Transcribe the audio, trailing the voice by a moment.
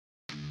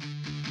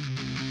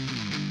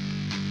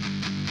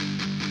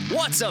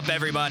What's up,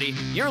 everybody?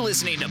 You're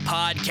listening to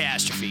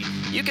Podcastrophe.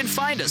 You can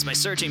find us by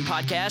searching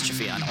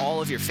Podcastrophe on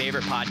all of your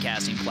favorite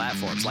podcasting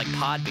platforms like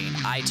Podbean,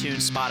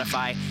 iTunes,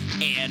 Spotify,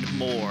 and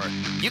more.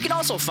 You can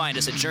also find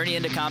us at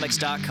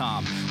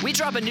JourneyIntoComics.com. We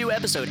drop a new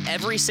episode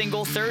every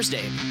single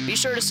Thursday. Be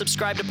sure to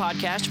subscribe to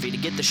Podcastrophe to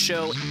get the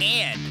show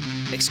and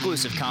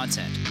exclusive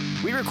content.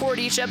 We record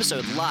each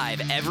episode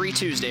live every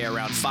Tuesday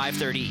around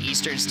 5:30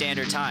 Eastern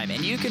Standard Time, and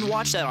you can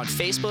watch that on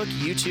Facebook,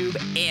 YouTube,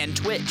 and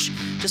Twitch.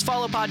 Just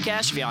follow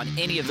Podcastrophe on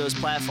any of those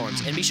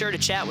platforms, and be sure to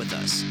chat with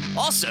us.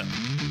 Also,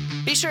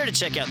 be sure to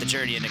check out the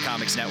Journey into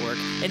Comics Network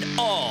and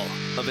all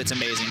of its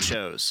amazing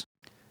shows.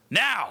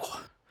 Now,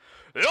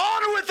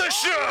 on with the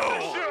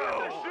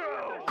show!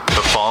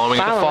 The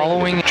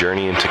following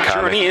Journey into Comics.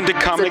 Journey into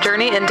Comics.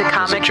 Journey into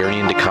Comics. Journey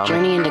into Comics.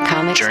 Journey into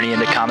Comics. Journey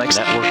into Comics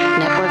Network.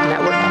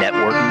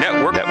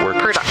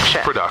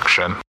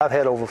 Production. I've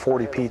had over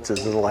 40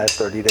 pizzas in the last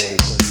 30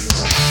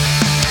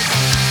 days.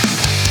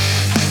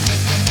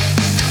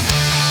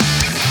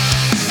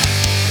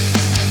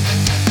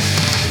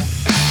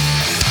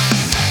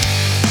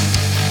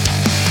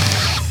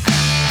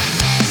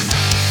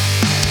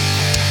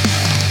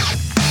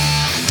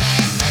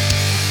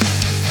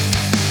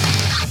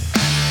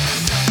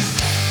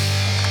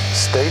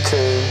 Stay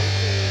tuned.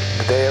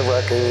 The day of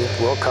reckoning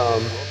will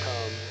come.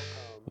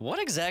 What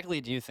exactly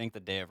do you think the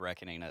Day of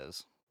Reckoning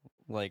is?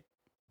 Like,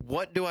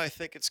 What do I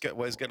think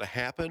was going to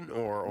happen,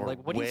 or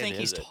like, what do you when think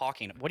he's is it?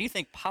 talking? What do you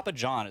think Papa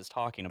John is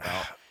talking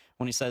about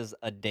when he says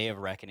a Day of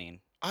Reckoning?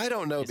 I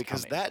don't know is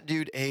because coming? that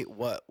dude ate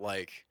what,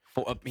 like,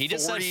 He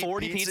just said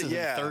 40 pizza? pizzas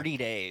Yeah. in 30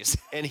 days,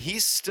 and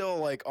he's still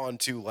like on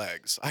two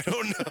legs. I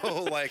don't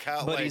know, like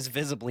how, but like he's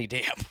visibly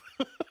damp.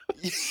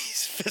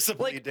 he's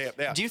visibly Like, damn.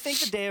 Yeah. do you think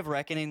the Day of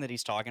Reckoning that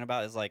he's talking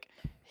about is like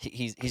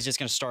he's just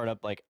gonna start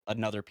up like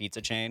another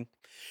pizza chain?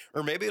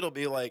 Or maybe it'll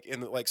be like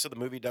the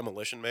movie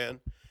Demolition Man.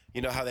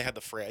 You know how they had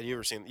the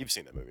you've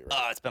seen that movie,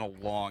 right? It's been a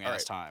long ass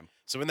right. time.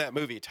 So in that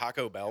movie,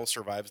 Taco Bell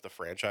survives the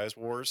franchise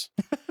wars.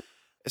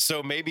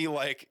 So maybe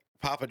like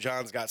Papa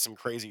John's got some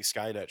crazy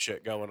Skynet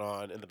shit going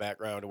on in the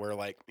background where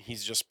like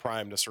he's just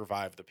primed to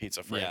survive the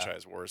pizza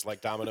franchise wars.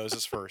 Like Domino's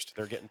is first.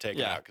 They're getting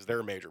taken Yeah. out because they're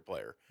a major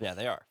player. Yeah,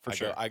 they are for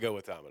sure. I go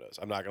with Domino's.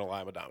 I'm not going to lie.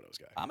 I'm a Domino's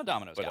guy. I'm a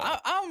Domino's But, guy.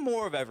 I'm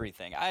more of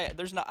everything. I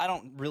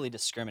don't really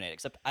discriminate,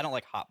 except I don't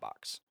like Hot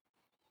Box.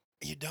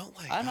 You don't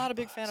like I'm not Hot a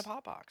big fan of Box.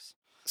 Hot Box.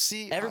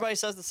 See, Everybody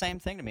says the same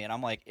thing to me, and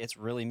I'm like, it's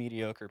really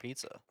mediocre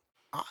pizza.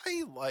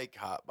 I like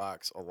Hot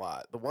Box a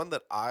lot. The one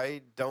that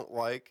I don't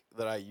like,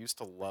 that I used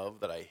to love,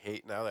 that I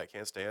hate now, that I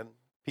can't stand,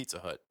 Pizza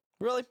Hut.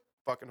 Really?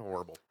 Fucking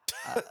horrible.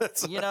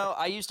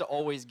 I used to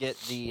always get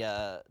the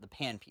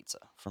pan pizza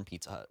from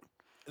Pizza Hut,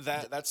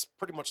 That's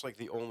pretty much like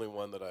the only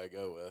one that I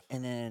go with.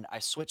 and then I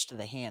switched to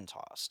the hand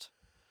tossed.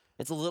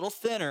 It's a little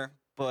thinner,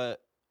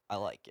 but I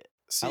like it.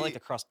 I like the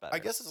crust better. I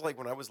guess it's like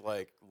when I was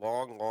like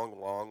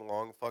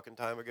long fucking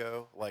time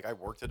ago. Like I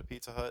worked at a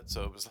Pizza Hut,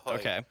 so it was like,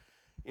 Okay.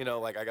 you know,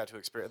 like I got to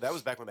experience. That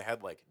was back when they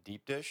had like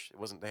deep dish. It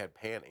wasn't. They had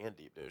pan and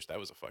deep dish. That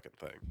was a fucking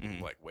thing.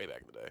 Mhm. Like way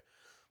back in the day.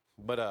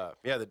 But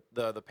yeah,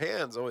 the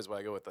pan's always what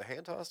I go with. The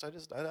hand tossed, I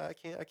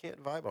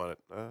can't vibe on it.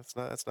 It's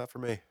not for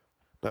me.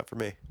 Not for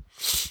me.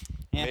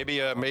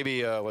 Yeah.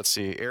 Maybe let's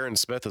see. Aaron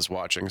Smith is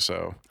watching,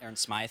 so Aaron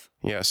Smythe.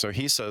 yeah. So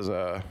he says,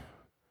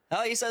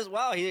 Oh, he says,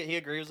 wow, he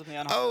agrees with me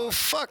on Hot "Oh Box.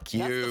 fuck That's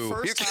you." the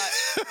first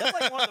time.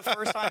 That's like one of the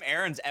first time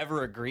Aaron's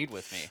ever agreed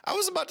with me. I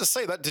was about to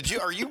say that. Did you?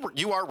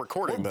 You are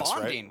recording We're this,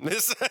 bonding. right?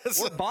 This is,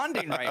 We're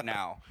bonding right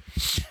now.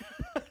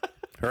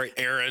 all right,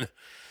 Aaron.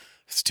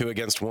 It's 2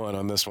 against 1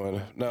 on this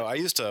one. No, I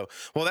used to.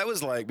 Well, that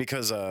was like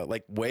because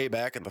like way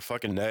back in the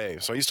fucking day.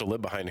 So I used to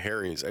live behind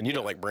Harry's, and you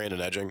know like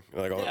Brandon Edging,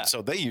 like Yeah.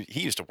 so he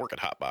used to work at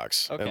Hot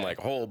Box, Okay. and like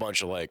a whole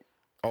bunch of like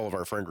all of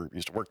our friend group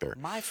used to work there.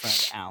 My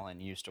friend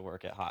Alan used to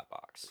work at Hot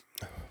Box.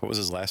 What was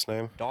his last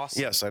name?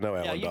 Dawson. Yes, I know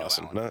Alan you know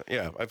Dawson. Alan. No,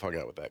 yeah, I've hung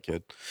out with that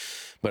kid,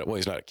 but well,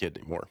 he's not a kid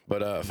anymore.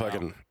 But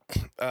fucking,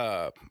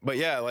 but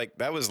yeah, like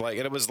that was like,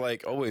 and it was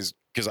like always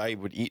because I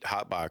would eat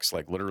Hot Box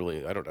like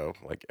literally, I don't know,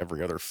 like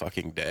every other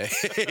fucking day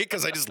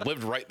because I just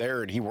lived right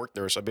there and he worked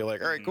there, so I'd be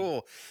like, all right,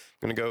 cool,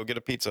 I'm gonna go get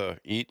a pizza,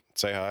 eat,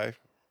 say hi,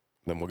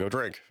 then we'll go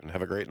drink and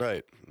have a great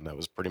night, and that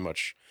was pretty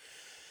much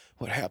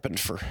what happened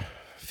for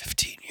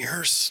 15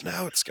 years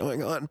now. It's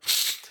going on,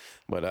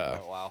 but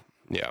Oh, wow.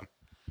 yeah.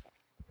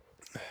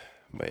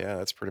 But yeah,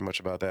 that's pretty much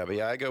about that. But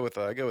yeah, I go with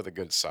a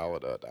good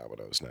solid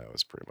Domino's now.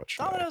 Is pretty much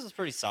my- Domino's is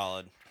pretty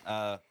solid.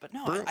 But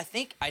no,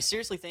 I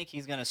seriously think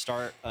he's going to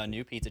start a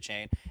new pizza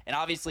chain. And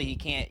obviously he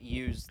can't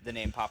use the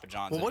name Papa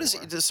John's Well, what is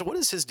anymore. so? What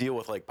is his deal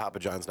with like Papa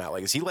John's now?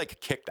 Like, is he like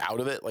kicked out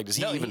of it? Like, does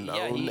he even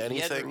own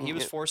anything? He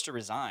was forced to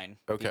resign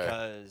Okay.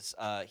 because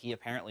he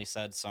apparently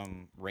said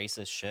some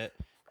racist shit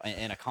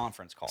in a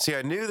conference call. See,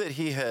 I knew that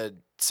he had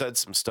said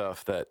some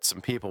stuff that some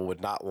people would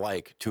not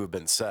like to have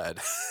been said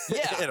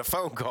Yeah. in a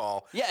phone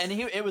call. Yeah, and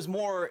it was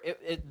more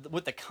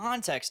with the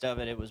context of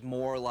it. It was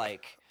more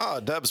like, Oh,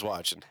 Deb's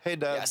watching. Hey,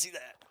 Deb. yeah, see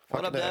that?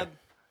 What up, Fucking Deb?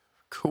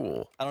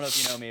 Cool. I don't know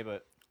if you know me,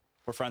 but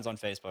we're friends on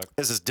Facebook.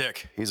 This is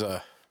Dick. He's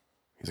a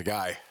He's a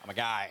guy. I'm a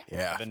guy.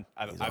 Yeah,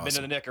 I've been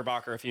to the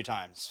Knickerbocker a few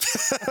times.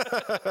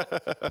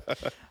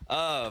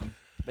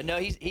 But no,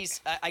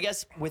 he's I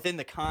guess within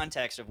the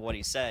context of what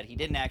he said, he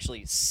didn't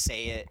actually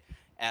say it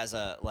as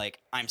a like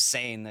I'm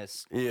saying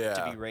this to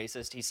be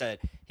racist. He said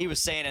he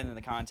was saying it in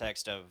the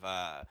context of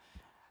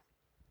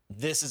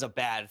this is a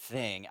bad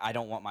thing. I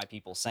don't want my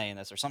people saying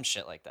this or some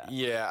shit like that.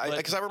 Yeah,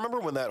 because I remember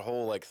when that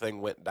whole like thing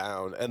went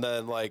down, and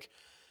then like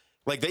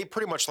they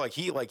pretty much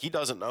he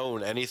doesn't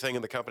own anything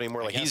in the company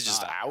anymore. Like he's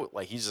just out.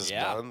 Like he's just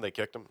done. They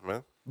kicked him.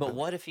 Yeah. But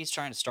what if he's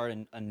trying to start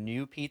a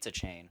new pizza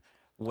chain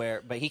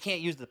but he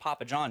can't use the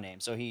Papa John name,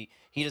 so he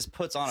just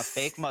puts on a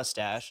fake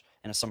mustache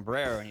and a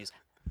sombrero and he's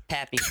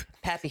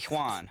Pappy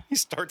Juan. He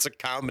starts a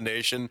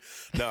combination.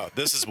 No,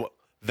 this is what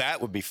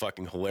that would be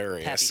fucking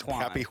hilarious.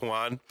 Pappy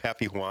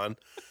Juan.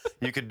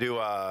 You could do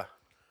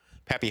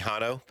Pappy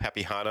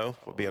Hano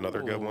would be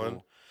another good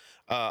one.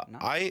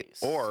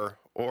 Nice. Or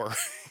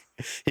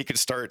he could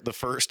start the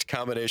first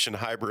combination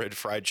hybrid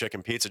fried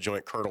chicken pizza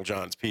joint, Colonel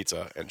John's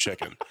Pizza and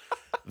chicken.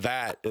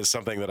 That is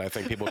something that I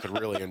think people could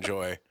really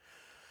enjoy.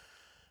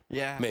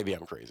 Yeah. Maybe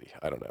I'm crazy.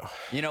 I don't know.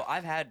 You know,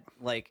 I've had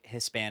like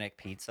Hispanic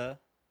pizza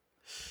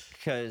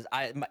because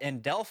in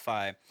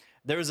Delphi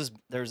there was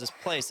this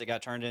place that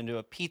got turned into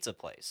a pizza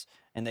place,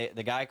 and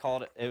the guy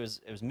called it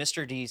was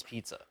Mr. D's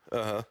Pizza.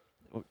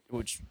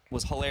 Which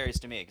was hilarious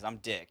to me because I'm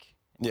Dick.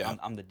 Yeah.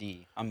 I'm the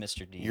D. I'm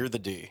Mr. D. You're the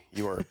D.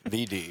 You are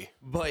the D.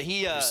 But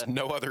he There's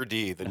no other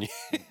D than you.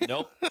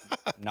 Nope.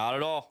 Not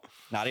at all.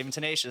 Not even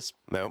Tenacious.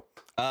 Nope.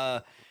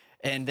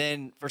 And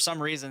then for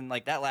some reason,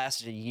 like that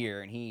lasted a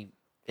year, and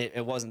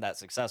it wasn't that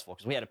successful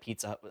because we had a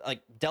Pizza Hut.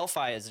 Like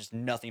Delphi is just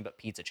nothing but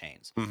pizza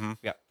chains. We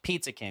got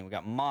Pizza King, we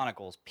got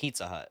Monocle's,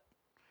 Pizza Hut,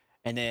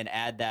 and then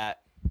add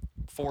that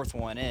fourth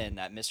one in,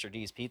 that Mr.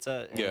 D's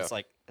Pizza, and it's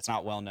like it's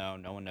not well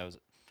known, no one knows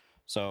it,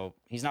 so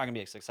he's not gonna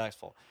be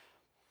successful.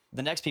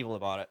 The next people that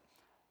bought it,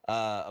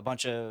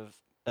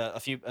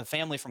 a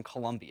family from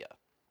Colombia.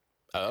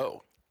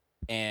 Oh.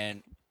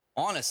 And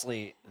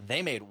honestly,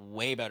 they made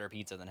way better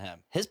pizza than him.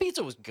 His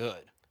pizza was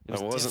good. It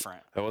was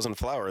different. It wasn't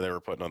flour they were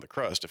putting on the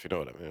crust, if you know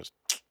what I mean. It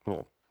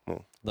was,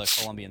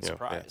 The Colombian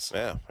surprise.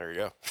 Yeah, there you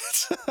go.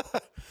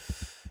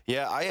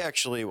 Yeah, I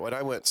actually, when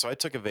I went, so I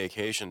took a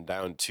vacation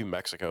down to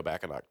Mexico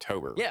back in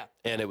October. Yeah.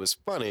 And it was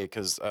funny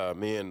because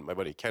me and my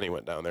buddy Kenny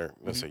went down there.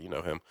 So you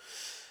know him.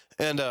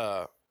 And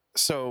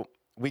so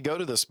we go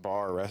to this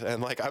bar,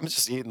 and like I'm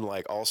just eating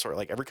like all sort,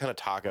 like every kind of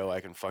taco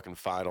I can fucking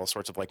find, all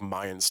sorts of like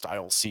Mayan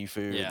style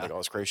seafood, like all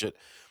this crazy shit.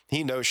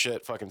 He knows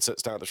shit, fucking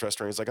sits down at this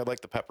restaurant. He's like, I'd like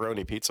the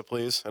pepperoni pizza,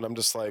 please. And I'm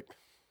just like,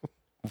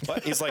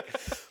 what? He's like,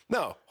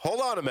 no, hold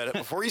on a minute.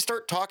 Before you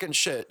start talking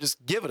shit,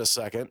 just give it a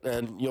second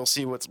and you'll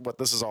see what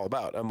this is all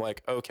about. I'm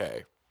like,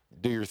 okay,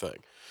 do your thing.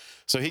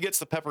 So he gets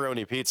the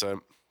pepperoni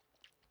pizza,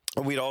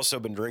 and we'd also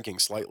been drinking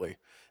slightly.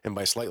 And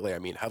by slightly, I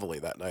mean heavily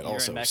that night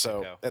also.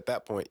 So at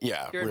that point,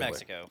 yeah. You're in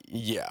Mexico.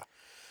 Yeah.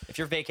 If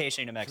you're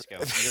vacationing to Mexico,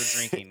 you're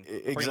drinking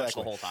pretty much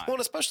the whole time. Well,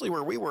 and especially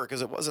where we were,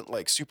 because it wasn't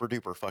like super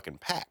duper fucking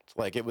packed.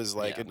 Like it was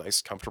like a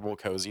nice, comfortable,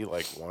 cozy,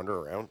 like wander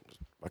around,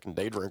 fucking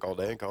day drink all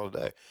day and call it a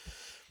day.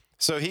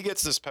 So he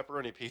gets this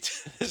pepperoni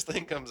pizza. This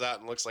thing comes out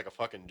and looks like a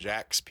fucking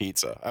Jack's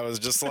pizza. I was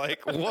just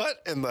like,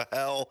 what in the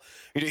hell?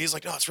 He's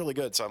like, no, it's really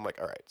good. So I'm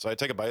like, all right. So I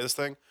take a bite of this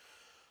thing.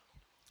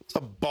 It's a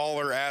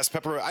baller ass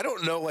pepperoni. I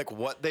don't know like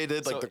what they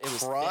did, like the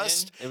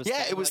crust.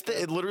 It was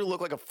thin. It literally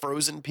looked like a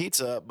frozen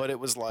pizza, but it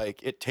was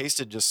like it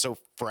tasted just so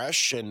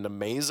fresh and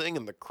amazing,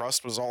 and the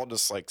crust was all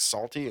just like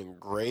salty and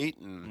great,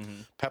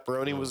 and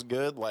pepperoni was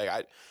good.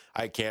 Like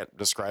I can't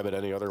describe it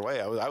any other way.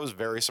 I was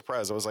very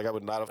surprised. I was like, I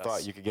would not have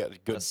thought you could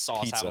get good the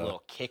sauce pizza. Had a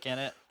little kick in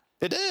it.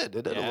 It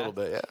did a little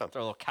bit, yeah.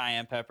 Throw a little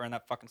cayenne pepper in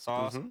that fucking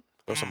sauce.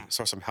 Throw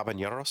some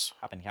habaneros.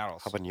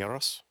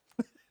 Habaneros.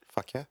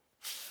 Fuck yeah.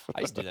 I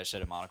used to do that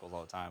shit at Monocle's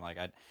all the time. Like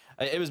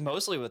it was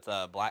mostly with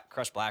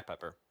crushed black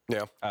pepper.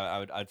 Yeah,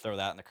 I'd throw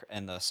that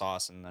in the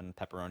sauce and then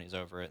pepperonis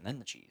over it and then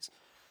the cheese.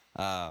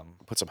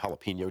 Put some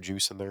jalapeno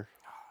juice in there.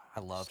 I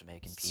loved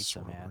making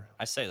pizza, man.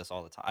 I say this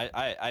all the time.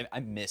 I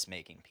miss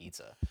making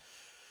pizza.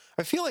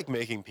 I feel like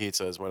making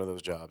pizza is one of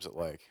those jobs that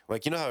like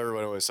you know how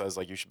everyone always says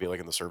like you should be like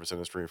in the service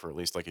industry for at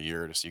least like a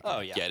year just so you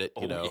can get it.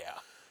 You know. Yeah.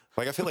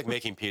 Like, I feel like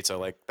making pizza,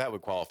 like, that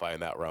would qualify in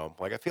that realm.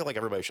 Like, I feel like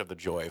everybody should have the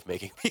joy of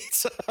making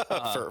pizza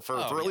for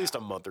at least a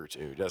month or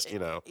two, just, you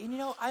know. You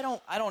know, I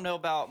don't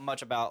know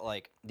much about,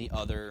 like, the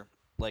other,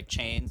 like,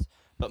 chains,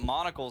 but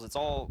Monocle's, it's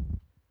all,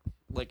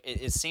 like,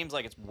 it seems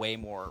like it's way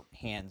more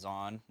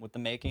hands-on with the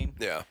making.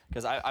 Yeah.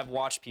 Because I've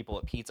watched people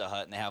at Pizza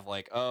Hut, and they have,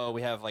 like,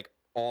 we have, like,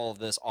 all of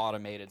this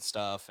automated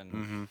stuff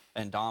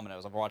and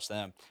Domino's. I've watched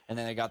them. And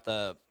then they got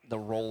the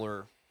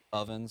roller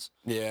ovens.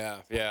 Yeah,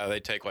 they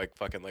take like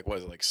fucking like what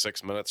is it, like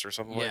 6 minutes or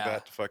something like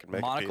that to fucking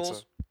make a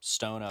pizza.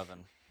 Stone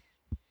oven.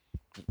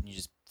 You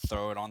just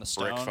throw it on the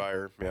stone. Brick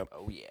fire. Yep.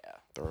 Oh yeah.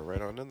 Throw it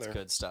right on in there. It's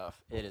good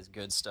stuff. It is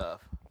good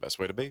stuff. Best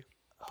way to be.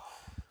 Oh,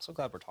 I'm so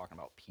glad we're talking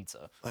about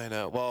pizza. I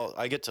know. Well,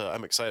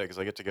 I'm excited because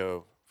I get to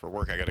go for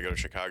work. I got to go to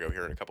Chicago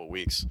here in a couple of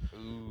weeks.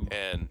 Ooh.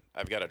 And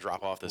I've got to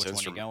drop off this instrument.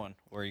 Which one are you going?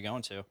 Where are you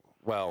going to?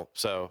 Well,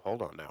 so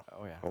hold on now.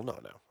 Oh, yeah. Hold on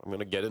now. I'm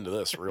gonna get into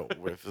this real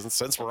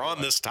since we're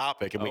on this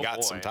topic and we Oh,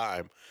 got some boy.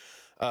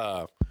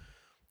 time.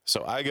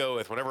 So I go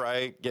with whenever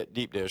I get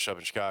deep dish up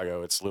in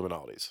Chicago, it's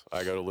Luminati's.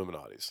 I go to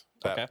Luminati's.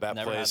 Okay, That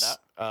never had place,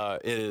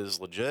 it is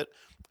legit.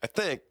 I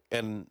think,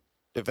 and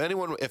if any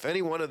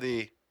one of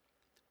the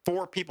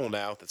 4 people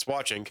now that's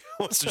watching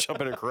wants to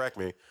jump in and correct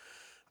me,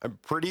 I'm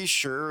pretty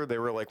sure they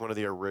were like one of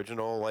the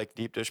original like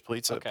deep dish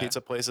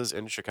pizza places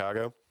in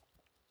Chicago.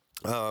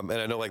 And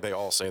I know like they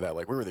all say that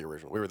like we were the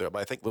original, we were there, but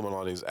I think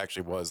Luminati's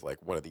actually was like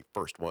one of the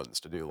first ones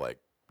to do like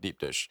deep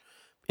dish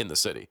in the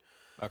city.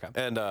 Okay.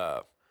 And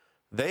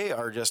they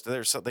are just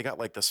they got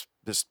like this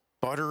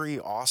buttery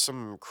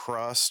awesome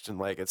crust, and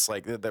like it's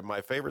like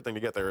my favorite thing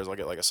to get there is I'll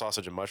get like a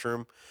sausage and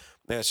mushroom,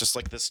 and it's just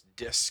like this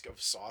disc of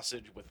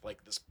sausage with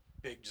like this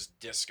big just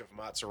disc of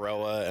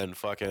mozzarella and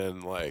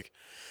fucking like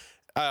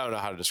I don't know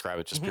how to describe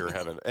it, just pure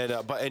heaven. And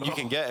and you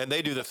can get, and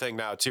they do the thing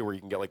now too where you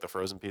can get like the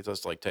frozen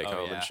pizzas to like take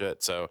home and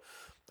shit. So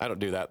I don't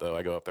do that though.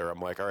 I go up there,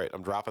 I'm like, all right,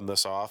 I'm dropping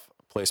this off,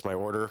 place my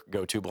order,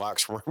 go 2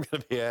 blocks from where I'm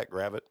gonna be at,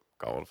 grab it,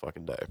 call it a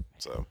fucking day.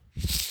 So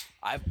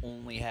I've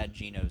only had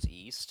Gino's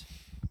East,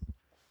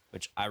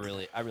 which I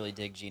really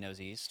dig Gino's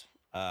East.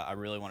 I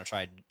really want to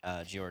try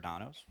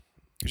Giordano's,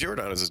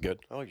 Giordano's is good.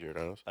 I like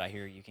Giordano's. but I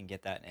hear you can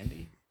get that in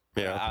Indy.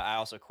 Yeah. I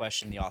also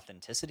question the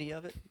authenticity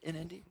of it in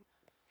Indy.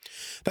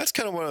 That's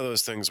kind of one of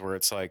those things where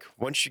it's like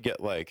once you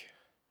get like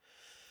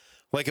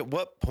at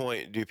what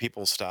point do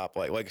people stop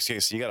okay,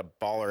 so you got a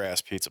baller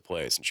ass pizza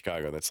place in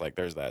Chicago that's like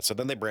there's that, so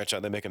then they branch out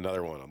and they make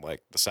another one on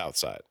like the south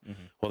side.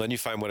 Well, then you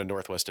find one in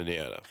Northwest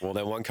Indiana. Well,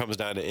 then one comes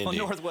down to Indy.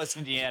 Well, Northwest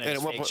Indiana And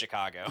is at what fake point-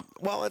 Chicago.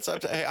 Well, it's up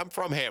to, hey, I'm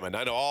from Hammond.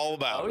 I know all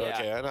about Oh, it. yeah.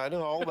 Okay, I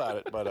know all about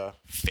it. But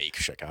fake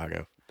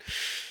Chicago.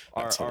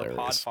 Our That's hilarious.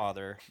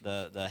 podfather,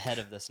 the head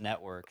of this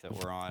network that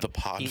we're on. The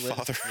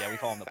podfather? Yeah, we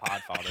call him the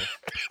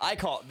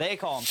podfather. They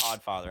call him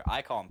podfather.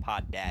 I call him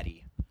pod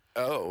daddy.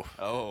 Oh,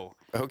 Oh.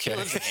 okay. He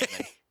lives in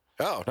Hammond.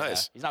 Oh, Yeah,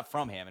 nice. he's not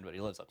from Hammond, but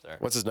he lives up there.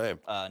 What's his name?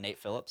 Nate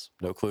Phillips.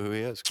 No clue who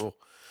he is. Cool.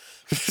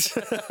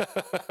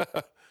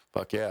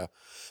 Fuck yeah.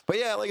 But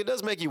yeah, like it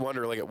does make you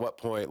wonder, like at what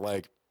point,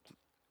 like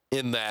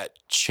in that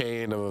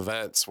chain of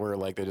events where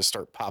like they just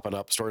start popping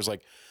up stores,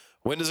 like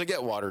when does it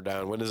get watered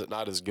down? When is it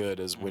not as good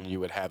as when you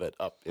would have it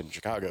up in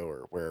Chicago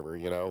or wherever,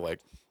 you know? Like,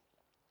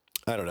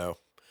 I don't know.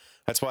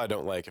 That's why I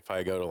don't like if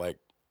I go to like,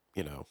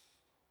 you know,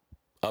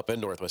 up in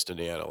Northwest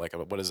Indiana, like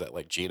what is that,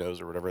 like Gino's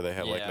or whatever they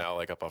have like Yeah. now,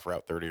 like up off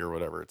Route 30 or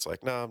whatever. It's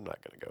like, no, I'm not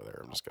gonna go there.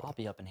 I'm just I'll going.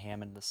 be up in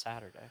Hammond this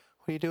Saturday.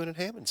 What are you doing in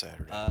Hammond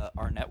Saturday?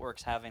 Our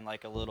network's having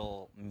like a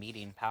little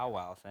meeting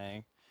powwow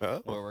thing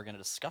Oh. where we're going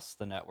to discuss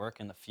the network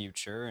in the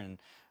future and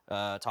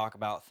talk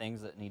about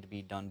things that need to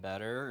be done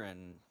better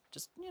and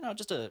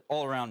just a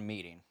all around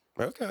meeting.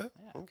 Okay.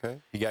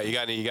 Okay. You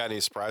got any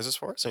surprises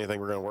for us? Anything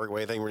we're gonna work?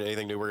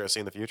 Anything new we're gonna see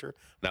in the future?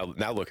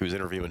 Now look who's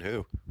interviewing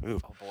who. Ooh.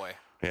 Oh boy.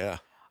 Yeah.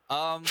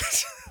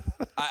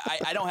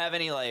 I don't have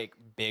any like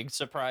big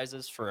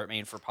surprises for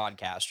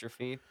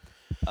Podcastrophe.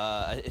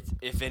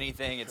 If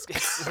anything, it's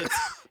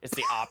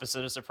the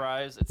opposite of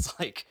surprise. It's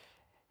like,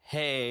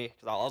 hey,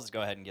 'cause I'll just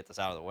go ahead and get this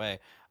out of the way.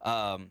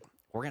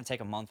 We're gonna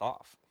take a month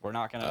off. We're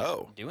not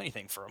gonna do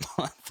anything for a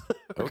month.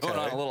 We're going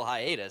on a little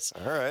hiatus.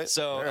 All right.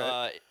 So, All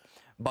right.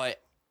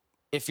 but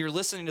if you're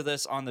listening to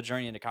this on the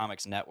Journey into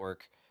Comics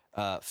Network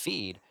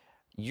feed,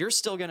 you're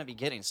still going to be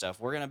getting stuff.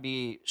 We're going to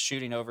be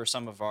shooting over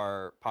some of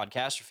our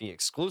Podcastrophe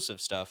exclusive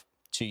stuff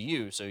to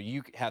you, so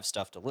you have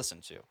stuff to listen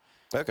to.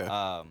 Okay.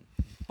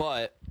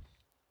 But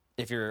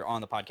if you're on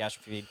the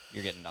Podcastrophe feed,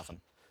 you're getting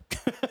nothing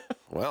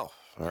Well,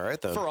 all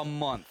right then. for a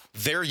month.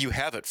 There you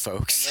have it,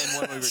 folks.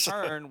 And when we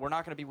return, we're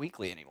not going to be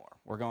weekly anymore.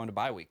 We're going to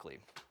bi-weekly.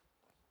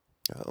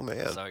 Oh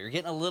man. So you're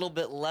getting a little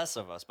bit less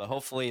of us, but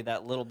hopefully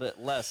that little bit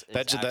less is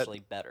actually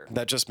better.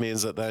 That just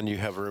means that then you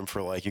have room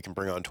for like you can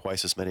bring on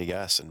twice as many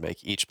guests and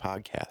make each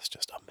podcast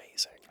just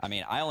amazing. I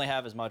mean, I only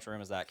have as much room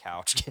as that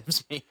couch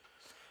gives me,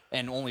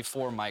 and only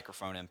 4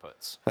 microphone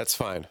inputs. That's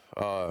fine.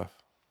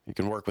 You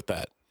can work with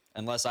that.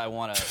 Unless I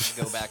want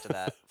to go back to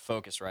that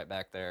focus right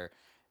back there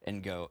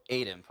and go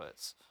 8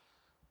 inputs.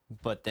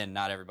 But then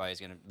not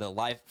everybody's going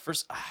to...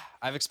 First,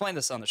 I've explained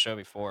this on the show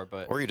before,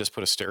 but... Or you just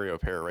put a stereo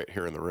pair right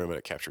here in the room and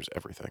it captures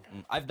everything.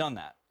 I've done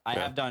that.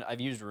 I've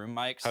used room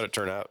mics. How'd it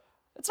turn out?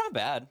 It's not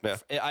bad. Yeah.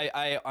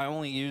 I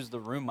only use the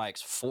room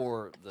mics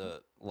for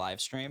the live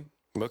stream.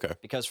 Okay.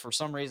 Because for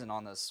some reason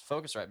on this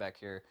focus right back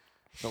here,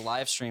 the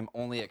live stream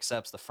only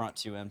accepts the front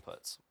 2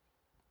 inputs.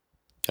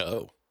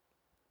 Oh.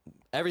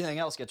 Everything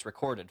else gets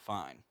recorded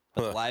fine,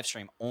 but the live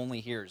stream only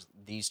hears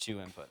these 2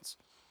 inputs.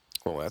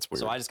 Well, that's weird.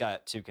 So I just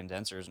got 2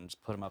 condensers and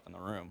just put them up in the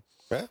room.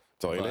 Yeah,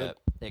 that's all you need.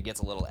 But it gets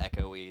a little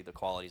echoey. The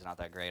quality's not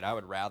that great. I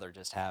would rather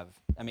just have...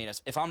 I mean,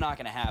 if I'm not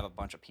going to have a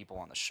bunch of people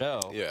on the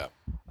show, Yeah.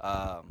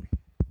 I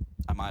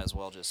might as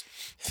well just...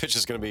 If it's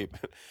just going to be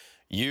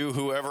you,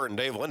 whoever, and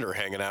Dave Linder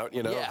hanging out,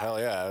 you know, Yeah. hell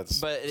yeah.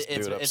 But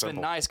it's been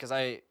simple. nice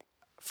because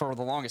for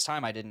the longest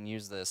time, I didn't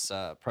use this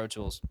Pro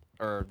Tools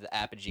or the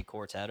Apogee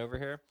Quartet over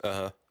here.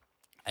 Uh-huh.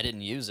 I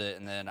didn't use it,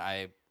 and then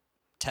I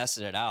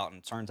tested it out, and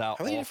it turns out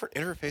How many different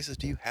interfaces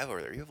do you have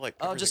over there? You have like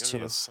just everything under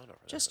two. the sun over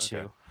there. Just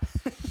Okay.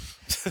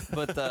 two.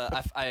 But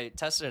I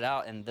tested it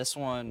out, and this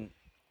one,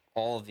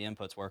 all of the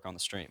inputs work on the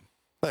stream.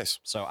 Nice.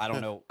 So I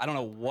don't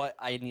know what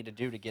I need to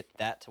do to get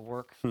that to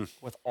work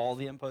with all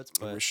the inputs,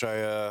 but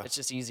it's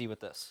just easy with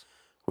this.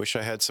 Wish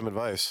I had some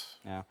advice.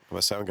 Yeah. I'm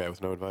a sound guy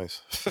with no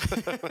advice.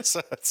 You're a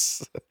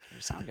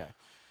sound guy.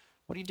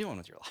 What are you doing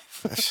with your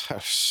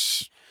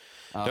life?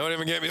 Don't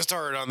even get me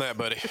started on that,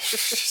 buddy.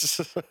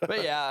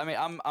 But yeah, I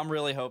mean, I'm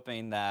really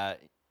hoping that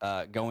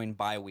going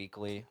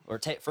bi-weekly, or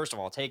first of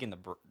all, taking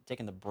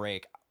the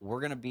break,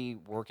 we're gonna be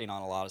working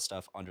on a lot of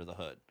stuff under the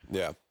hood.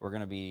 Yeah. We're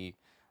gonna be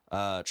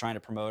trying to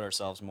promote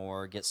ourselves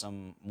more, get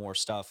some more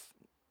stuff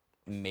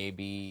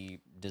maybe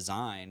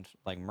designed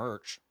like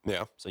merch,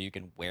 Yeah. so you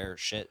can wear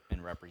shit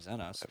and represent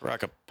us.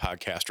 Rock a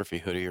podcastrophy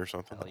hoodie or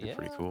something. Hell That'd be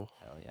pretty yeah. cool.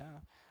 Hell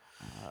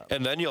yeah.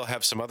 And then you'll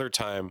have some other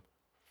time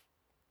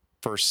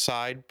for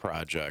side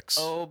projects.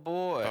 Oh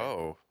boy.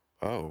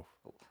 Oh.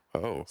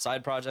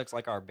 Side projects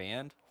like our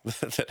band.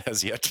 That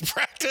has yet to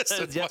practice.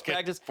 It's yet to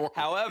practice.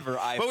 However,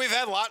 But we've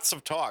had lots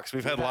of talks.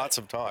 And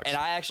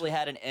I actually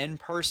had an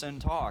in-person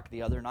talk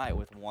the other night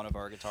with one of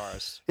our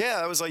guitarists. Yeah,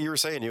 that was like you were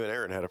saying. You and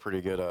Aaron had a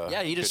pretty good,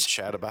 he good just-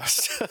 chat about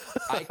stuff.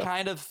 I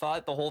kind of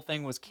thought the whole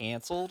thing was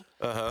canceled.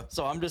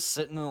 So I'm just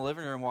sitting in the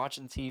living room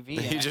watching TV.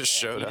 He just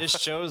showed up. He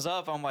just shows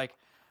up. I'm like,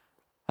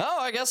 oh,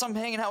 I guess I'm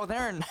hanging out with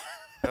Aaron.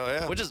 Hell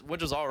yeah.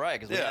 which was all right,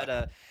 because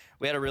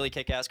we had a really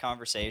kick-ass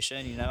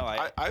conversation. You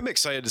know, I'm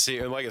excited to see,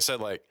 and like I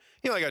said, like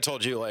like I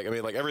told you, like I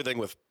mean, like everything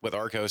with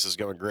Arcos is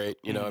going great.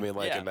 You know, I mean,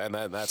 like, Yeah. and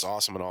that's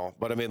awesome and all.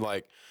 But I mean,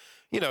 like,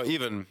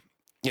 even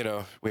we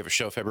have a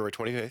show February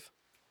 28th.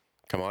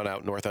 Come on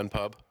out, North End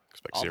Pub.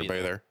 Expect to I'll see be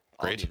everybody there.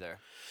 Great. I'll be there.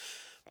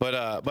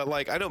 But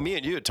like I know me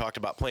and you had talked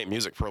about playing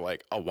music for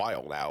like a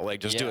while now, like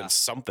just Yeah. doing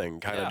something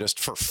kind of Yeah. just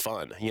for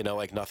fun,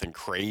 like nothing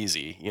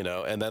crazy,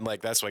 and then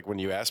like that's like when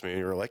you asked me,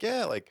 you were like,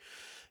 yeah, like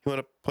you want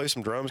to play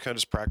some drums, kind of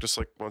just practice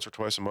like once or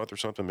twice a month or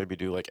something, maybe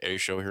do like a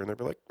show here and there.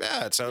 Be like,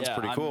 yeah, it sounds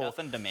pretty I'm cool.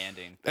 nothing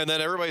demanding. And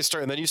then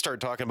and then you started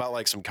talking about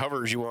like some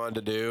covers you wanted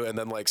to do, and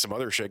then like some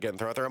other shit getting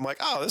thrown out there. I'm like,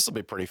 oh, this will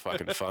be pretty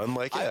fucking fun.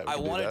 Like, yeah, I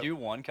want to that. do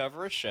one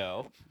cover a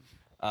show.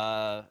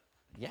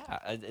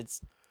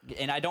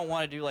 And I don't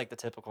want to do like the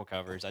typical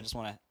covers. I just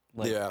want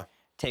to Yeah.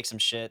 take some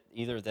shit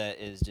either that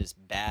is just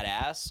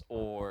badass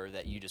or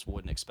that you just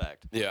wouldn't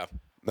expect. Yeah,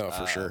 no,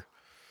 for sure.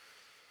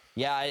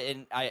 Yeah,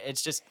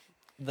 it's just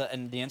the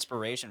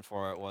inspiration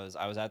for it was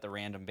I was at the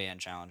Random Band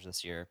Challenge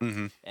this year,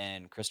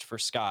 and Christopher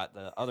Scott,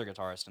 the other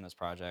guitarist in this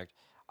project,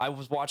 I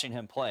was watching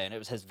him play, and it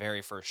was his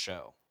very first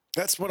show.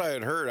 That's what I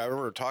had heard. I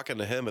remember talking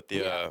to him at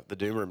the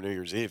Doom Room New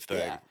Year's Eve thing,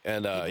 Yeah.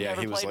 and He'd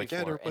never he was played like, "Yeah,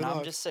 before, never played and I'm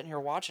live." just sitting here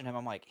watching him.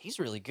 I'm like, he's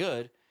really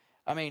good.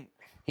 I mean,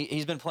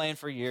 he's been playing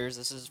for years.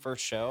 This is his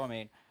first show. I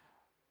mean,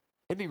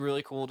 it'd be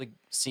really cool to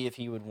see if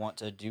he would want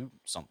to do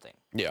something.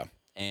 Yeah,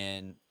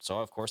 And so,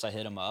 of course, I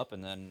hit him up,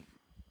 and then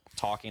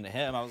talking to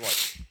him, I was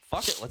like,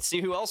 fuck it, let's see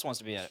who else wants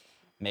to be in it.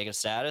 Make a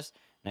status.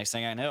 Next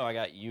thing I know, I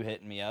got you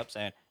hitting me up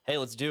saying, hey,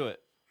 let's do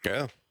it.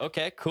 yeah.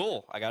 Okay,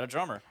 cool. I got a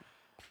drummer.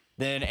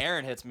 Then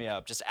Aaron hits me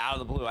up just out of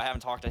the blue. I haven't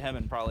talked to him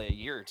in probably a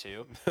year or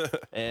two.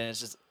 And it's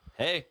just,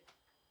 hey.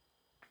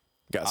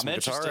 Got some I'm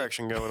guitar interested.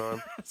 action going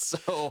on.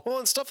 So, Well,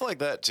 and stuff like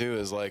that too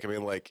is like, I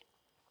mean, like,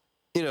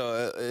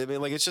 I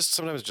mean, like, it's just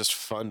sometimes just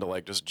fun to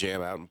like just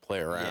jam out and play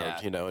around,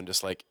 Yeah. and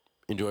just like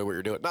enjoy what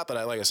you're doing. Not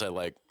that like I said,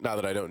 like, not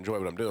that I don't enjoy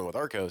what I'm doing with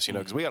Arcos,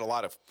 because we got a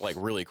lot of like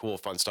really cool,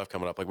 fun stuff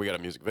coming up. Like, we got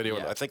a music video.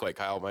 And Yeah. I think like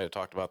Kyle might have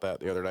talked about that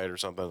the other night or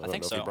something. I don't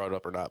think know if he so. brought it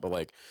up or not, but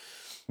like,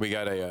 we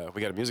got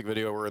a music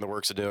video we're in the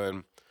works of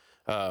doing.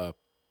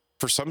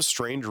 For some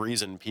strange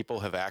reason,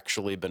 people have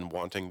actually been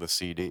wanting the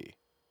CD.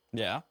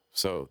 yeah.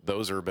 So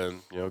those are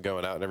been,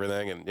 going out and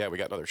everything. And yeah, we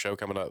got another show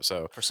coming up.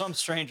 So For some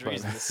strange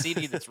reason, the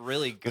CD that's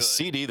really good. the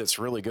CD that's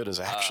really good has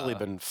actually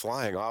been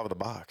flying out of the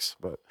box,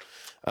 but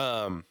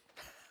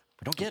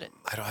We don't get it.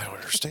 I don't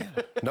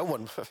understand. No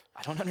one.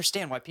 I don't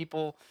understand why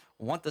people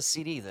want the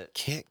CD that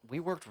Can't- we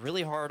worked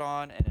really hard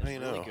on and is I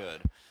really know.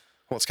 good.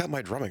 Well, it's got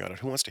my drumming on it.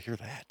 Who wants to hear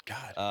that?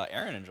 God.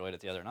 Aaron enjoyed it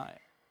the other night.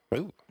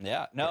 Ooh.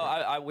 Yeah,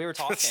 no, we were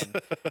talking,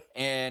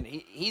 and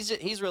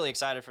he's really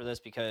excited for this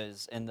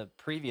because in the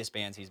previous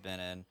bands he's been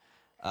in,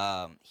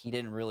 he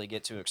didn't really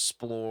get to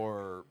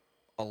explore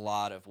a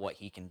lot of what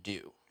he can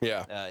do.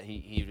 Yeah.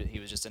 He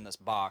was just in this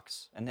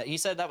box, and he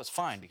said that was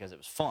fine because it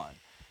was fun,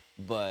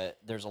 but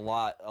there's a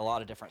lot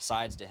of different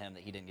sides to him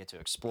that he didn't get to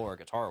explore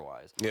guitar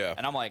wise. Yeah.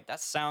 And I'm like, that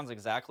sounds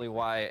exactly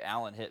why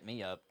Alan hit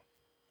me up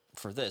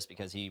for this,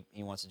 because he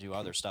wants to do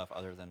other stuff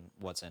other than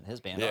what's in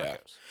his band. Yeah.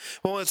 Arcos.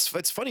 Well,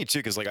 it's funny too,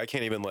 because like I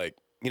can't even like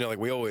like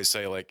we always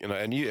say like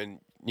and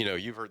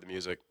you've heard the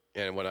music,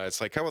 and when it's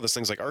like kind of those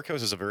things like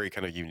Arcos is a very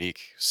kind of unique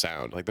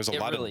sound. Like there's a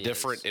It lot really of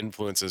different is.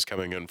 influences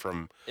coming in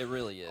from It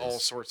really is. all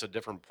sorts of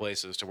different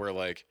places to where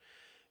like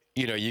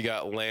you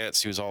got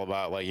Lance, who's all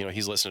about like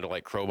he's listening to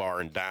like Crowbar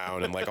and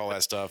Down and like all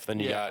that stuff. Then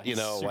you Yeah, got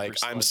he's super like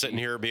I'm sitting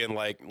sludgy. here being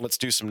like, let's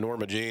do some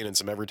Norma Jean and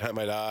some Every Time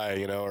I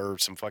Die, or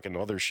some fucking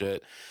other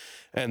shit.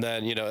 And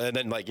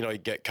then like you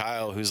get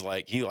Kyle, who's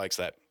like he likes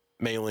that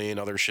Maylene,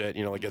 other shit,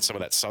 you know, like get some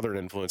of that Southern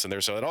influence in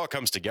there. So it all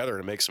comes together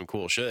to make some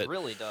cool shit. It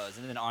really does.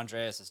 And then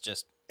Andreas is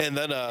just And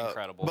then,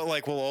 incredible. but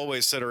like we'll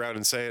always sit around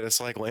and say it. It's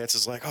like Lance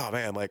is like, oh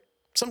man, like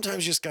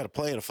sometimes you just got to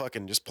play in a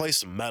fucking, just play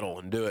some metal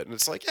and do it. And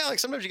it's like, yeah, like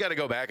sometimes you got to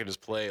go back and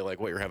just play like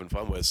what you're having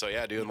fun with. So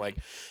yeah, dude, and like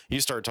you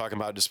started talking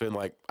about just being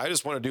like, I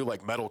just want to do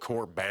like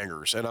metalcore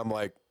bangers. And I'm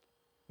like,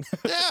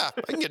 yeah,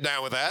 I can get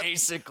down with that.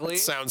 basically.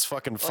 That sounds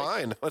fucking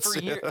fine. Let's For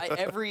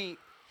see.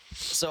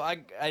 so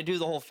I do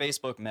the whole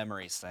Facebook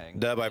memories thing,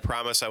 Deb, I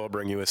promise I will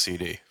bring you a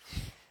CD.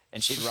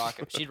 and she'd rock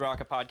a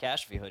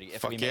Podcastrophe hoodie.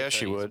 If Fuck we yeah, make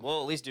she hoodies. would.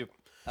 We'll at least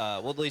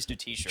do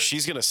T-shirts.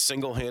 She's gonna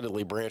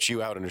single-handedly branch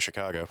you out into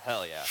Chicago.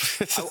 Hell yeah.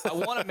 I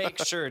want to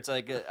make sure it's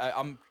like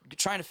I'm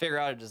trying to figure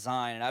out a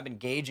design, and I've been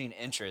gauging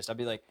interest. I'd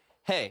be like,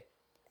 hey,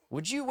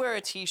 would you wear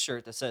a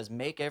T-shirt that says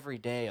 "Make every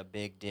day a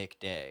big dick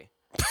day"?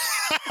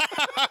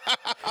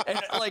 And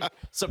like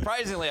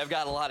surprisingly, I've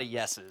got a lot of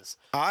yeses.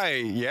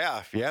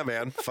 Yeah,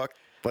 man. Fuck,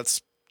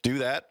 let's do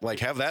that. Like,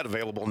 have that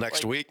available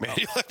next week, man.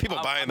 You let people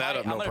buying that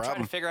up, no I'm gonna try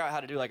problem. to figure out how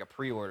to do like a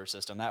pre-order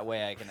system. That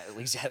way, I can at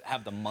least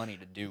have the money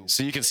to do.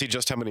 So you can see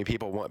just how many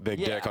people want big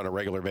dick Yeah. on a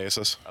regular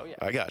basis. Oh, yeah.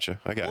 I got you.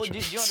 Well, do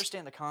you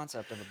understand the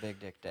concept of a big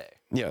dick day?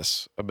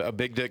 Yes, a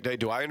big dick day.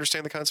 Do I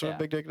understand the concept Yeah. of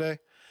big dick day?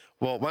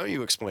 Well, why don't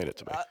you explain it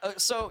to me?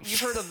 So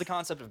you've heard of the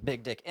concept of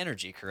big dick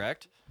energy,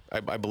 correct? I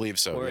believe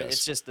so. Or Yes.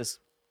 it's just this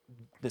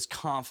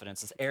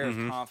confidence, this air of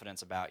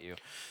confidence about you.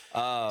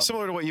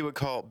 Similar to what you would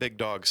call big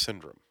dog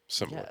syndrome.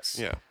 Similar. Yes.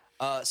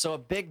 Yeah. So a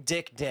big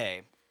dick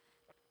day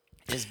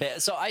is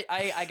bad. So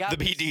I got The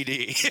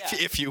BDD,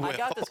 yeah, if you will. I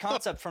got this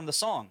concept from the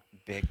song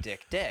Big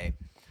Dick Day.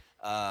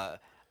 I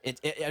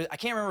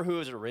can't remember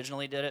who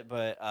originally did it,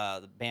 but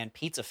the band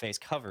Pizza Face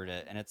covered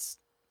it, and it's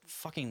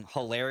fucking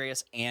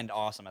hilarious and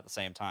awesome at the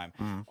same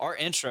time. Our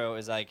intro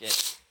is like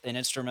an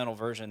instrumental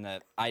version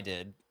that I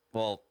did.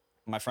 Well,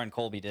 my friend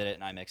Colby did it,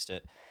 and I mixed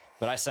it,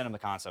 but I sent him the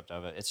concept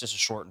of it. It's just a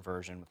shortened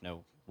version with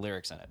no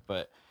lyrics in it.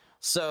 But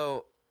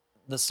so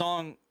the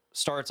song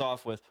starts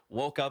off with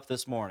 "Woke up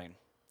this morning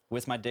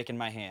with my dick in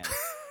my hand.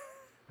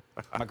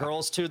 My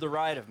girl's to the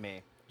right of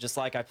me, just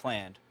like I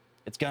planned.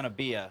 It's gonna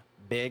be a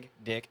big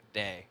dick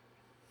day."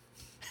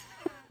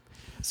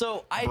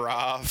 So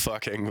Bra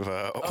fucking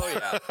vo. Oh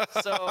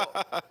yeah. So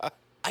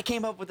I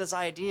came up with this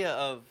idea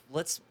of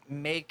let's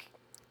make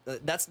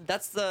that's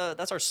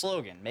our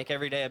slogan. Make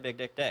every day a big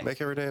dick day.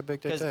 Make every day a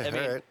big dick Because day. I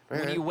mean, All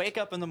right. when you wake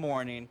up in the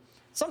morning,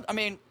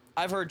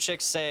 I've heard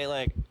chicks say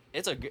like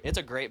it's a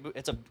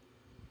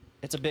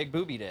big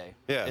booby day.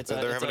 Yeah,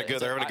 they're having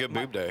a good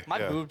boob day. My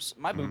Yeah. boobs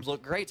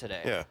look great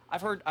today. Yeah.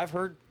 I've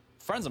heard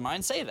friends of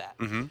mine say that,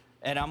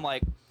 and I'm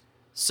like,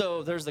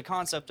 so there's the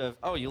concept of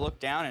you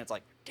look down and it's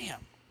like,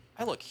 damn,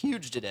 I look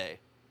huge today.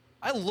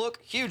 I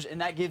look huge, and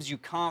that gives you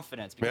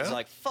confidence because Yeah. you're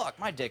like, fuck,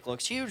 my dick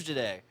looks huge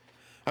today.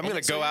 I'm And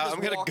gonna so go you're out. just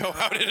I'm gonna walking go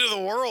out around. into the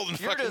world and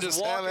You're fucking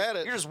just have walking, at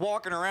it. You're just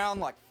walking around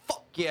like,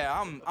 fuck yeah,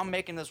 I'm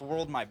making this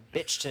world my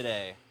bitch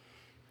today.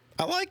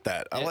 I like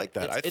that. I like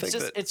that. I think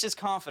that it's just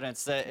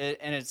confidence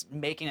and it's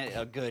making it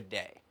a good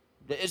day.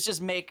 It's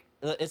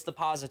the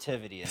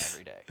positivity in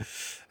every day.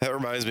 that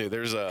reminds me.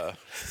 There's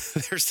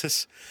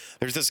this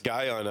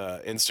guy on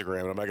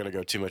Instagram, and I'm not gonna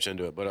go too much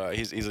into it, but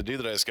he's a dude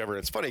that I discovered.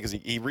 It's funny because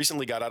he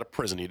recently got out of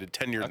prison. He did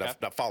 10 years. Okay.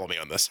 Now follow me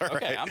on this. All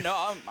Okay, right?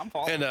 I'm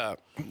following. And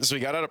so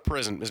he got out of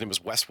prison. His name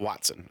was Wes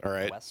Watson. All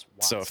right. Wes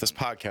So if this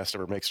podcast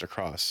ever makes it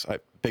across,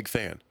 big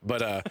fan.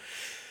 But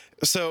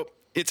so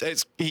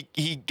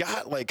he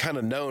got like kind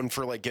of known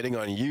for like getting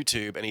on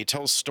YouTube, and he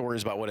tells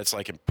stories about what it's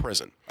like in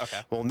prison.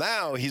 Okay. Well,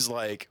 now he's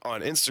like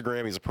on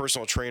Instagram. He's a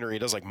personal trainer. He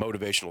does like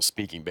motivational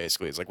speaking.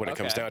 Basically, it's like what it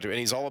comes Okay. down to, and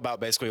he's all about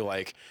basically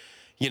like,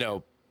 you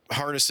know,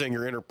 harnessing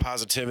your inner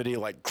positivity,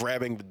 like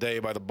grabbing the day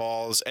by the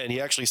balls. And he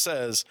actually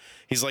says,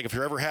 he's like, if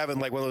you're ever having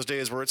like one of those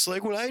days where it's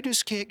like, well, I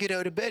just can't get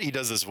out of bed. He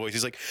does this voice.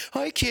 He's like,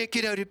 I can't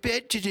get out of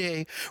bed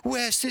today.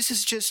 Wes, this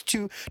is just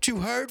too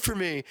hard for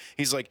me.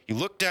 He's like, you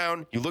look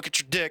down, you look at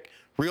your dick,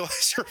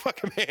 realize you're a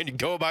fucking man, you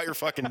go about your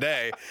fucking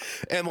day.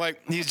 And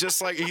like, he's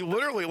just like, he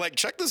literally like,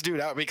 check this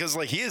dude out because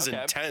like, he is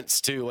intense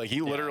too. Like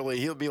he literally,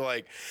 he'll be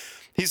like,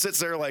 he sits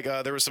there like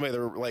there was somebody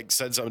that like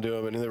said something to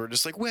him, and they were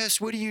just like, Wes,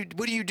 what do you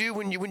do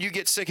when you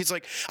get sick? He's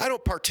like, I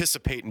don't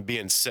participate in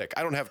being sick.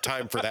 I don't have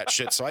time for that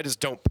shit, so I just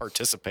don't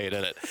participate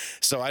in it.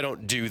 So I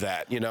don't do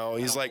that, you know.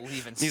 He's like,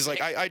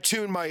 I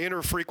tune my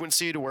inner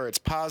frequency to where it's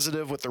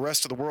positive with the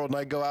rest of the world, and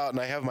I go out and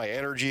I have my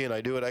energy and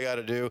I do what I got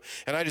to do,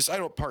 and I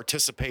don't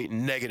participate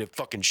in negative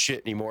fucking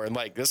shit anymore. And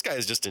like, this guy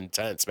is just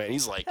intense, man.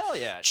 He's like, Hell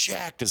yeah,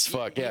 jacked as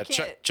fuck. You Yeah,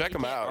 can't- check you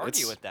him can't out.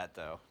 Argue with that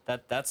though.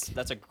 That's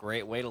a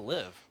great way to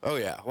live. Oh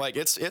yeah, like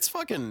it's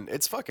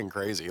fucking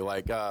crazy.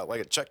 Like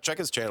check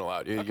his channel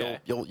out.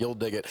 You'll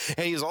dig it.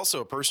 And he's also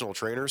a personal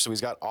trainer, so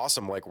he's got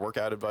awesome like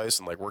workout advice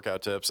and like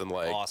workout tips and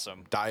like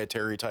Awesome.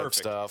 dietary type Perfect.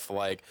 stuff.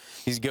 Like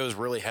he goes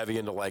really heavy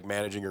into like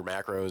managing your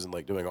macros and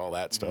like doing all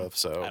that stuff.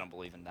 So I don't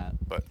believe in that.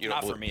 but you don't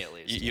not believe, for me at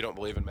least. You don't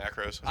believe in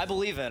macros? I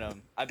believe in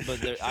them,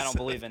 but I don't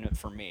believe in it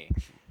for me.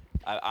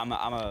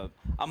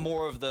 I'm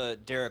more of the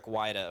Derek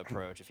Weida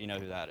approach, if you know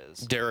who that is.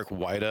 Derek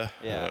Weida.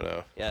 Yeah, I don't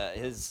know. yeah.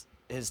 His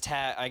his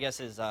tag, I guess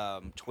his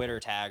Twitter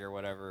tag or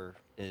whatever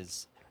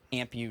is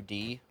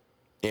amputee.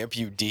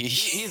 Amputee.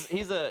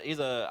 He's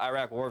a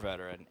Iraq war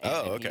veteran. And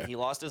Oh, okay. He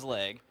lost his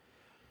leg,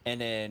 and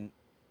then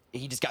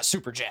he just got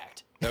super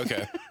jacked.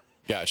 Okay.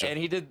 Gotcha. And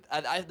he did.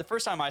 The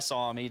first time I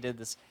saw him, he did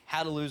this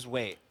how to lose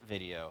weight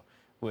video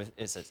with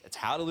it says it's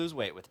how to lose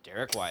weight with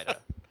Derek Weida,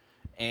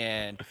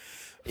 and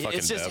Fucking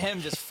it's just Deb.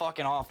 him just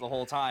fucking off the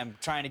whole time,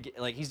 trying to get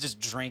like he's just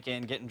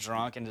drinking, getting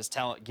drunk, and just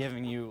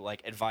giving you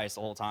like advice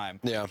the whole time.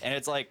 Yeah. And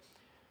it's like,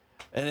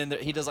 and then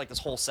he does like this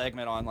whole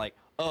segment on like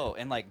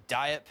and like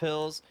diet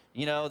pills,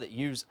 that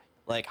use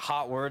like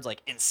hot words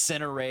like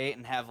incinerate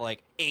and have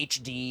like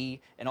HD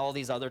and all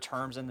these other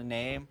terms in the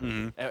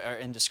name or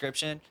in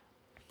description.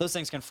 Those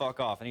things can fuck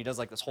off. And he does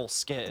like this whole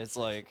skit. It's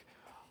like,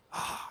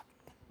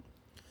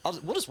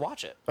 we'll just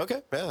watch it.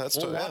 Okay. Yeah, that's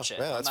We'll yeah, watch it.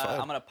 Yeah, that's fine.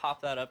 I'm gonna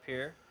pop that up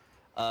here.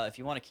 If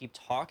you want to keep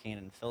talking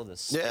and fill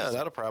this space. Yeah,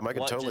 not a problem. I can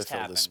What totally just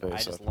fill this happened?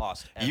 space I just up.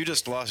 lost. You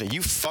just lost it.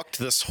 You fucked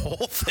this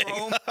whole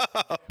thing.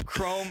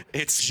 Chrome.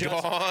 It's just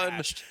gone.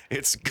 crashed.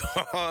 It's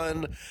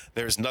gone.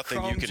 There's nothing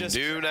Chrome you can just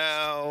do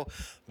now.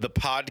 The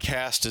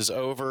podcast is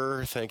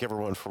over. Thank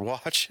everyone for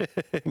watching.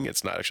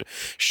 It's not actually.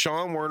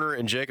 Sean Werner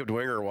and Jacob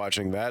Dwinger are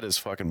watching. That is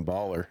fucking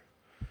baller.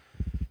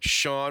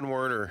 Sean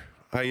Werner,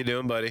 how you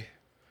doing, buddy?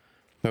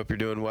 Hope you're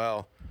doing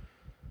well.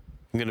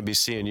 I'm going to be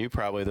seeing you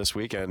probably this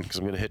weekend because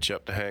I'm going to hit you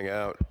up to hang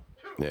out.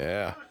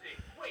 Yeah.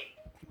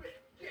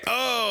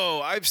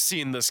 Oh, I've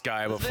seen this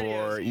guy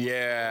before.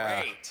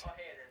 Yeah. Great.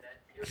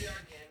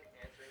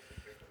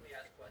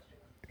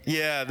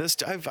 Yeah, this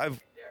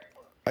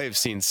I've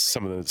seen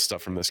some of the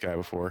stuff from this guy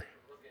before.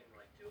 Looking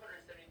like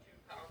 272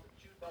 pounds of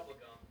chewed bubble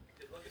gum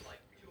to looking like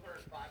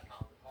 205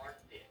 pounds of hard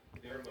dick,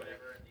 or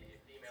whatever the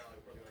female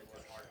equivalent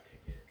of hard dick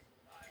is.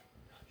 I'm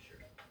not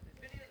sure.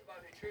 This video is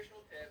about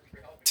nutritional tips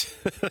for helping you.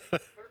 For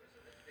the purpose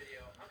of this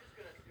video, I'm just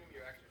going to assume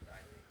you're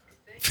exercising.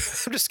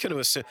 I'm just going to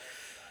assume.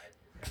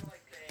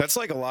 That's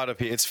like a lot of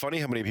people. It's funny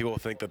how many people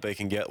think that they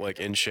can get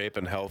like in shape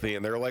and healthy,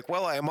 and they're like,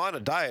 "Well, I'm on a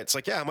diet." It's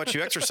like, "Yeah, how much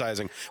you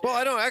exercising?" "Well,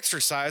 I don't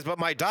exercise, but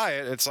my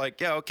diet." It's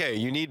like, "Yeah, okay,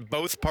 you need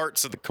both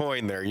parts of the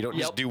coin there. You don't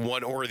just Yep. do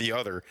one or the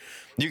other.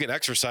 You can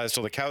exercise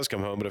till the cows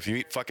come home, but if you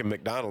eat fucking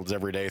McDonald's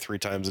every day 3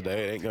 times a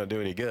day, it ain't gonna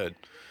do any good."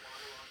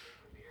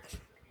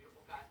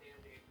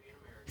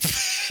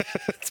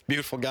 It's a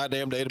beautiful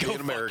goddamn day to be Go an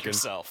fuck American.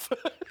 yourself.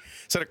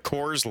 Is that a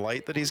Coors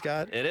Light that he's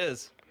got? It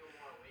is.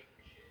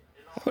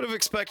 I would have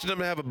expected him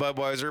to have a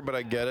Budweiser, but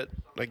I get it.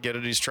 I get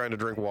it. He's trying to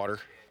drink water.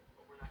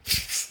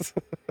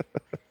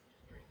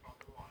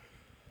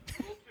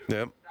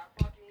 Yep.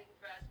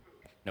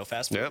 No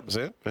fast food. Yep. See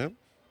it? Yep.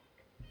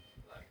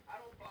 Look, I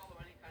don't follow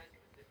any kind of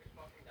specific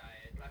fucking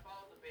diet, but I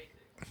follow the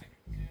basics. I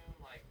consume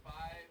like 5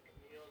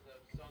 meals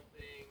of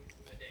something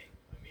a day.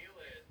 A meal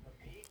is a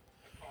meat,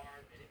 a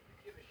carb, and if you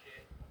give a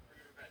shit,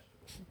 fruit or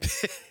vegetables.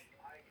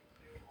 I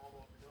consume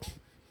almost no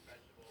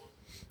vegetables,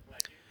 but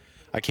I do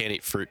consume I can't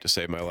eat fruit to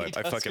save my life. He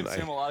I does fucking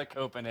consume a lot of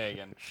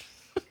Copenhagen.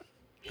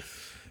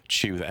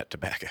 chew that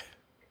tobacco.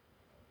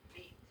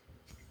 meat.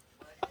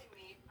 When I say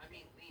meat, I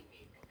mean lean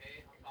meat,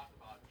 okay? I'm talking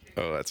about chicken,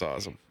 Oh, that's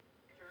awesome.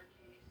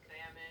 turkey,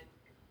 salmon,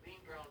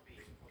 lean ground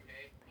beef,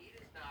 okay? Meat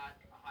is not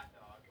a hot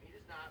dog. Meat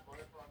is not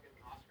motherfucking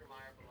Oscar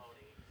Mayer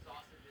bologna.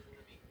 Sausage isn't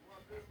the meat. You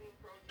want good lean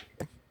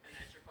protein, and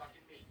that's your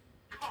fucking meat.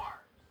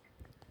 Carbs.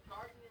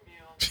 Carbs in your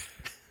meal,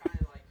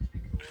 kind of like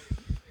stick to what you're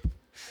using.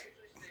 I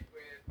usually stick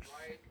with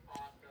rice,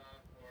 pasta,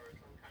 or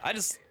some kind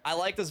of I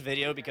like this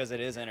video because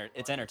it's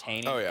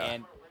entertaining. Oh, yeah.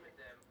 And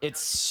it's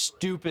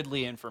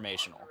stupidly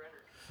informational.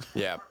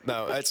 Yeah.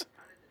 No, it's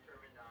kind of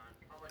determined on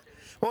how much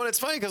energy well, and it's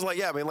funny because like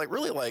yeah, I mean like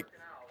really like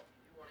out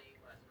you want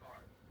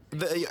to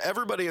eat less carbs.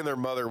 everybody and their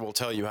mother will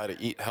tell you how to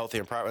eat healthy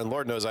and proper. And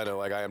Lord knows I know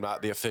like I am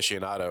not the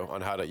aficionado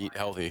on how to eat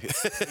healthy,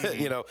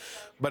 you know.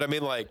 But I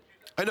mean like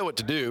I know what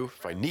to do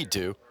if I need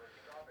to.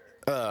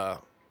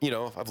 You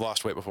know, I've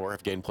lost weight before.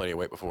 I've gained plenty of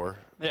weight before.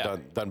 Yeah.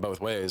 Done both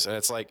ways, and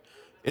it's like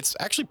it's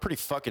actually pretty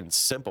fucking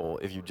simple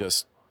if you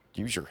just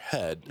use your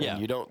head Yeah.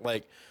 and you don't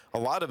like. A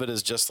lot of it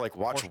is just like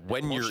watch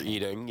when you're portioning.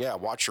 eating. Yeah,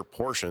 watch your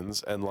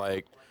portions and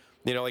like.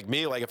 You know, like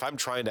me, like if I'm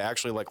trying to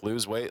actually like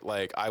lose weight,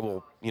 like I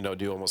will, you know,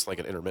 do almost like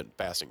an intermittent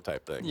fasting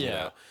type thing. You Yeah.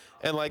 know?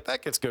 And like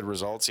that gets good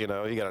results, you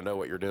know. You got to know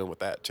what you're doing with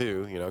that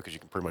too, you know, because you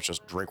can pretty much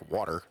just drink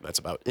water. That's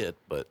about it.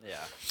 But Yeah.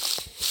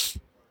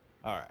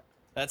 All right.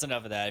 That's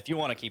enough of that. If you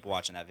want to keep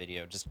watching that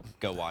video, just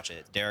go watch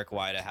it. Derek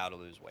Weida, How to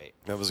Lose Weight.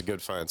 that was a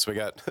good find. So we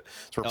got,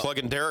 so we're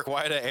plugging Derek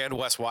Weida and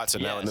Wes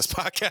Watson now in this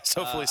Yes. podcast.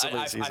 Hopefully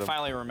somebody I sees them.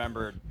 finally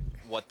remembered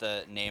what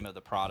the name of the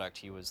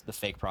product the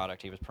fake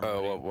product he was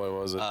promoting. Oh, what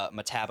was it?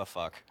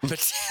 Metabafuck.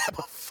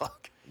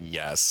 Fuck.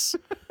 Yes.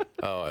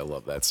 Oh, I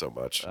love that so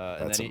much.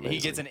 And That's then he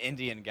amazing. gets an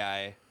Indian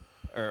guy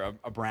or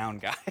a brown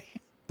guy.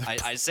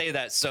 I say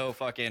that so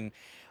fucking.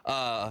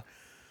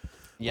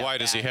 Yeah, Why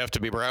does he bad. have to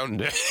be brown?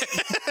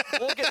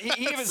 Well, 'cause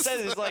he even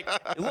says he's like,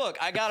 look,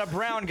 I got a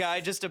brown guy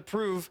just to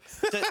prove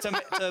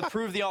to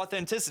prove the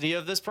authenticity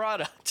of this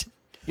product.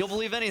 You'll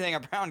believe anything a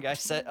brown guy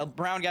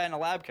in a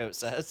lab coat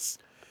says.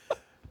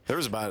 It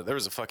was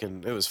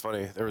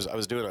funny. I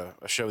was doing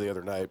a show the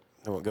other night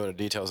won't go into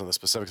details on the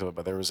specifics of it,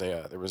 but there was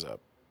a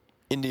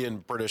Indian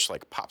British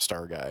like pop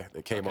star guy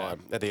that came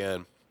on at the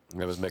end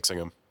and I was mixing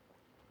him.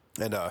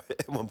 And at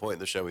one point in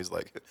the show, he's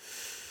like,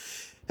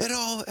 and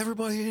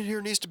everybody in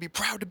here needs to be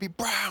proud to be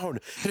brown.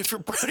 And if you're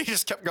brown, he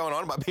just kept going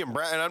on about being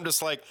brown. And I'm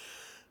just like,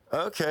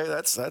 okay,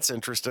 that's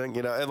interesting,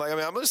 you know. And like, I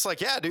mean, I'm just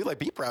like, yeah, dude, like,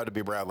 be proud to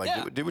be brown.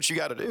 Like, do what you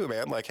got to do,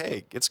 man. Like,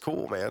 hey, it's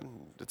cool, man.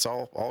 It's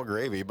all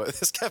gravy. But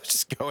this guy was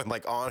just going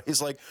like on.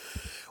 He's like,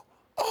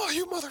 oh,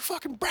 you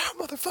motherfucking brown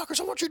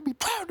motherfuckers! I want you to be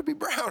proud to be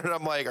brown. And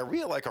I'm like, are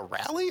we at like a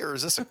rally or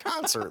is this a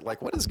concert?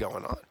 Like, what is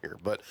going on here?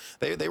 But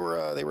they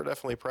were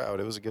definitely proud.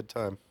 It was a good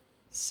time.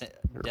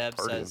 Deb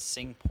partying. says,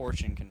 sing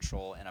portion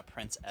control in a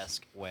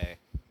Prince-esque way.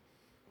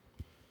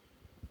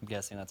 I'm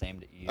guessing that's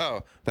aimed at you.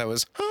 Oh, that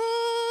was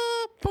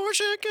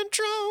portion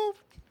control.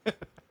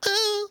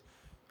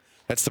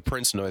 That's the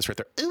Prince noise right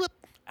there.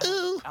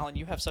 Alan,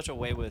 you have such a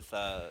way with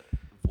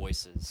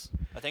voices.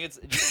 I think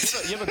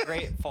you have a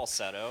great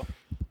falsetto.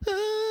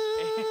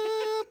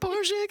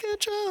 Portion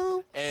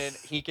control. And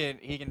he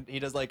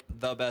does like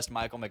the best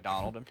Michael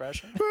McDonald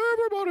impression.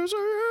 Everybody's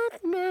hurt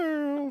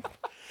now.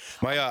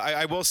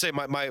 I will say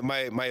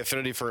my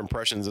affinity for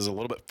impressions is a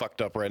little bit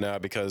fucked up right now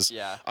because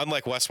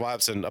unlike Wes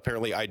Watson,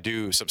 apparently I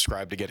do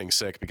subscribe to getting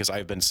sick because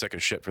I've been sick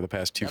as shit for the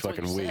past two That's what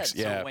fucking you weeks. said.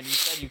 Yeah. So when you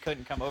said you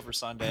couldn't come over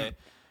Sunday,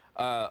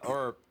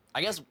 or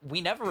I guess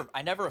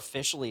I never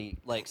officially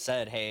like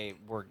said, hey,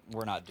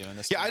 we're not doing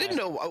this. Yeah, tonight. I didn't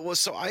know.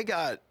 So I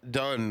got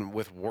done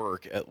with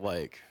work at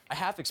like. I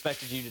half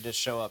expected you to just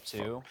show up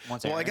too.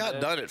 Once Well, I Aaron got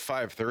did. done at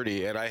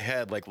 5:30, and I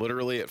had like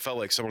literally, it felt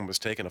like someone was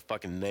taking a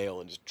fucking nail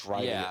and just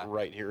driving it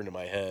right here into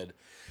my head,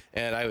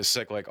 and I was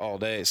sick like all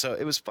day. So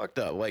it was fucked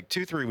up. Like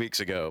 2-3 weeks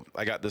ago,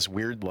 I got this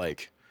weird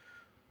like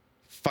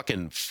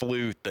fucking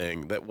flu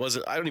thing that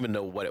wasn't. I don't even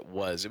know what it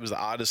was. It was the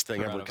oddest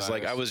thing ever because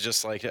like I was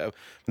just like,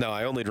 no,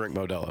 I only drink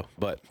Modelo,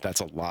 but that's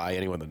a lie.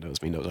 Anyone that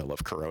knows me knows I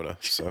love Corona.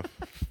 So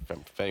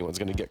if anyone's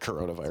gonna get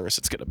coronavirus,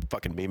 it's gonna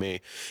fucking be me.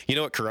 You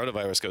know what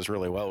coronavirus goes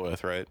really well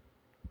with, right?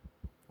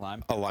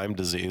 Lyme. A Lyme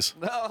disease.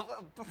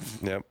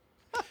 Yep.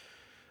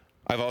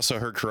 I've also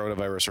heard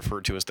coronavirus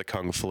referred to as the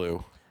Kung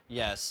flu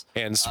Yes.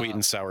 and sweet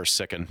and sour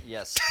sicken.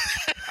 Yes.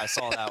 I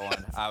saw that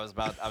one. I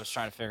was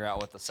trying to figure out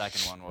what the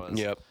second one was.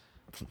 Yep.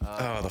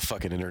 Oh, the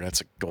fucking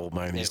internet's a gold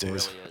mine these It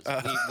days.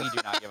 really is. We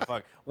do not give a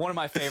fuck. One of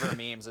my favorite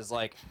memes is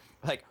like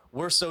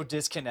we're so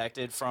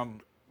disconnected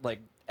from like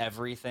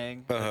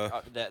everything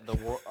that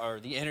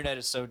the internet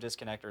is so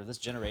disconnected, or this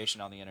generation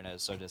on the internet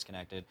is so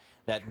disconnected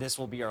that this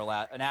will be our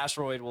last. An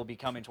asteroid will be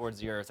coming towards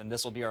the Earth, and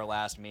this will be our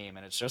last meme.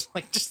 And it's just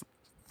like just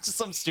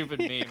some stupid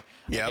meme.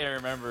 Yep. I can't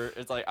remember.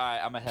 It's like, all right,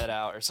 I'm gonna head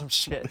out or some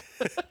shit.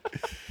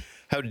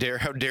 How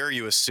dare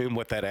you assume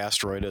what that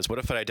asteroid is? What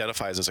if it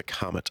identifies as a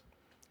comet?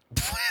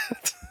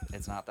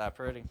 It's not that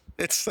pretty.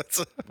 That's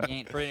You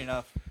ain't pretty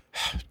enough.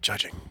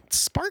 judging. It's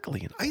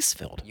sparkly and ice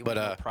filled. You But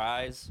win no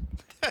prize.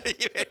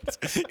 you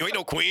ain't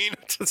no queen.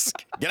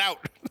 Just get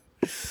out.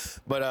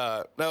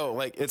 But no,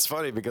 like it's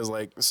funny because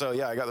like so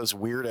yeah, I got this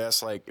weird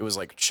ass like it was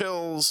like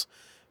chills,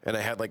 and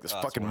I had like this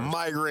fucking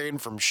migraine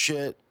from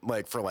shit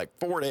like for like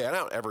 4 days. I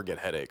don't ever get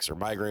headaches or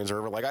migraines or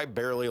ever like I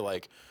barely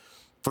like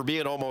for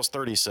being almost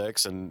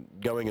 36 and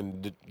going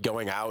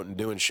out and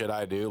doing shit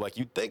I do. Like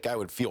you'd think I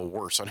would feel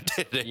worse on a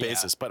day-to-day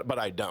basis, but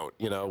I don't,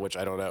 you know, which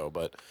I don't know.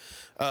 But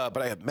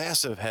I had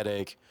massive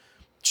headache,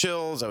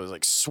 chills. I was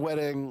like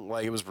sweating,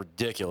 like it was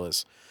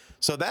ridiculous.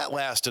 So that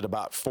lasted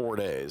about 4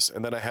 days.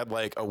 And then I had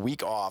like a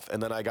week off.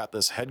 And then I got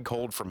this head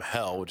cold from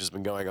hell, which has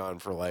been going on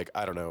for like,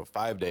 I don't know,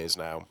 5 days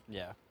now.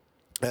 Yeah.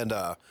 And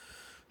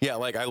yeah,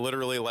 like I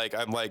literally like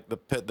I'm like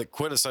the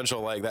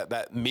quintessential like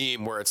that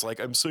meme where it's like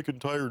I'm sick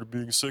and tired of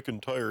being sick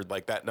and tired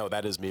like that. No,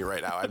 that is me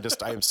right now.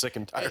 I am sick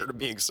and tired of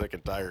being sick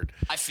and tired.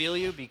 I feel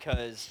you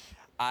because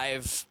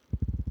I've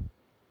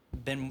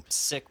been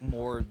sick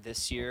more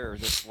this year or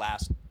this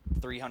last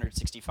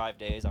 365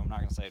 days. I'm not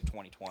gonna say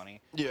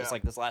 2020. Yeah. It's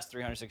like this last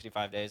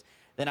 365 days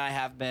than I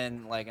have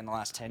been like in the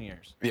last 10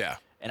 years. Yeah.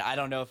 And I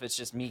don't know if it's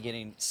just me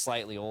getting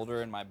slightly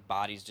older and my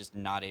body's just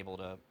not able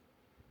to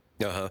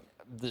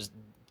just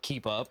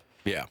keep up.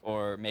 Yeah.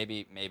 Or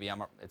maybe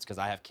it's because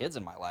I have kids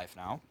in my life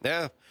now.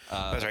 Yeah.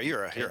 That's right.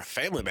 You're a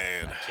family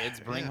man.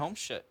 Kids bring home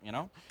shit, you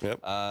know. Yep.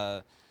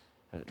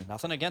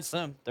 Nothing against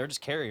them. They're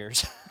just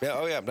carriers. Yeah.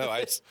 Oh yeah. No.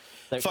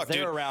 Fuck,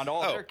 they're dude. around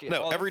all their kids.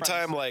 No. Every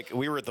time like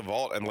we were at the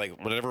vault and like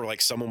whenever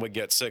like someone would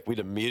get sick, we'd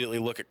immediately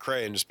look at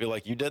Cray and just be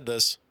like, "You did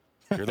this.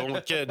 You're the one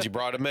with kids. You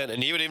brought him in."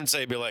 And he would even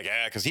say, "Be like,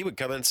 yeah," because he would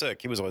come in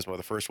sick. He was always one of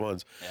the first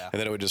ones. Yeah. And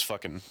then it would just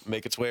fucking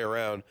make its way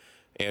around.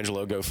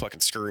 Angelo go fucking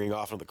scurrying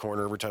off into the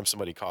corner every time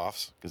somebody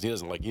coughs because he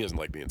doesn't like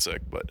being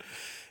sick. But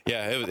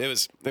yeah, it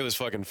was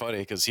fucking funny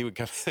because he would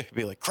come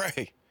be like,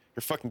 "Cray,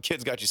 your fucking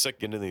kids got you sick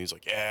again," and he's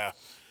like, "Yeah."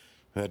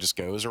 And that just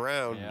goes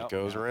around. Yep, it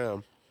goes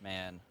around.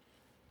 Man,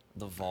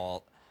 the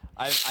vault.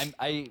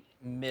 I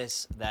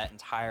miss that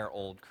entire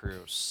old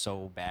crew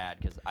so bad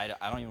because I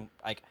don't even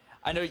like.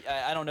 I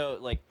don't know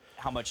like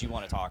how much you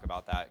want to talk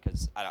about that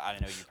because I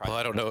don't know you probably. Well,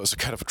 I don't know. It was a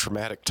kind of a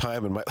traumatic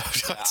time in my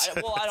life.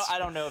 I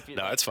don't know if you.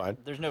 No, it's fine.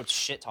 There's no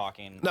shit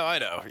talking. No, I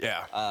know.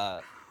 Yeah.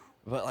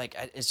 but like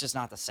it's just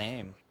not the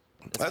same.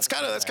 That's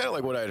kind of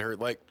like what I'd heard.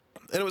 Like,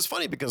 and it was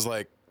funny because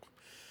like,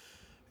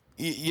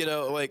 you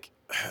know, like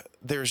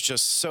there's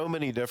just so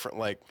many different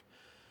like.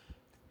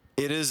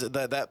 It is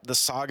that the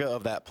saga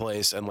of that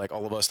place and like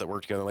all of us that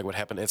work together, like what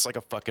happened. It's like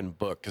a fucking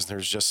book because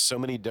there's just so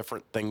many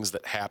different things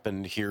that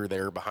happened here,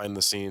 there, behind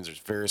the scenes. There's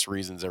various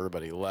reasons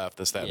everybody left,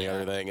 this, that, and the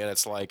other thing. And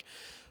it's like,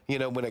 you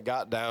know, when it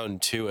got down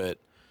to it,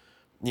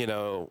 you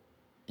know,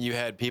 you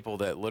had people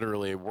that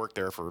literally worked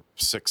there for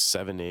 6,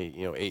 7, 8,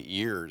 8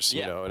 years,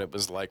 you know, and it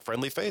was like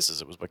friendly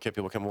faces. It was what kept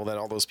people coming. Well, then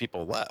all those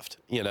people left,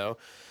 you know.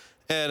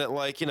 And it,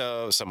 like, you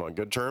know, some on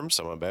good terms,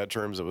 some on bad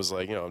terms. It was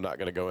like, you know, I'm not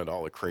going to go into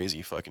all the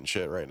crazy fucking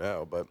shit right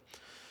now. But,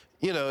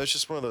 you know, it's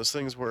just one of those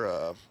things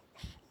where,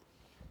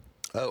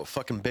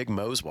 fucking Big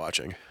Mo's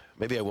watching.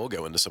 Maybe I will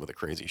go into some of the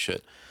crazy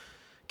shit.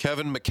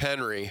 Kevin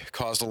McHenry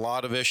caused a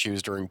lot of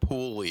issues during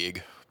Pool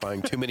League,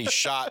 buying too many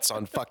shots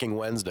on fucking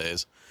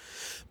Wednesdays.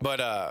 But,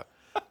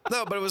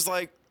 no, but it was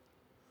like,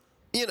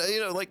 you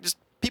know, like just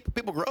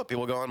people grow up,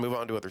 people go on, move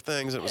on to other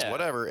things. It was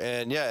whatever.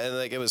 And yeah, and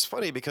like, it was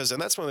funny because,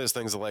 and that's one of those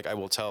things that like, I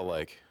will tell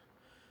like,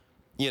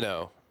 you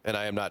know, and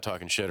I am not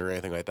talking shit or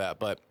anything like that,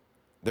 but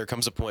there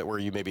comes a point where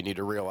you maybe need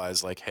to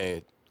realize like,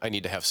 hey, I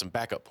need to have some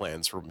backup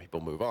plans for when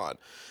people move on.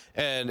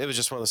 And it was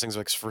just one of those things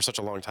like for such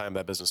a long time,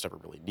 that business never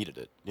really needed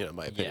it, you know, in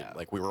my opinion. Yeah.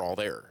 Like we were all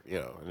there, you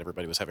know, and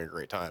everybody was having a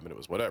great time and it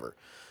was whatever.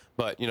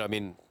 But, you know, I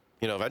mean,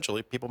 you know,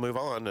 eventually people move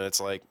on and it's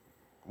like,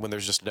 when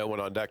there's just no one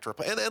on deck to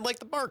replace, and like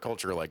the bar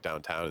culture, like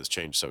downtown has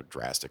changed so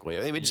drastically.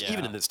 I mean, just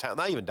even in this town,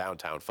 not even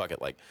downtown, fuck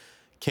it, like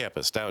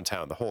campus,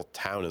 downtown, the whole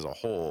town as a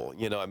whole,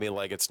 you know, I mean,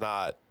 like it's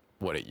not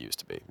what it used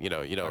to be. You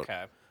know, you don't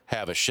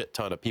have a shit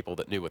ton of people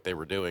that knew what they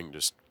were doing,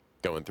 just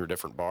going through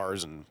different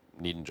bars and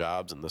needing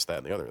jobs and this, that,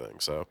 and the other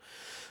thing. So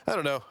I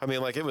don't know. I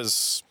mean, like it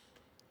was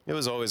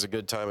always a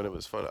good time and it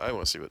was fun. I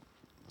want to see what,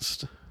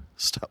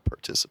 stop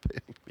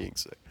participating, being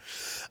sick.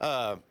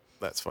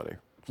 That's funny.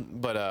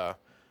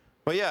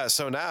 But yeah,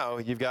 so now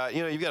you've got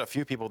a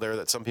few people there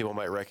that some people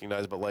might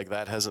recognize, but like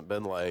that hasn't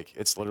been like,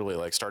 it's literally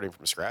like starting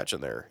from scratch in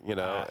there, you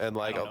know, and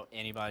like I don't know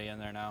anybody in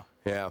there now.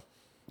 Yeah.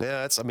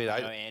 That's, I mean, I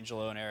know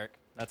Angelo and Eric.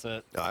 That's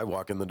it. I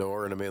walk in the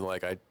door and I mean,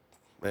 like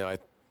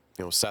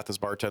Seth is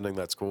bartending.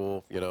 That's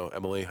cool. You know,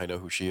 Emily, I know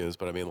who she is,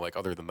 but I mean, like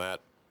other than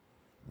that,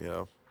 you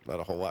know, not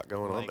a whole lot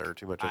going on there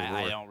too much anymore.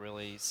 I don't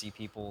really see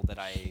people that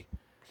I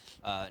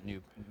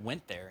knew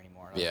went there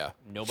anymore. Like, yeah.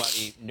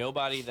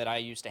 Nobody that I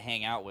used to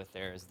hang out with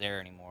there is there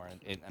anymore,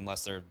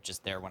 unless they're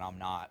just there when I'm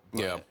not.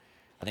 But yeah.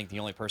 I think the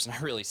only person I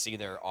really see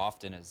there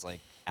often is like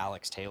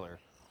Alex Taylor.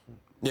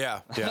 Yeah.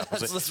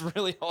 That's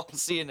really all I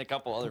see, and a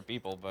couple other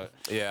people, but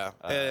yeah.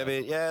 I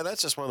mean, yeah,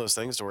 that's just one of those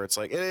things to where it's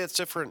like it's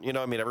different. You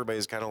know, I mean,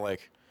 everybody's kind of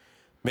like.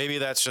 Maybe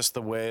that's just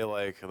the way,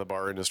 like, the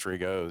bar industry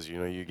goes. You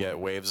know, you get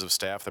waves of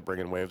staff that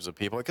bring in waves of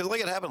people. Because, like,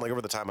 it happened, like, over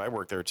the time I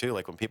worked there, too.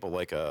 Like, when people,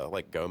 like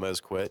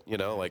Gomez quit, you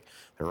know, like,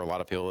 there were a lot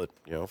of people that,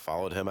 you know,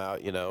 followed him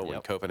out, you know.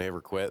 When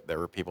Copenhagen quit, there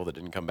were people that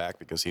didn't come back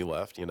because he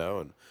left, you know.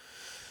 And,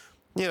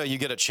 you know, you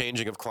get a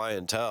changing of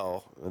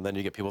clientele, and then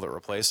you get people that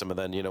replace them. And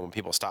then, you know, when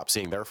people stop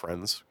seeing their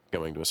friends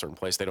going to a certain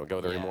place, they don't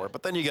go there anymore.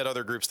 But then you get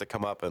other groups that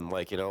come up and,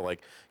 like, you know,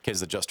 like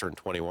kids that just turned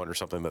 21 or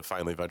something that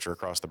finally venture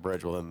across the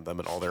bridge. Well, then them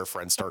and all their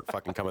friends start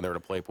fucking coming there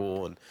to play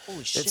pool. And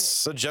holy shit.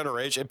 It's a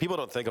generation. People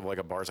don't think of like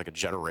a bar as like a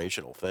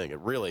generational thing. It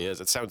really is.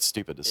 It sounds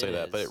stupid to say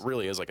that, but it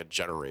really is like a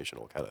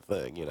generational kind of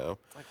thing, you know?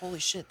 It's like, holy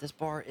shit, this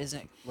bar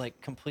isn't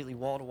like completely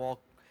wall to wall.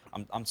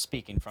 I'm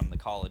speaking from the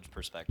college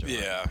perspective.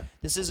 Yeah. Right?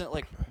 This isn't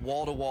like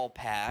wall to wall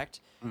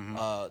packed.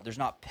 There's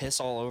not piss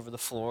all over the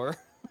floor.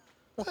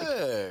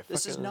 Hey,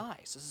 this is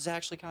nice. This is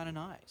actually kind of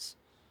nice.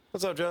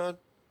 What's up, John?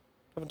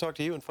 Haven't talked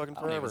to you in fucking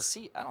forever.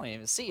 I don't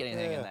even see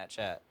anything in that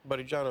chat.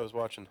 Buddy John was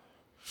watching.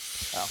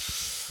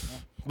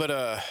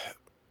 Oh.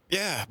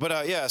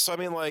 Yeah. So I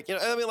mean, like, you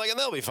know, I mean, like, and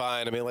they'll be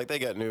fine. I mean, like, they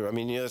get new. I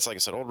mean, you know, it's like I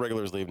said, old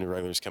regulars leave, new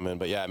regulars come in.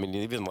 But yeah, I mean,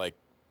 even like,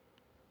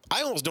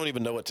 I almost don't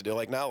even know what to do.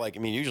 Like now, like, I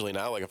mean, usually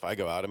now, like if I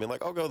go out, I mean,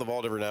 like I'll go to the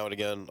Vault every now and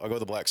again. I'll go to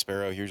the Black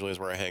Sparrow. Usually is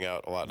where I hang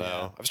out a lot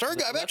now. I've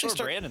actually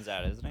started. Brandon's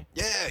at, isn't he?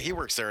 Yeah, he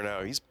works there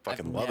now. He's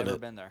fucking loving it. I've never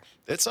been there.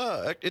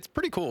 It's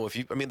pretty cool.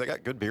 I mean, they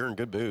got good beer and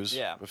good booze.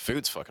 Yeah, the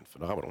food's fucking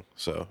phenomenal.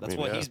 So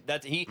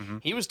that's he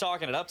was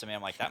talking it up to me.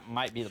 I'm like, that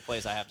might be the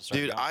place I have to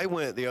start. Dude, I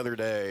went the other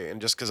day,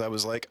 and just because I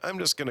was like, I'm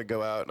just gonna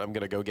go out and I'm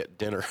gonna go get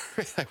dinner.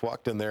 I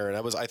walked in there,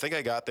 and I think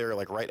I got there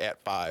like right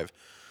at 5.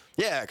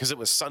 Yeah, because it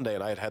was Sunday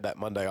and I had that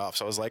Monday off.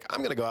 So I was like, I'm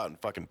going to go out and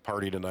fucking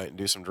party tonight and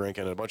do some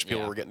drinking. And a bunch of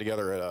people were getting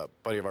together at a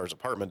buddy of ours'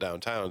 apartment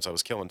downtown. So I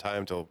was killing time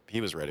until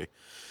he was ready.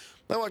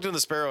 I walked into the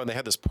Sparrow and they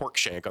had this pork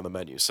shank on the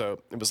menu. So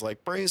it was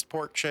like braised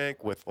pork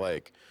shank with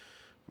like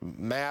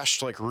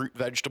mashed like root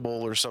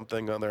vegetable or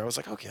something on there. I was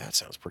like, okay, that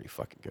sounds pretty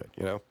fucking good,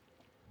 you know?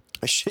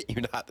 I shit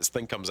you not, this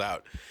thing comes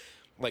out.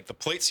 like the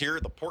plate's here,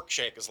 the pork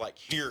shank is like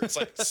here. It's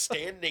like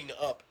standing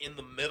up in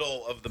the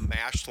middle of the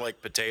mashed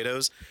like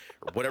potatoes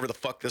or whatever the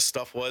fuck this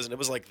stuff was, and it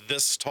was like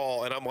this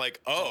tall, and I'm like,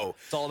 oh,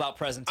 It's all about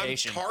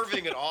presentation. I'm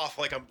carving it off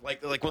like I'm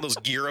like one of those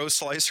gyro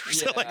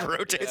slicers that like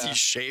rotates. You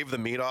shave the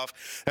meat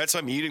off. That's how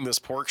I'm eating this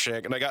pork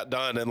shank, and I got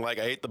done, and like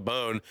I ate the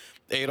bone,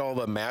 ate all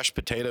the mashed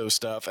potato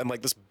stuff, and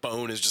like this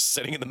bone is just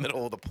sitting in the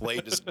middle of the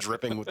plate, just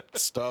dripping with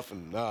stuff,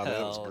 and man,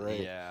 it was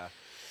great. Yeah.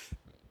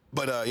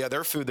 But yeah,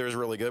 their food there is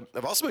really good.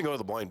 I've also been going to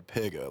the Blind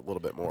Pig a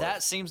little bit more.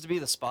 That seems to be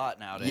the spot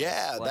nowadays.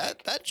 Yeah,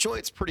 Like, that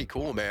joint's pretty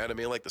cool, man. I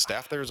mean, like the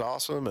staff there is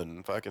awesome,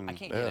 and fucking. I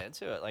can't get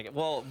into it. Like,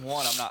 well,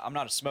 one, I'm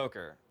not a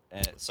smoker,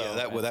 and so Yeah,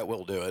 that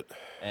will do it.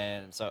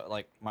 and so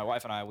like my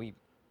wife and I,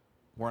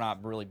 we're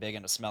not really big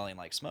into smelling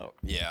like smoke.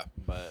 Yeah,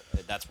 But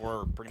that's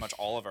where pretty much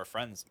all of our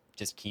friends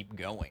just keep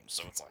going.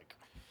 So it's like,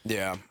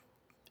 yeah.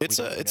 It's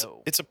don't a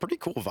know. it's a pretty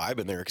cool vibe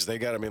in there because they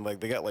got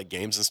they got like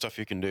games and stuff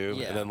you can do,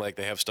 Yeah. and then like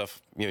they have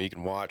stuff you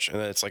can watch, and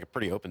then it's like a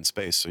pretty open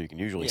space, so you can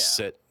usually Yeah.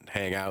 sit and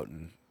hang out,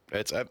 and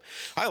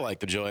I like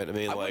the joint. I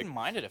mean, I like wouldn't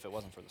mind it if it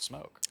wasn't for the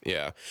smoke.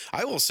 yeah,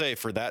 I will say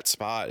for that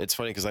spot, it's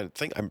funny because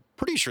I'm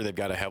pretty sure they've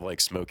got to have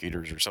like smoke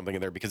eaters or something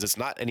in there because it's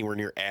not anywhere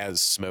near as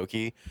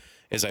smoky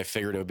as I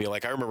figured it would be.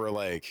 Like I remember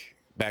like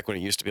back when it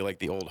used to be like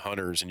the old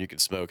Hunters and you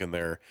could smoke in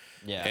there.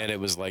 Yeah. And it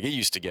was like, it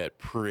used to get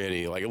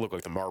pretty, like it looked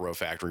like the Marlboro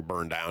factory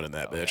burned down in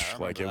that Yeah, bitch. I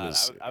Like it remember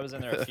that. was, I was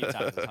in there a few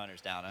times with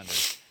Hunters Down Under.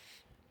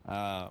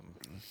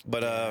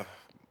 but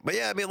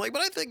yeah, I mean like,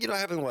 but I think,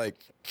 having like,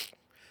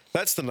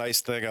 that's the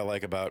nice thing I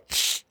like about,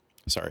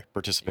 sorry,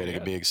 participating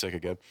and good. being sick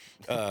again.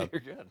 You're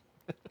good.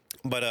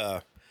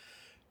 But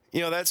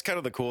that's kind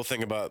of the cool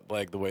thing about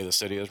like the way the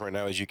city is right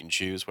now is you can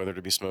choose whether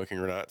to be smoking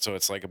or not. So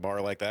it's like a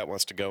bar like that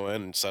wants to go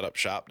in and set up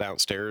shop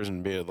downstairs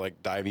and be a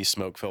like divey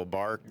smoke filled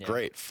bar. Yeah.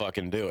 Great,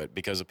 fucking do it.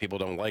 Because if people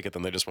don't like it,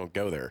 then they just won't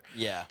go there.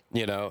 Yeah.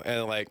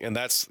 And like, and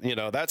that's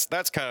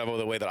that's kind of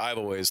the way that I've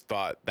always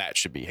thought that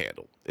should be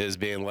handled is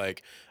being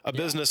like a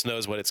business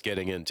knows what it's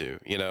getting into.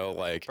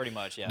 Like Pretty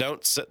much, yeah.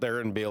 Don't sit there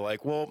and be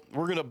like, well,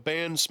 we're gonna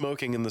ban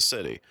smoking in the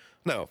city.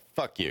 No,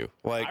 fuck you.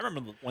 Like I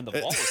remember when the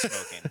wall was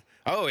smoking.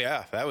 oh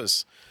yeah, that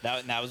was.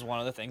 That was one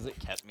of the things that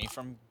kept me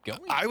from going.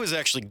 I was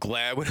actually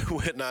glad when it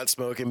went not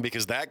smoking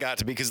because that got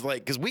to be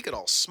because we could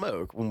all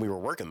smoke when we were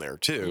working there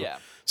too. Yeah.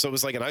 So it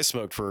was like, and I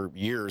smoked for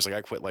years. Like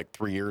I quit like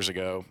 3 years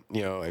ago.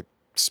 I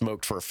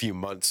smoked for a few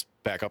months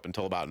back up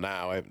until about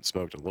now. I haven't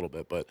smoked in a little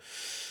bit, but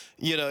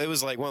it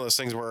was like one of those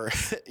things where,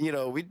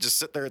 we'd just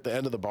sit there at the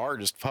end of the bar,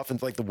 just puffing,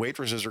 like the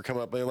waitresses are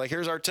coming up and like,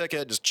 here's our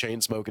ticket, just chain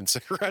smoking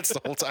cigarettes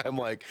the whole time.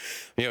 Like,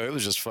 it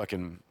was just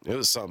fucking, it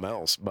was something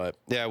else. But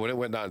yeah, when it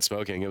went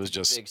non-smoking, it was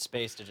just big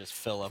space to just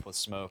fill up with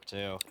smoke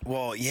too.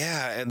 well,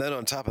 yeah. And then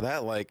on top of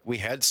that, like we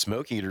had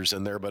smoke eaters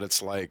in there, but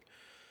it's like,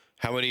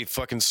 how many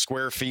fucking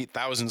square feet,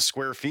 1,000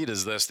 square feet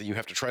is this that you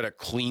have to try to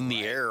clean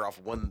the air off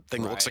one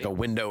thing that looks like a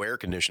window air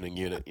conditioning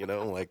unit,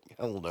 like,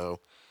 hell no.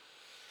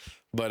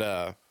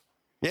 But,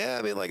 yeah,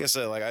 I mean, like I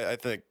said, like I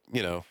think,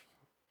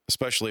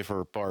 especially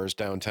for bars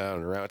downtown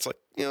and around, it's like,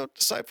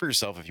 decide for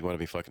yourself if you want to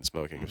be fucking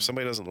smoking. If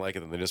somebody doesn't like it,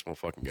 then they just won't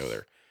fucking go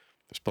there.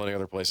 There's plenty of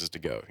other places to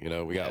go.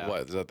 We got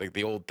what? Is that like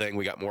the old thing?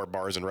 We got more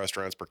bars and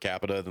restaurants per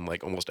capita than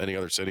like almost any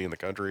other city in the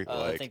country.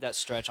 I think that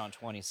stretch on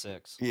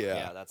 26. Yeah.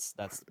 Yeah, that's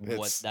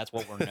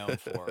what we're known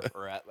for,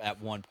 or at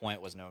one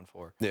point was known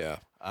for. yeah.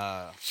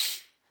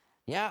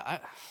 Yeah,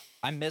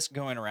 I miss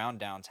going around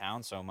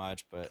downtown so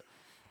much, but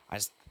I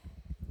just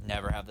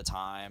never have the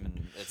time,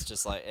 and it's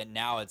just like, and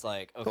now it's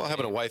like, okay, Well,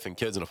 having a wife and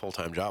kids and a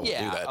full-time job will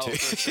do that too.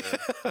 for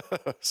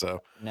sure.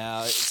 So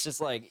No, it's just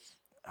like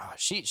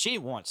she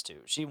wants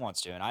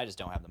to, and I just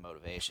don't have the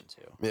motivation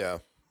to. yeah.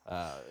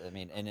 I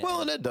mean, and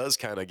Well, and it does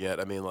kind of get.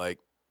 I mean, like,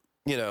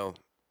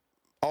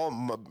 all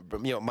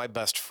my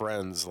best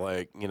friends,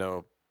 like,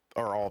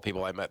 are all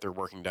people I met through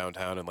working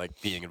downtown and like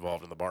being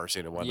involved in the bar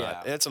scene and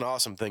whatnot. Yeah. It's an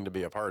awesome thing to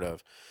be a part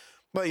of.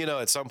 But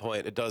at some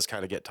point, it does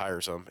kind of get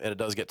tiresome, and it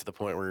does get to the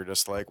point where you're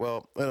just like,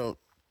 well, I don't.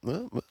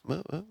 I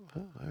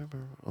remember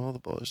all the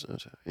boys.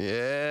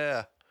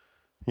 Yeah.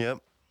 Yep.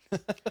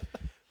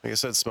 Like I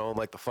said, smelling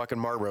like the fucking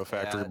Marlboro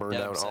factory Yeah, burned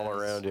Deb down all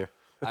says- around you.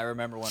 I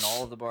remember when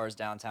all of the bars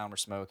downtown were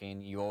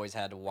smoking, you always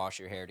had to wash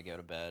your hair to go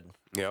to bed.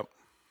 Yep.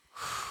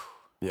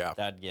 Yeah.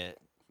 That'd get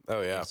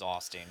Oh yeah.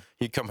 exhausting.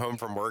 You'd come home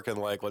from work and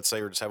like, let's say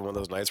you're just having one of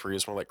those nights where you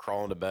just want to like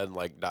crawl into bed and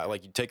like die.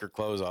 Like you take your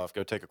clothes off,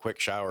 go take a quick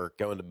shower,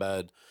 go into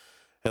bed,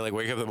 and like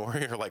wake up in the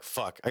morning, you're like,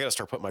 fuck, I gotta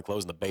start putting my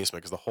clothes in the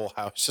basement because the whole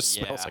house just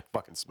smells Yeah. like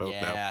fucking smoke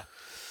now. Yeah.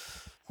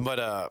 But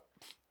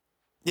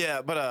yeah,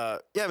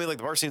 I mean, like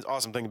the bar scene's an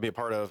awesome thing to be a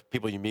part of.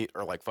 People you meet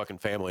are like fucking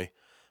family,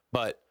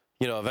 but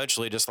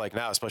eventually, just like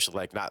now, especially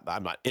like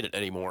I'm not in it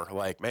anymore.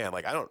 Like, man,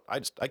 like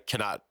I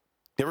cannot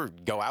never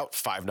go out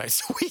 5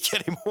 nights a week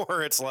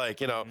anymore. It's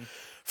like,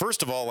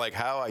 first of all, like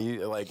how I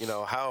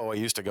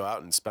used to go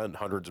out and spend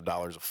hundreds of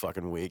dollars a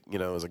fucking week,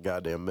 is a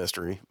goddamn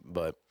mystery.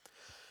 But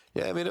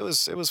yeah, I mean, it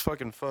was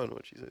fucking fun.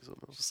 What'd you say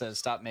something else? She says,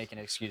 "Stop making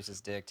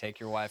excuses, Dick. Take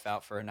your wife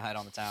out for a night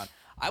on the town."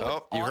 I would,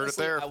 Oh, you heard it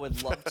honestly, there. I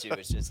would love to.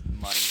 It's just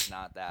money's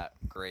not that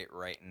great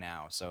right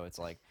now, so it's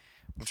like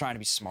I'm trying to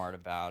be smart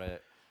about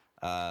it.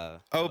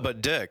 Oh,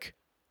 but Dick,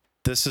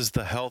 this is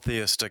the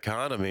healthiest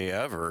economy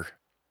ever.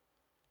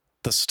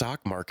 The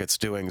stock market's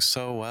doing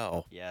so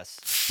well.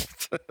 Yes.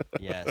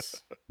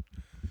 Yes.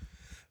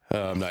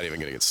 I'm not even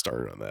going to get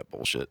started on that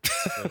bullshit.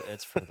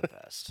 It's for the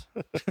best.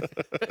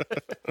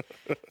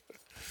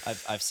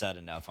 I've said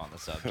enough on the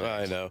subject.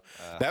 I know.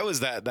 That was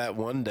that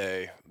one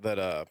day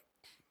that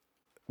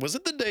was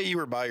it the day you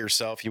were by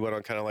yourself? You went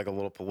on kind of like a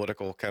little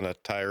political kind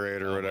of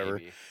tirade or whatever.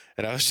 Maybe.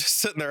 And I was just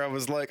sitting there. I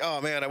was like,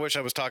 oh man, I wish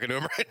I was talking to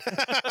him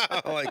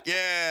right now. Like,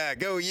 yeah,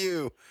 go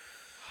you.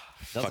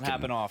 Doesn't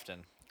happen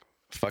often.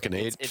 Fucking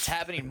age. It's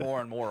happening more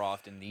and more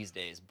often these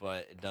days,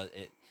 but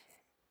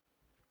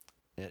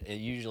it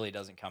usually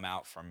doesn't come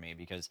out from me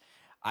because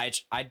I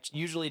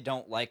usually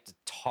don't like to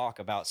talk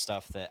about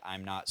stuff that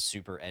I'm not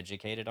super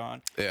educated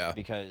on. Yeah.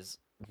 Because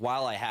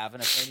while I have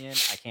an opinion,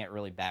 I can't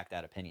really back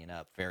that opinion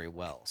up very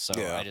well. So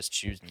Yeah. I just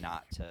choose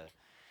not to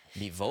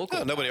be vocal.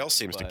 Oh, nobody about else it,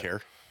 seems to but-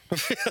 care.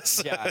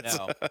 Yeah, I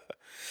know.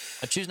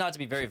 I choose not to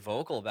be very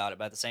vocal about it,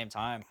 but at the same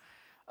time,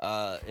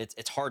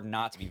 it's hard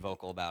not to be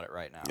vocal about it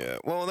right now. Yeah.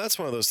 Well, and that's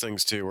one of those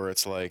things too, where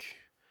it's like,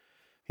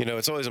 you know,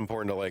 it's always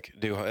important to like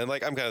do, and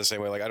like I'm kind of the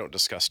same way. Like I don't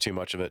discuss too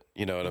much of it.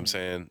 You know what I'm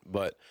saying?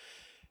 But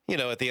you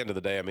know, at the end of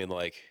the day, I mean,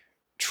 like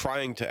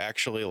trying to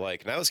actually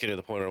like now it's getting to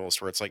the point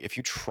almost where it's like if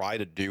you try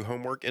to do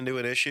homework into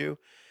an issue,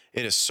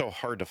 it is so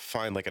hard to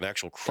find like an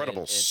actual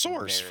credible it's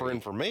source for very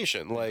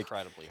information. Like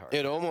incredibly hard.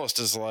 it almost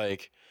is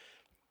like,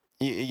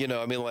 you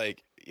know, I mean,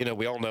 like, you know,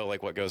 we all know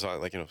like what goes on,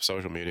 like, you know,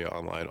 social media,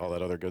 online, all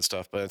that other good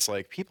stuff. But it's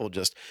like people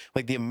just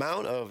like the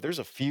amount of there's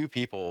a few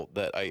people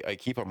that I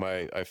keep on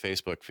my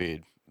Facebook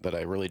feed that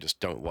I really just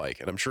don't like.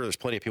 And I'm sure there's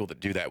plenty of people that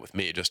do that with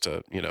me just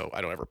to, you know, I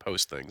don't ever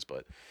post things,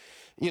 but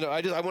you know,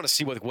 I want to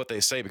see what they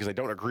say because I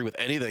don't agree with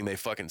anything they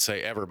fucking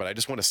say ever, but I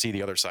just want to see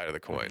the other side of the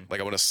coin. Like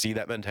I want to see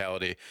that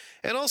mentality.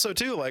 And also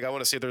too, like I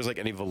want to see if there's like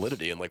any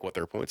validity in like what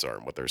their points are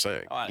and what they're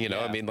saying. You know,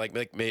 yeah. I mean, like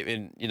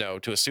and, you know,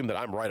 to assume that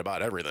I'm right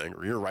about everything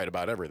or you're right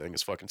about everything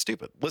is fucking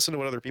stupid. Listen to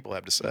what other people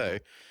have to say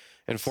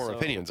and form So,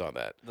 opinions on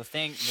that. the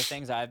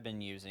things I've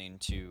been using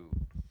to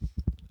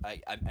I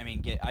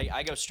mean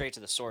I go straight to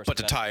the source. But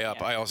to best tie I up,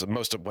 can. I also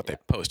most of what they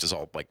post is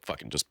all like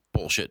fucking just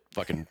bullshit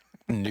fucking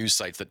news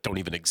sites that don't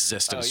even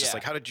exist. And it's just yeah.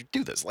 like, how did you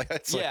do this? Like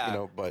it's like, Yeah. you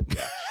know, but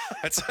yeah.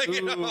 It's like,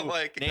 you know, Ooh,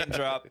 like name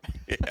drop.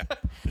 Yeah.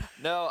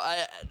 No,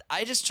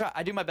 I just try.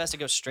 I do my best to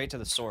go straight to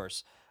the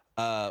source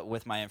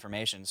with my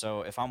information.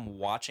 So if I'm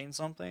watching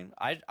something,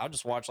 I'll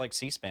just watch like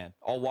C-SPAN.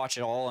 I'll watch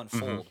it all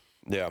unfold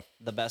Yeah.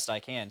 the best I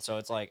can. So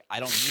it's like I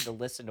don't need to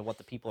listen to what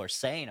the people are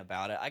saying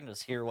about it. I can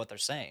just hear what they're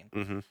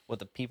saying, what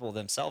the people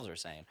themselves are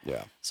saying.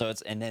 Yeah. So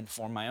it's and then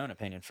form my own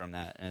opinion from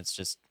that, and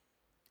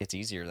it's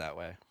easier that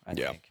way. I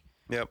Yeah. think.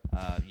 Yep.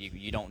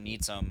 You don't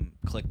need some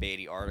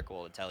clickbaity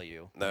article to tell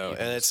you. No, You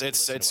can and just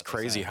listen to it's what they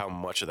crazy say. how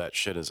much of that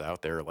shit is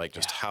out there. Like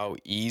just how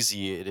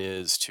easy it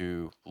is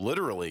to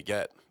literally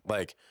get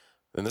like,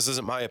 and this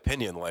isn't my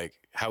opinion, like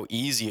how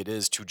easy it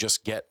is to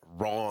just get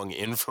wrong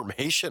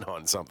information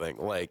on something.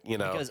 Like, you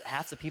know, Because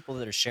half the people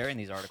that are sharing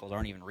these articles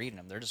aren't even reading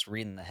them. They're just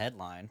reading the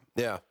headline,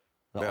 yeah.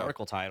 the Yeah.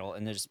 article title,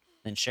 and they're just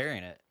then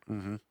sharing it.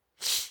 Mm-hmm.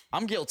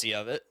 I'm guilty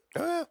of it,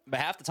 Oh, yeah. but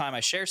half the time I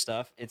share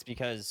stuff, it's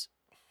because,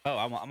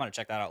 I'm going to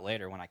check that out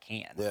later when I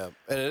can. Yeah,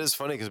 and it is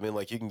funny because I mean,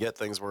 like, you can get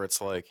things where it's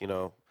like, you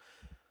know,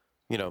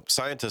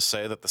 scientists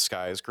say that the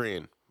sky is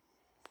green.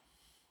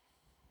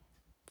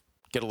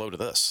 Get a load of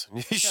this.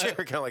 You share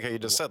kind of like how you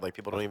just said, like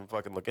people don't even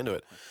fucking look into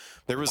it.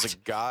 There was a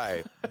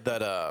guy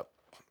that,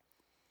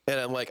 and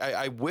I'm like,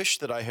 I wish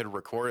that I had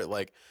recorded.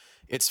 Like,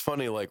 it's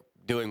funny, like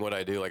doing what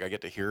I do. Like, I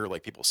get to hear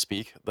like people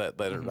speak that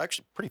are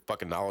actually pretty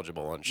fucking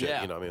knowledgeable on shit.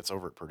 Yeah. You know, I mean, it's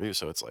over at Purdue,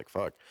 so it's like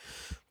fuck.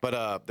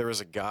 But there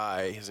was a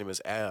guy. His name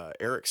is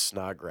Eric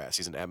Snodgrass.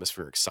 He's an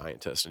atmospheric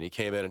scientist, and he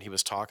came in and he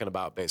was talking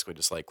about basically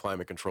just like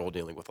climate control,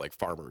 dealing with like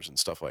farmers and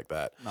stuff like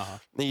that. And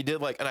he did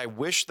like, and I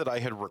wish that I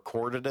had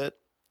recorded it.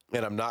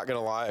 And I'm not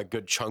gonna lie, a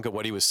good chunk of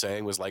what he was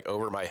saying was like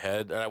over my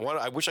head, and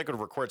I wish I could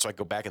record so I could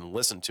go back and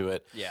listen to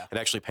it, Yeah. and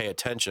actually pay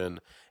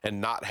attention,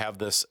 and not have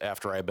this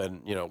after I've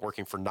been, you know,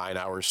 working for 9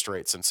 hours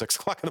straight since 6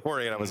 o'clock in the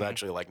morning, and I was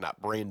actually like not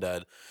brain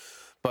dead,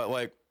 but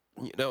like,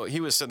 you know,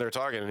 he was sitting there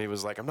talking, and he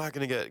was like, I'm not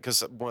gonna get,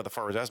 because one of the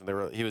farmers asked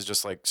him, he was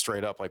just like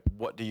straight up like,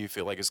 what do you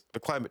feel like, is the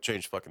climate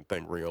change fucking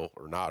thing real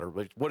or not, or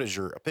like, what is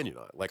your opinion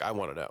on it? Like, I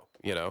want to know,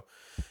 you know,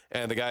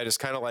 and the guy just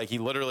kind of like, he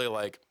literally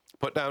like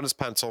put down his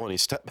pencil and he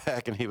stepped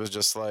back and he was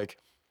just like,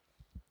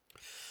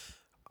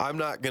 I'm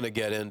not going to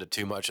get into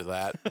too much of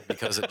that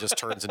because it just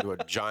turns into a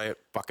giant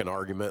fucking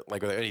argument.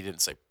 Like, and he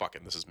didn't say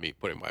fucking, this is me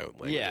putting my own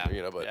language in there,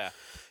 you know, but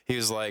he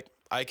was like,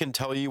 I can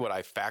tell you what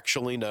I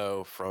factually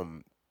know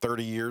from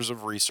 30 years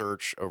of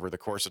research over the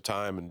course of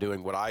time and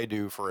doing what I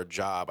do for a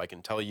job. I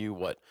can tell you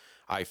what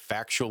I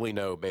factually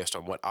know based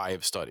on what I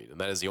have studied.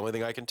 And that is the only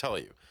thing I can tell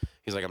you.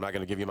 He's like, I'm not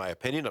going to give you my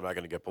opinion. I'm not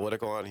going to get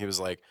political on it. He was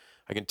like,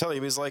 I can tell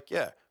you. He's like,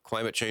 yeah,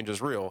 climate change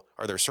is real.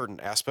 Are there certain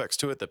aspects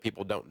to it that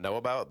people don't know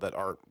about that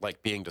aren't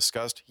like being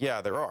discussed?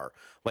 Yeah, there are.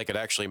 Like it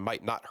actually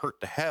might not hurt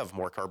to have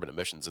more carbon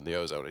emissions in the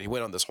ozone. And he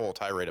went on this whole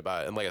tirade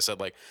about it. And like I said,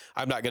 like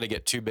I'm not going to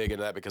get too big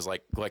into that because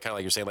like kind of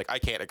like you're saying, like I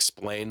can't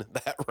explain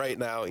that right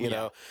now, you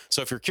know.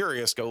 So if you're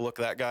curious, go look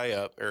that guy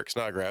up, Eric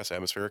Snodgrass,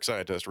 atmospheric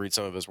scientist. Read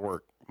some of his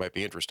work. Might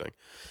be interesting.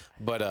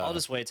 But I'll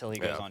just wait till he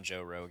goes on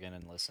Joe Rogan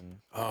and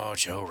listen. Oh,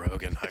 Joe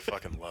Rogan. I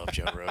fucking love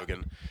Joe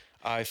Rogan.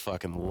 I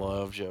fucking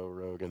love Joe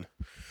Rogan.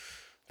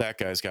 That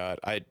guy's got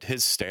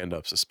his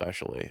stand-ups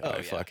especially.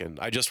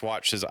 I just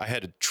watched his. I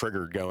had a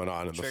Triggered going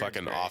on in the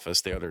fucking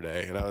office the other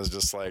day, and I was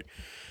just like,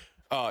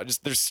 oh,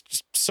 there's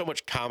just so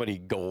much comedy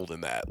gold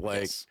in that.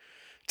 Like,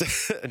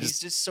 he's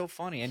just so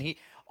funny, and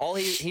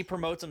he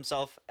promotes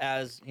himself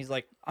as he's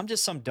like, I'm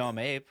just some dumb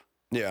ape.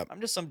 Yeah, I'm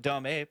just some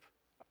dumb ape.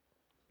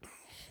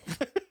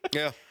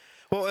 Yeah.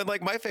 Well, and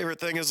like my favorite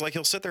thing is like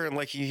he'll sit there and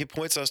like he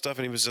points out stuff,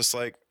 and he was just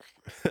like.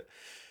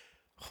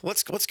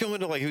 Let's go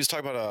into like he was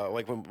talking about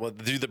like when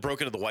the dude that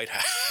broke into the White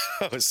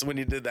House when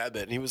he did that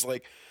bit, and he was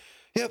like,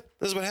 "Yep,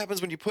 this is what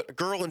happens when you put a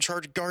girl in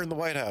charge of guarding the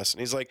White House."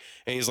 And he's like,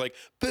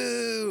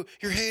 "Boo!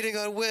 You're hating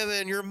on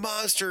women. You're a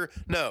monster."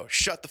 No,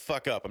 shut the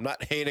fuck up. I'm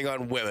not hating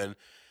on women.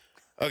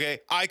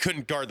 Okay, I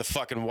couldn't guard the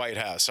fucking White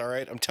House. All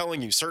right, I'm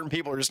telling you, certain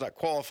people are just not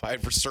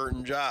qualified for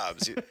certain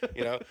jobs.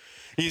 You know,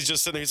 he's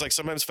just sitting there. He's like,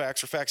 sometimes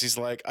facts are facts. He's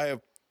like, I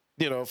have.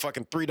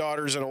 Fucking 3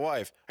 daughters and a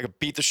wife. I could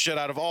beat the shit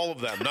out of all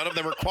of them. None of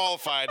them are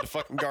qualified to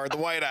fucking guard the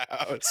White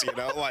House,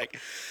 like,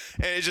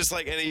 and it's just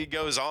like, and he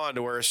goes on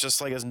to where it's just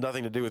like, it has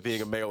nothing to do with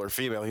being a male or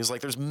female. He's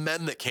like, there's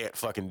men that can't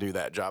fucking do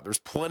that job. There's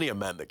plenty of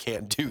men that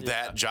can't do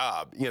that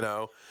job,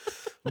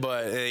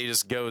 but and he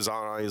just goes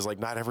on. He's like,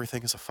 not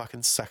everything is a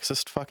fucking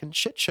sexist fucking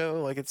shit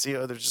show. Like it's,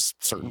 there's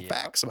just certain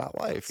facts about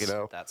life,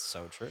 That's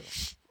so true.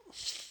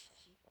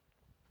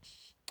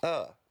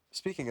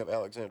 Speaking of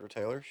Alexandra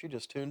Taylor, she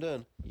just tuned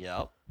in.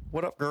 Yep.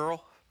 What up,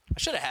 girl? I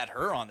should have had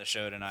her on the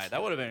show tonight.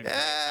 That would have been a great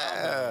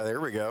Yeah,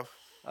 there we go.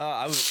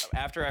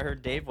 after I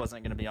heard Dave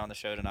wasn't going to be on the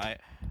show tonight.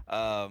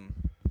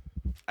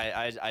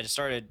 I just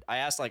started. I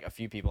asked like a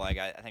few people. Like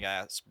I think I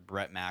asked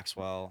Brett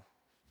Maxwell.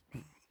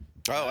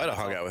 Oh, I'd have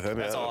hung out with him.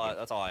 That's all.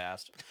 That's all I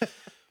asked.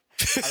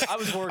 I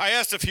was working. I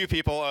asked a few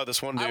people.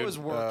 This one dude. I was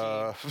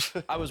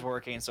working. I was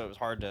working, so it was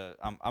hard to.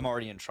 I'm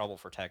already in trouble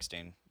for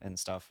texting and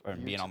stuff, or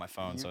being on my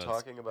phone. So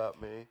talking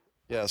about me?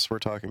 Yes, we're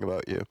talking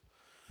about you.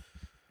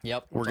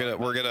 Yep. We're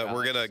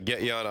gonna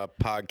get you on a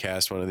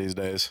podcast one of these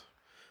days.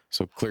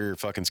 So clear your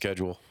fucking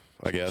schedule,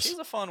 I guess. She's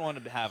a fun one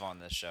to have on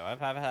this show. I've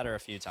had her a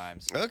few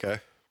times. Okay.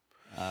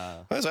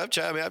 I've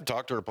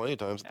talked to her plenty of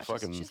times. Yeah,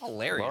 she's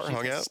hilarious.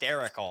 Bar, she's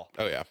hysterical.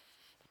 Oh yeah.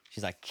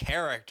 She's a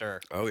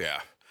character. Oh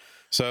yeah.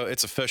 So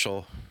it's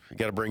official. You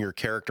got to bring your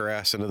character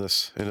ass into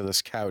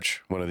this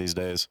couch one of these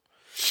days.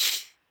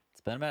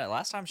 It's been a minute.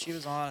 Last time she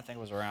was on, I think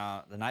it was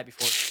around the night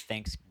before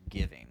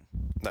Thanksgiving.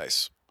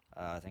 Nice.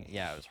 I think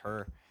it was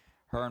her.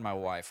 Her and my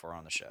wife were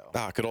on the show.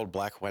 Ah, good old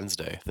Black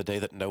Wednesday, the day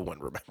that no one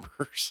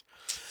remembers.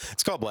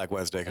 It's called Black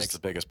Wednesday because it's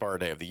the biggest bar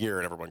day of the year,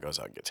 and everyone goes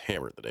out and gets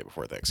hammered the day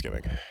before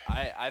Thanksgiving.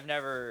 I've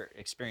never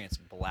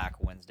experienced Black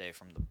Wednesday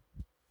from the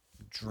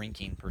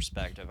drinking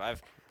perspective.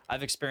 I've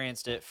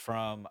experienced it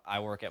from I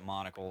work at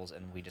Monocle's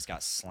and we just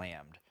got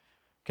slammed.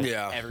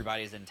 Yeah.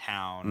 Everybody's in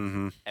town.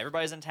 Mm-hmm.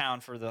 Everybody's in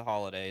town for the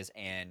holidays,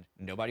 and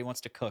nobody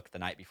wants to cook the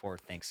night before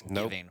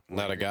Thanksgiving. Nope,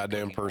 not a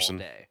goddamn person.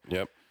 Day.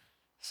 Yep.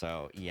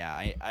 So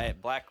yeah,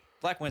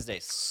 Black Wednesday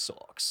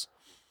sucks.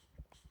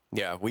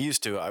 Yeah, we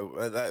used to.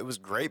 It was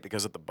great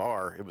because at the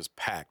bar it was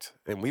packed,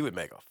 and we would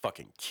make a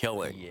fucking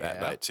killing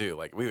that night too.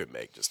 Like we would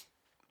make just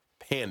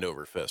hand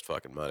over fist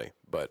fucking money.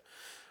 But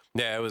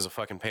yeah, it was a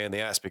fucking pain in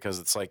the ass because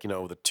it's like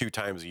the 2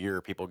 times a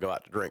year people go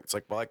out to drink. It's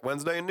like Black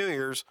Wednesday and New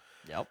Year's.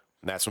 Yep.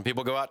 And that's when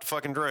people go out to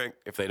fucking drink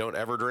if they don't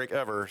ever drink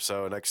ever.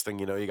 So next thing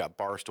you know, you got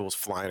bar stools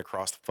flying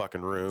across the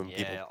fucking room. Yeah,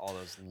 people all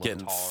those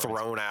getting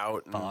thrown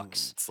out.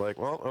 Fucks. It's like,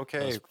 well, okay.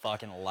 Those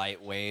fucking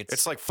lightweights.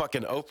 It's like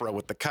fucking Oprah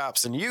with the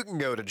cops, and you can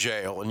go to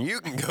jail, and you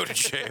can go to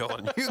jail,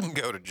 and you can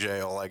go to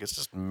jail. Like it's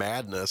just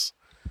madness.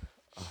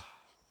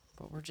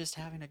 But we're just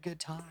having a good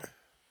time.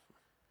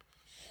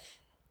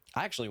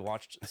 I actually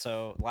watched.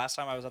 So last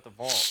time I was at the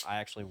Vault, I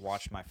actually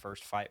watched my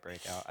first fight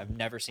breakout. I've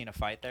never seen a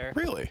fight there.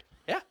 Really?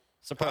 Yeah.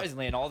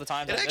 Surprisingly, in all the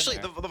times. And I've actually,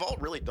 been the Vault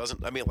really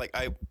doesn't. I mean, like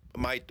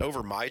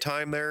over my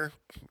time there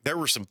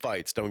were some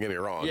fights. Don't get me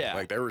wrong. Yeah.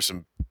 Like there were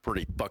some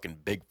pretty fucking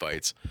big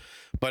fights,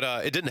 but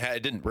it didn't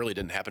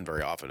happen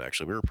very often.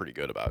 Actually, we were pretty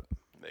good about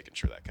making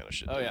sure that kind of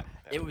shit. Oh yeah,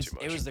 it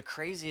was the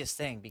craziest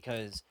thing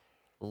because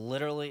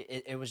literally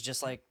it was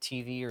just like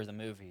TV or the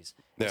movies.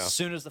 Yeah. As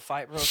soon as the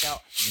fight broke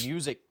out,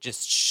 music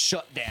just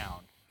shut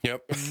down.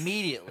 Yep.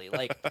 Immediately,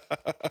 like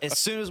as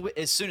soon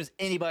as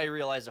anybody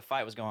realized a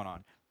fight was going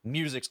on,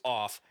 music's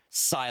off,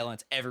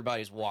 silence,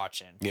 everybody's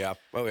watching. Yeah.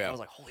 Oh yeah. I was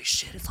like, holy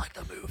shit, it's like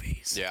the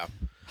movies. Yeah.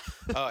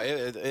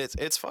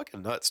 It's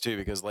fucking nuts too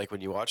because like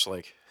when you watch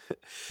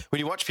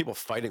people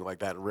fighting like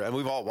that, and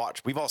we've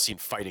all seen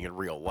fighting in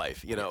real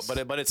life, Yes.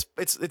 But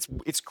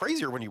it's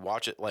crazier when you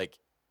watch it like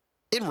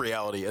in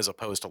reality as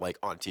opposed to like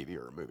on TV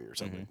or a movie or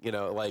something. You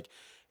know, like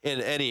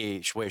in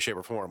any way, shape,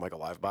 or form, like a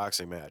live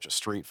boxing match, a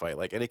street fight,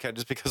 like any kind,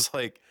 just because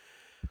like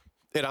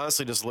it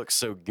honestly just looks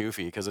so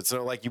goofy because it's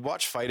not like you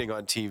watch fighting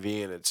on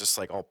TV and it's just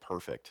like all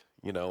perfect.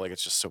 You know, like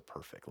it's just so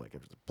perfect. Like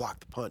block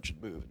the punch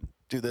and move and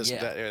do this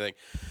and that and everything.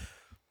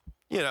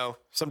 You know,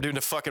 some dude in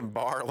a fucking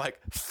bar, like,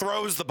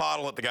 throws the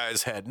bottle at the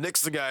guy's head,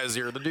 nicks the guy's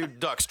ear. The dude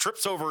ducks,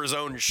 trips over his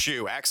own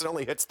shoe,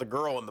 accidentally hits the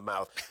girl in the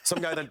mouth.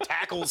 Some guy then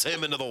tackles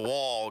him into the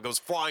wall, goes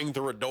flying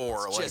through a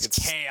door. It's like just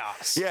it's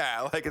chaos.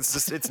 Yeah, like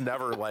it's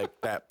never like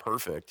that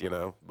perfect, you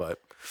know.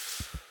 But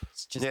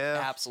It's just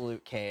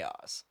absolute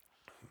chaos.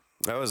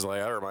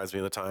 that reminds me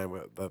of the time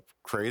with the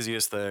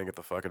craziest thing at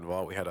the fucking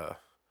vault. We had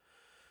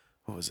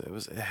what was it?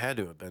 It had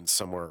to have been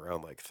somewhere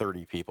around like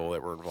 30 people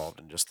that were involved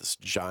in just this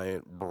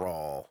giant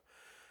brawl.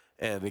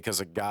 And because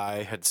a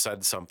guy had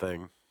said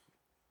something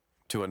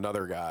to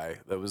another guy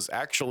that was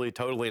actually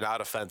totally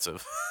not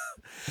offensive,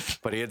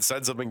 but he had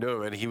said something to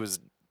him and he was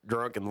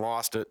drunk and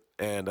lost it.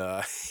 And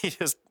a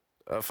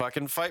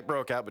fucking fight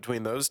broke out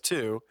between those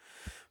two.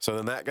 So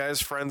then that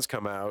guy's friends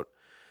come out.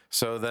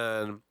 So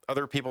then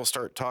other people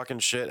start talking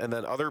shit. And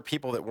then other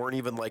people that weren't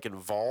even like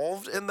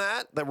involved in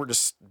that were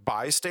just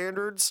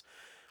bystanders,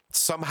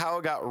 somehow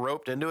got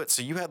roped into it.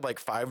 So you had like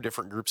 5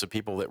 different groups of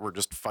people that were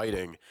just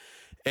fighting.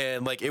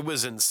 And like it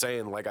was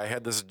insane. Like I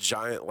had this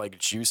giant like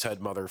juice head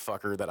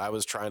motherfucker that I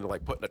was trying to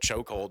like put in a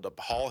chokehold to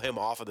haul him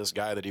off of this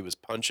guy that he was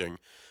punching,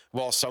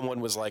 while someone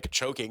was like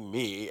choking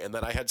me, and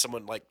then I had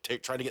someone like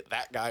trying to get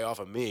that guy off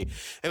of me.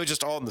 It was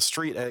just all in the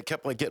street, and it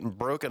kept like getting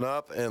broken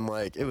up, and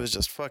like it was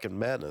just fucking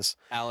madness.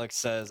 Alex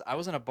says, I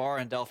was in a bar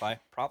in Delphi,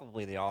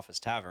 probably the Office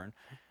Tavern.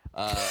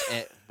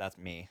 That's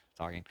me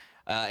talking.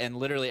 And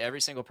literally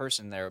every single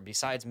person there,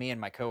 besides me and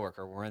my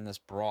coworker, were in this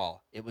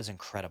brawl. It was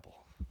incredible.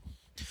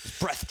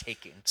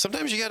 Breathtaking.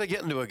 Sometimes you got to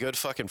get into a good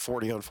fucking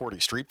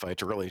 40-on-40 street fight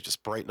to really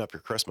just brighten up your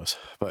Christmas.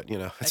 But you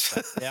know,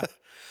 it's Yeah.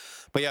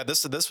 But yeah,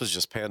 this was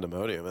just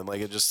pandemonium, and like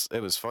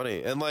it was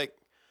funny, and like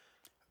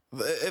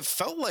it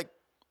felt like,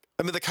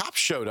 I mean, the cops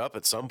showed up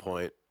at some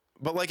point,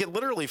 but like it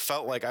literally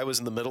felt like I was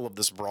in the middle of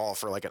this brawl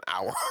for like an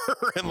hour,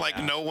 and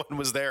like no one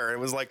was there. It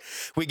was like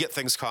we get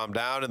things calmed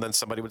down, and then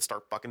somebody would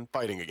start fucking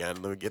fighting again,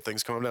 and then we get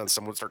things calmed down, and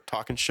someone would start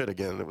talking shit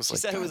again. It was She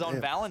like said it was on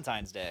damn.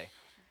 Valentine's Day.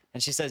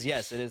 And she says,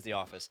 yes, it is the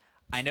Office.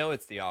 I know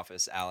it's the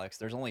Office, Alex.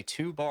 There's only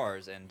 2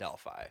 bars in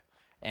Delphi.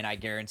 And I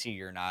guarantee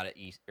you're not at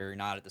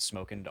the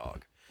Smoking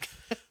Dog.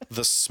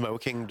 The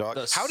Smoking Dog.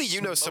 The How do you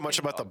know so much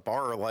Smoking about the Dog.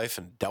 bar life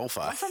in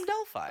Delphi? I'm from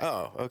Delphi.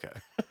 Oh, okay.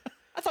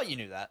 I thought you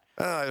knew that.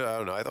 I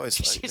don't know. I thought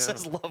She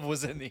says love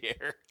was in the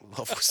air.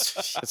 love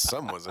was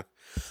some wasn't.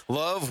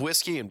 Love,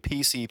 whiskey, and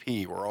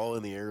PCP were all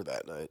in the air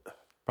that night.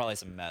 Probably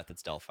some meth.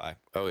 It's Delphi.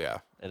 Oh yeah.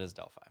 It is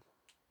Delphi.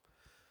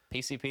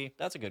 PCP,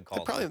 that's a good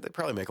call. They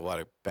probably make a lot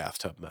of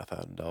bathtub meth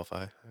out in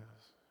Delphi.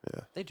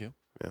 They do.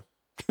 Yeah.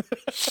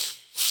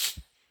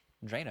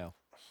 Drano.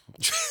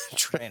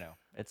 Drano.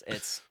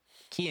 It's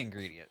key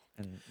ingredient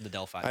in the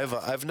Delphi.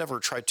 I've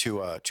never tried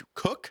to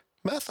cook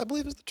meth, I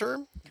believe is the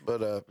term,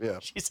 but yeah,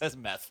 She says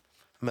meth.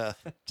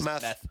 meth.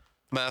 Meth.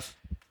 Meth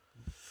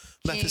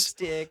Key is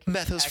stick.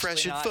 meth is Actually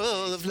fresh and not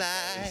full Jinx, of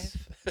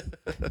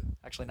life.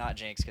 Actually, not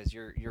Jinx, because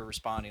you're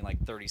responding like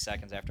 30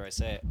 seconds after I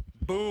say it.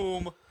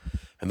 Boom.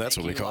 And that's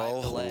Thank what we you, live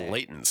call delay.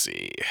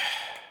 latency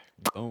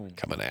Boom.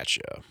 coming at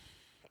you.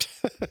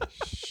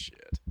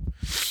 Shit.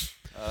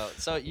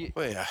 So you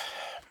Well, yeah.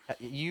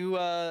 you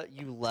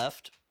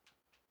left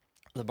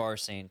the bar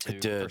scene to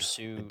did.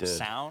 pursue I did.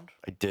 sound.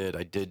 I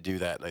did do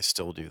that, and I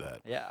still do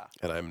that. Yeah.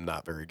 And I'm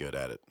not very good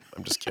at it.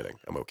 I'm just kidding.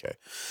 I'm okay.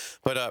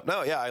 But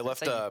no, yeah, I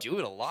left. You do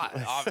it a lot.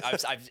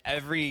 I've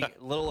every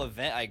little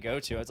event I go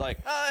to, it's like,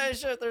 oh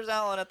shit, there's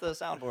Alan at the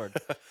soundboard.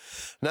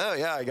 No,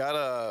 yeah, I got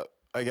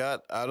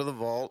out of the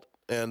vault,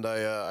 and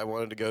I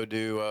wanted to go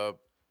do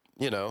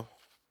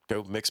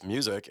go mix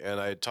music,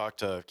 and I talked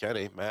to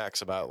Kenny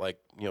Max about like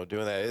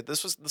doing that.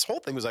 This whole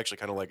thing was actually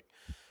kind of like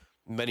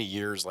many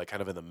years like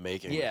kind of in the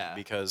making. Yeah.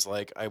 Because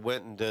like I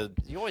went and did.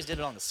 You always did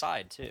it on the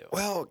side too.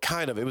 Well,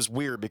 kind of. It was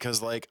weird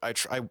because like I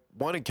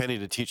wanted Kenny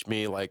to teach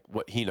me like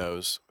what he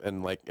knows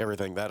and like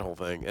everything, that whole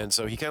thing, and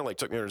so he kind of like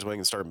took me under his wing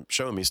and started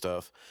showing me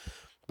stuff.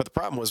 But the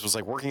problem was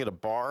like working at a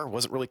bar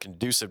wasn't really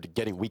conducive to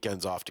getting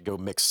weekends off to go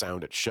mix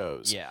sound at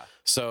shows. Yeah.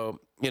 So,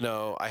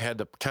 I had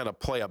to kind of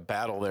play a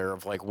battle there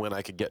of like when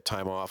I could get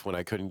time off, when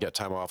I couldn't get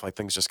time off. Like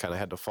things just kind of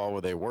had to fall where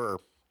they were.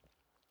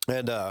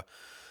 And,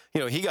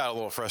 he got a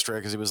little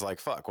frustrated because he was like,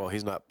 fuck, well,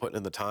 he's not putting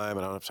in the time and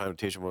I don't have time to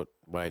teach him what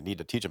I need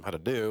to teach him how to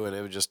do. And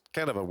it was just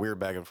kind of a weird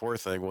back and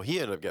forth thing. Well, he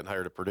ended up getting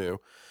hired at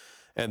Purdue.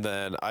 And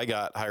then I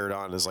got hired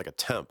on as like a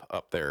temp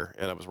up there,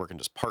 and I was working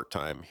just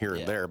part-time here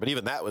and there. But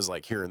even that was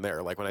like here and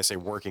there. Like when I say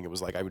working, it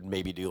was like I would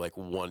maybe do like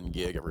 1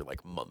 gig every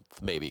like month,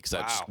 maybe, because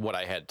that's what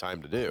I had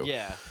time to do.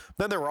 Yeah.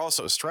 Then there were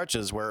also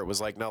stretches where it was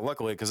like, now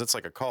luckily, because it's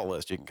like a call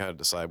list, you can kind of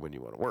decide when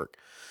you want to work.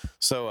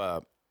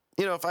 So,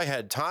 if I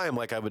had time,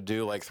 like I would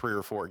do like 3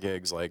 or 4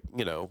 gigs, like,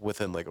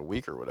 within like a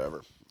week or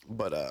whatever.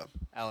 But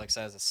Alex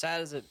says, as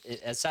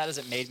sad as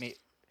it made me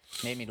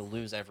made me to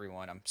lose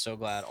everyone. I'm so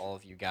glad all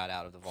of you got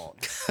out of the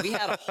vault. We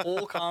had a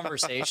whole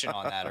conversation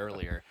on that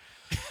earlier.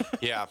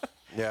 Yeah,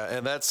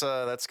 and that's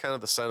kind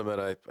of the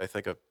sentiment I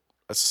think a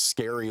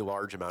scary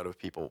large amount of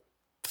people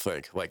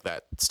think, like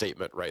that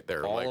statement right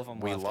there. All like, of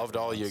them we left loved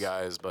at all you once.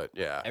 guys, but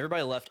yeah,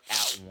 Everybody left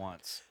at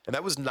once. and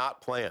that was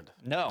not planned.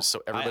 No,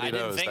 so everybody I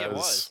knows didn't think that it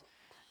was.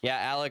 Yeah,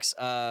 Alex,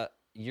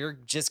 you're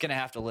just gonna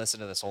have to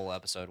listen to this whole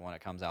episode when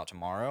it comes out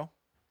tomorrow.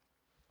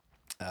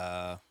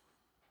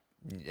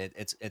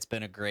 It's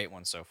been a great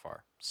one so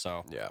far.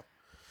 So Yeah,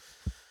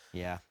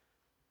 yeah.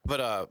 but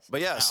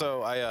yeah,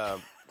 so I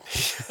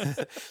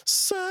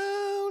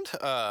sound,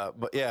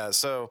 but yeah,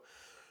 so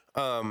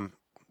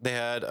they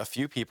had a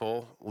few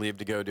people leave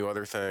to go do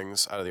other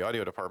things out of the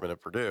audio department at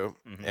Purdue,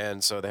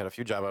 and so they had a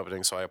few job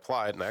openings. So I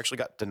applied, and I actually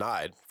got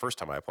denied. First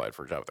time I applied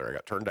for a job there, I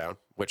got turned down,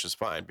 which is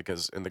fine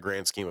because in the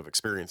grand scheme of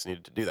experience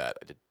needed to do that,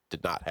 I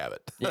did not have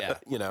it. Yeah.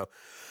 you know.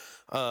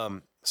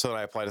 So then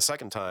I applied a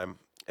second time,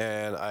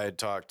 and I had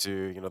talked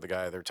to the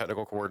guy, their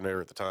technical coordinator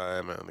at the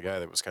time, and the guy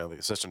that was kind of the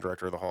assistant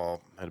director of the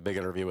hall. Had a big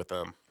interview with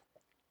them,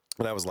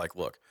 and I was like,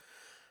 look.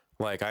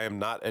 Like, I am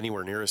not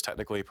anywhere near as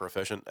technically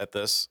proficient at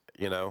this,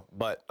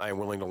 but I am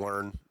willing to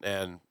learn.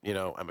 And,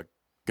 I'm a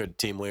good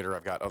team leader.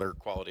 I've got other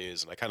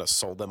qualities. And I kind of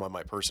sold them on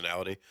my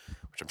personality,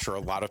 which I'm sure a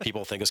lot of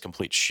people think is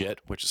complete shit,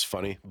 which is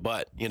funny.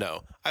 But,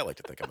 I like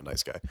to think I'm a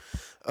nice guy.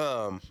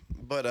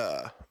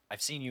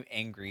 I've seen you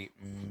angry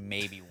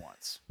maybe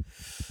once.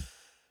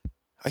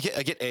 I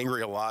get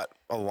angry a lot.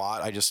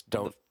 I just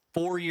don't.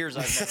 4 years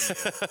I've known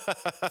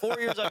you.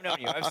 4 years I've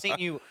known you. I've seen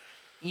you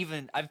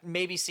I've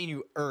maybe seen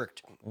you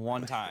irked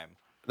one time.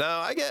 No,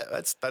 I get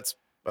that's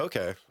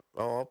okay.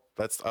 Oh,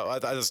 that's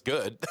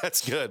good.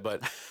 That's good.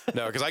 But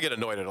no, because I get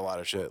annoyed at a lot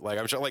of shit. Like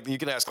I'm sure, like you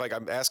can ask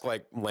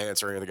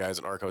Lance or any of the guys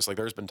in Arcos. Like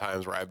there's been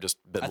times where I've just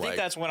been I think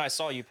that's when I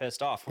saw you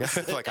pissed off.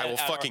 like I will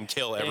fucking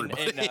kill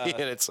everybody. And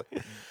it's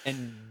like,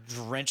 in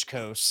Drench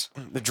Coast.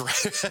 the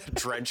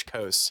drench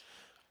coast,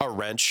 a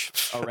wrench.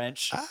 A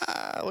wrench.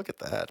 Look at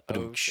that.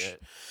 Oh shit.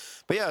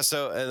 But yeah,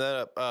 so and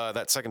then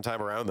that second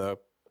time around though.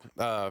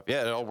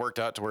 It all worked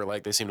out to where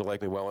like they seemed to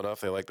like me well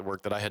enough. They liked the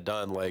work that I had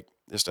done, like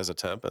just as a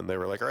temp, and they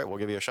were like, "All right, we'll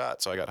give you a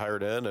shot." So I got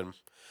hired in, and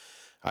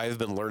I've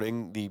been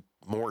learning the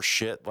more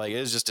shit. Like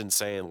it's just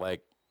insane.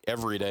 Like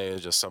every day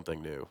is just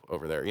something new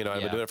over there. I've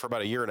been doing it for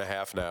about a year and a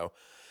half now,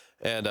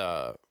 and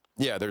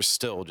there's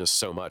still just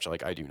so much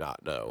like I do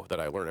not know that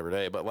I learn every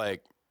day. But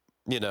like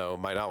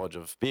my knowledge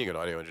of being an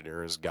audio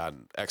engineer has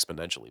gotten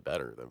exponentially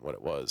better than what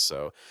it was.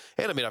 So,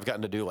 and I mean, I've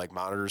gotten to do like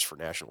monitors for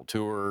national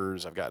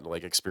tours. I've gotten to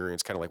like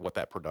experience kind of like what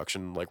that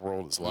production like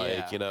world is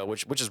like,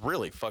 which is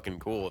really fucking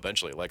cool.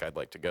 Eventually, like I'd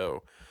like to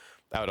go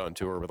out on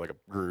tour with like a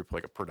group,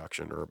 like a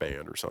production or a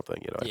band or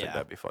something. I think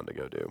that'd be fun to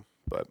go do.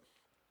 But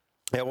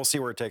yeah, we'll see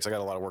where it takes. I got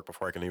a lot of work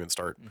before I can even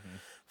start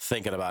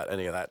thinking about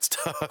any of that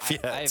stuff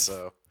yet.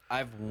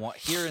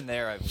 Here and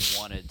there, I've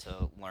wanted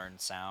to learn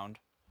sound.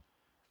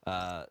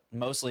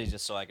 Mostly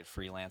just so I could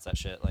freelance that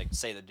shit. Like,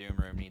 say the Doom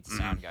Room needs a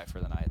sound guy for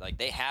the night. Like,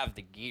 they have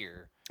the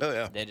gear. Oh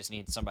yeah. They just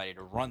need somebody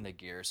to run the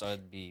gear. So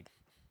it'd be,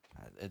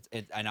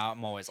 and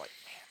I'm always like,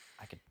 man,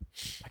 I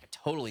could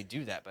totally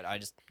do that, but I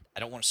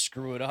don't want to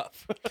screw it up.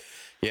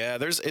 Yeah,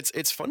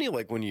 it's funny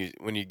like when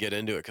you get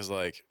into it because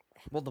like.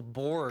 Well,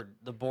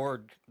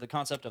 the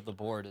concept of the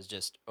board is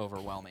just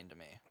overwhelming to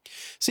me.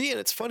 See, and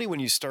it's funny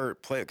when you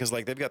start playing because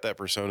like they've got that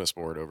Presonus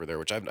board over there,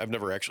 which I've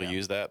never actually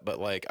used that, but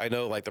like I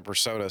know like the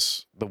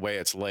Presonus, the way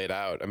it's laid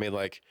out. I mean,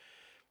 like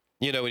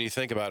when you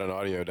think about an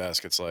audio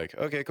desk, it's like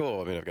okay,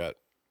 cool. I mean, I've got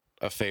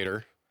a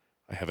fader,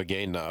 I have a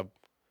gain knob.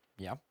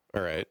 Yeah.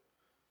 All right.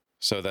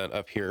 So then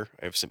up here,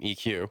 I have some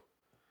EQ.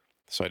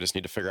 So I just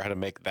need to figure out how to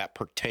make that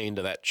pertain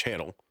to that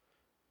channel.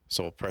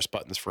 So we'll press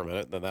buttons for a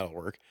minute, then that'll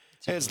work.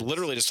 And it's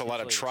literally just a lot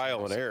of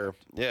trial and error.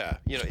 Yeah,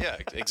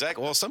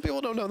 exactly. Well, some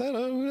people don't know that.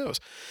 Who knows?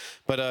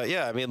 But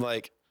I mean,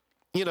 like,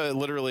 it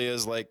literally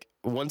is like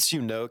once you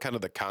know kind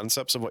of the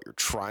concepts of what you're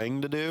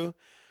trying to do,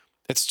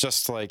 it's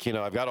just like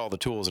I've got all the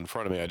tools in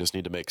front of me. I just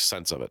need to make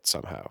sense of it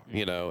somehow.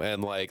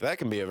 And like that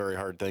can be a very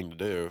hard thing to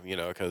do.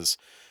 Because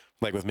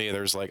like with me,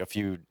 there's like a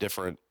few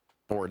different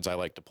boards I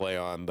like to play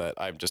on that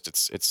I'm just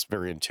it's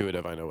very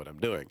intuitive. I know what I'm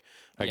doing.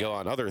 I go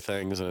on other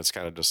things and it's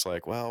kind of just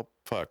like, well,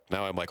 fuck,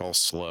 now I'm like all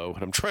slow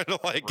and I'm trying to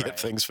like get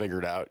things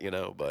figured out,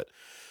 but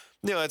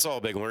it's all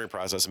a big learning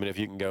process. I mean, if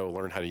you can go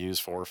learn how to use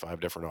 4 or 5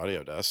 different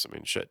audio desks, I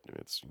mean, shit,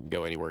 you can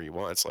go anywhere you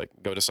want. It's like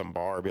go to some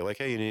bar, be like,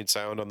 hey, you need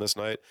sound on this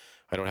night.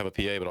 I don't have a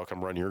PA, but I'll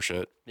come run your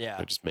shit. Yeah.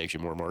 It just makes you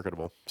more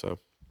marketable. So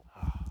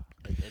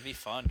it'd be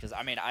fun. Cause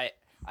I mean, I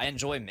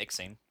enjoy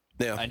mixing.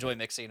 Yeah. I enjoy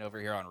mixing over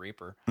here on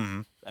Reaper.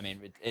 Mm-hmm. I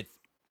mean, it's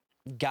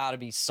gotta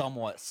be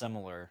somewhat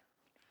similar.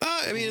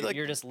 I mean, like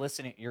you're just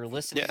listening. You're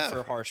listening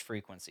for harsh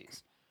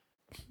frequencies.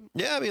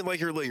 Yeah, I mean, like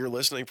you're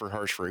listening for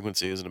harsh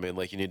frequencies, and I mean,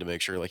 like you need to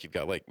make sure like you've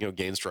got like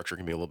gain structure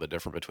can be a little bit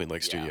different between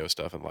like studio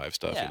stuff and live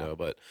stuff, Yeah.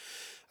 But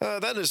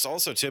that is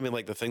also too. I mean,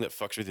 like the thing that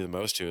fucks with you the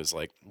most too is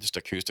like just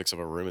acoustics of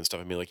a room and stuff.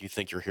 I mean, like you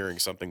think you're hearing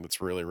something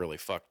that's really really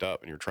fucked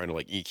up, and you're trying to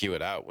like EQ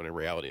it out when in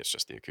reality it's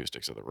just the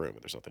acoustics of the room,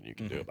 and there's nothing you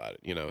can do about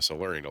it, So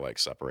learning to like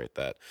separate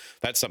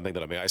that's something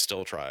that I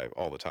still try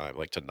all the time,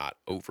 like to not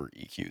over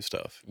EQ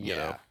stuff,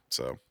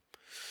 So.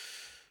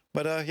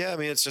 But yeah, I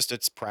mean,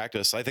 it's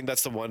practice. I think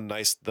that's the one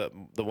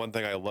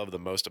thing I love the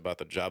most about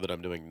the job that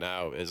I'm doing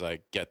now is I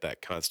get that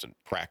constant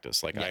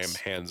practice. Like I am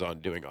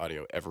hands-on doing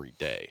audio every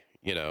day,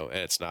 and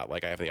it's not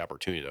like I have the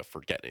opportunity to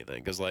forget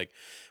anything. Because like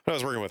when I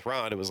was working with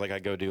Ron, it was like I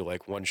go do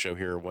like one show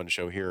here,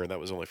 and that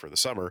was only for the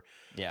summer.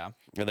 Yeah.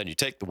 And then you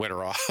take the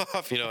winter off,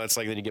 it's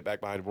like then you get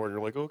back behind the board and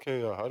you're like,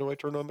 okay, how do I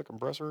turn on the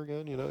compressor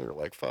again? You're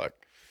like, fuck.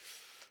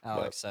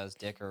 Alex says,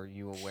 Dick, are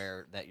you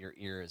aware that your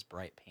ear is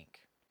bright pink?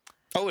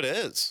 Oh, it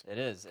is. It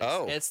is.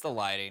 It's the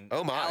lighting.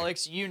 Oh my,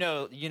 Alex, you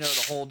know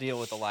the whole deal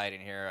with the lighting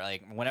here.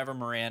 Like whenever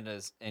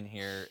Miranda's in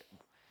here,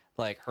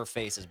 like her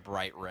face is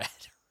bright red,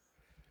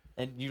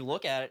 and you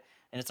look at it,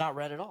 and it's not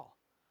red at all.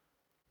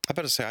 I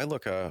better say I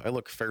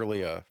look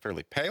fairly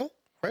pale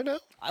right now.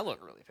 I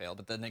look really pale,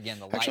 but then again,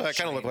 the light. Actually, I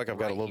kind of look like I've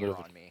got a little bit of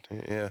on me.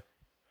 Yeah.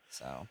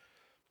 So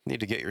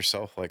need to get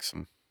yourself like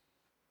some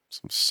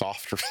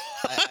softer.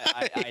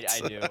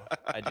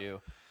 I do.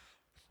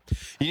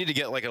 You need to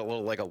get like a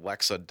little like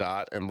Alexa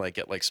Dot and like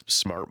get like some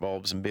smart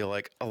bulbs and be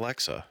like,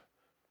 Alexa,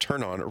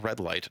 turn on red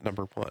light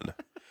number 1.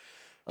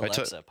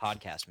 Alexa,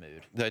 podcast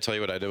mood. Did I tell you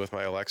what I did with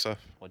my Alexa?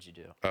 What'd you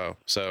do? Oh,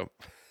 so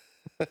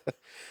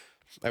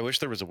I wish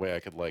there was a way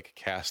I could like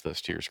cast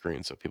this to your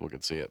screen so people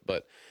could see it,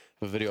 but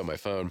I have a video on my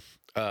phone.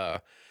 I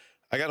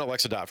got an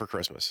Alexa Dot for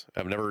Christmas.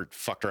 I've never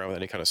fucked around with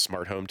any kind of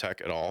smart home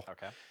tech at all.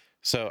 Okay.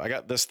 So I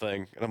got this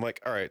thing and I'm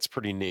like, all right, it's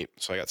pretty neat.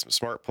 So I got some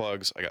smart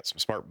plugs. I got some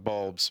smart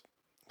bulbs.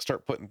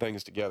 Start putting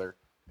things together.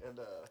 And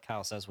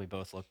Kyle says we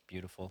both look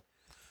beautiful.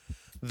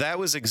 that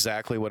was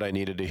exactly what I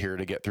needed to hear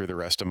to get through the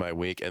rest of my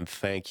week. And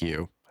thank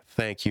you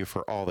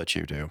for all that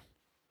you do.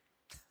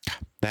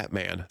 That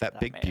man, that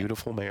big, man.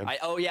 Beautiful man.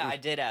 I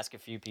did ask a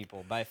few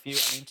people. By a few,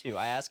 I mean 2.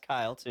 I asked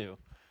Kyle too.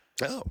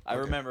 Oh, I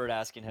remembered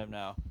asking him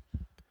now.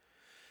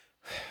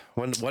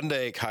 One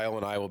day, Kyle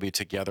and I will be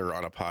together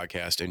on a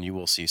podcast, and you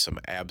will see some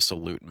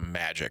absolute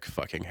magic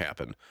fucking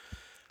happen.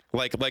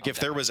 Like if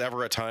there was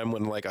ever a time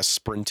when like a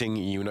sprinting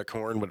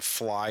unicorn would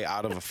fly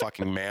out of a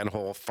fucking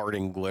manhole,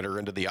 farting glitter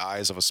into the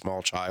eyes of a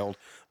small child,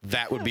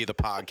 that would be the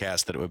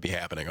podcast that it would be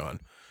happening on.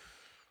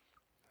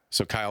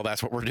 So Kyle,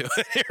 that's what we're doing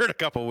here in a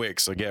couple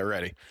weeks. So get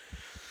ready.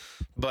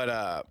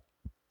 But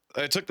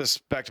I took this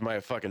back to my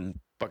fucking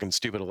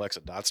stupid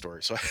Alexa Dot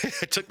story. So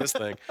I took this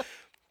thing,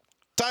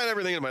 tied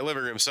everything in my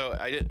living room. So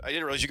I didn't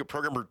realize you could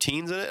program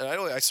routines in it. And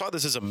I saw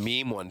this as a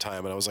meme one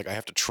time, and I was like, I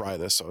have to try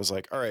this. So I was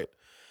like, all right,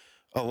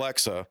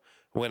 Alexa,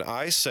 when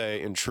I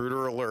say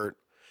intruder alert,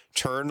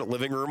 turn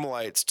living room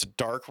lights to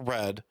dark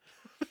red,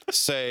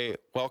 say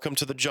welcome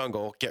to the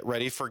jungle, get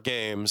ready for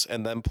games,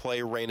 and then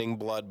play Raining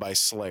Blood by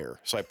Slayer.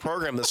 So I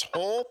programmed this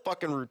whole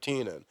fucking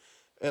routine in,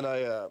 and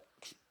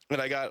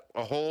I got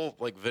a whole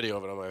like video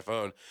of it on my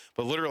phone.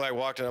 But literally I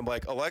walked in, I'm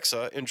like,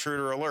 Alexa,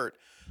 intruder alert.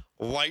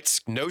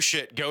 Lights, no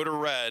shit, go to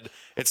red.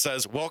 It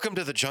says, welcome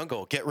to the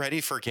jungle, get ready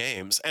for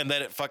games. And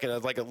then it fucking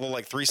has like a little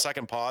like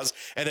 3-second pause,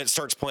 and then it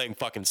starts playing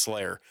fucking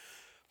Slayer.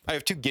 I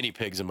have 2 guinea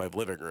pigs in my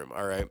living room,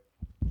 all right?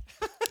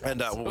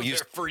 And They're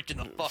freaking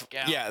the fuck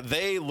out. Yeah,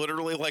 they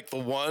literally like the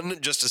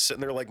one just is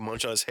sitting there like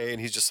munching on his hay, and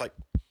he's just like,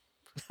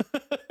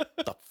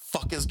 the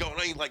fuck is going on?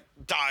 He like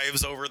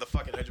dives over the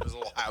fucking edge of his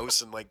little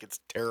house and like gets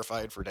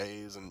terrified for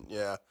days. And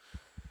yeah,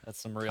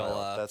 That's some real.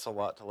 Kyle, that's a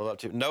lot to live up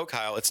to. No,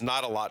 Kyle, it's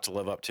not a lot to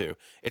live up to.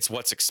 It's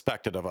what's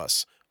expected of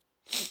us.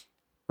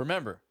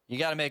 Remember, you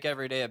got to make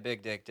every day a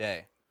big dick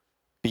day.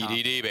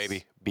 BDD,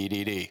 baby.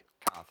 BDD.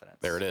 Confidence.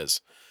 There it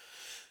is.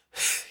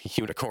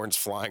 Unicorns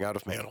flying out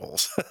of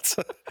manholes.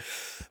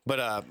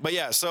 but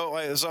yeah, so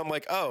I'm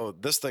like, oh,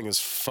 this thing is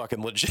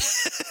fucking legit.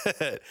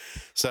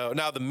 So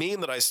now the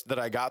meme that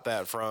I got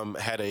that from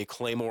had a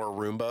Claymore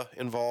Roomba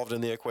involved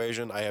in the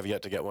equation. I have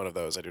yet to get one of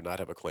those. I do not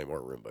have a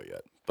Claymore Roomba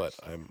yet, but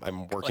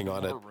I'm working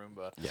on it.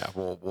 Roomba. Yeah,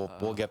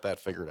 we'll get that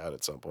figured out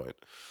at some point.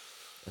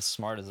 As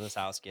smart as this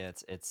house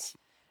gets, it's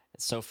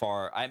so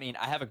far. I mean,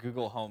 I have a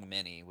Google Home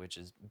Mini, which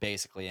is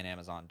basically an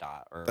Amazon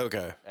Dot or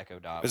Okay. Echo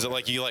Dot. Is it whatever.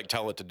 like you like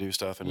tell it to do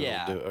stuff and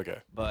Yeah. it'll do it? Okay.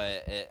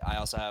 But I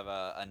also have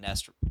a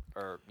Nest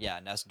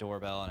Nest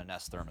doorbell and a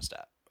Nest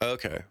thermostat.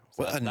 Okay.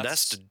 So What a that's-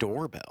 Nest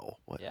doorbell?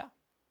 What? Yeah,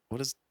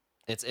 What is?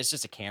 it's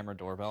just a camera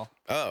doorbell.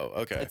 Oh,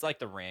 okay. It's like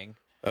the Ring,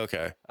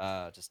 Okay.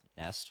 just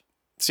Nest.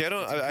 See, I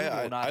don't, It's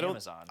Google, not I don't,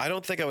 Amazon. I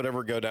don't think I would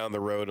ever go down the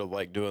road of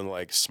like doing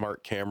like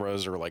smart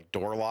cameras or like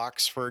door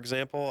locks, for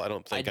example. I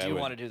don't think I do would.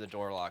 want to do the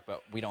door lock,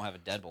 but we don't have a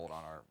deadbolt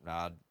on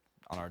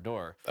our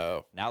door.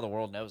 Oh, Now the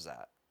world knows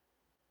that.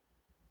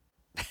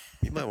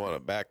 you might want to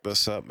back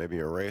this up, maybe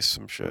erase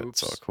some shit.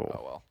 It's all Oops. cool.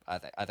 Oh well,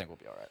 I think we'll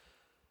be all right.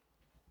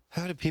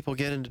 How did people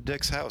get into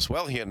Dick's house?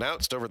 Well, he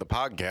announced over the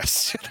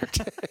podcast the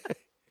other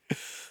day.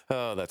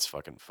 Oh, that's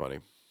fucking funny.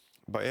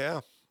 But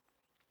yeah.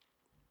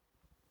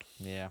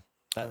 Yeah.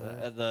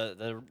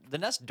 The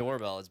Nest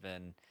doorbell has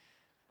been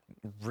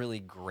really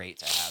great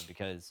to have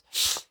because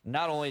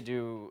not only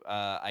do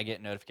I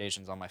get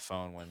notifications on my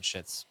phone when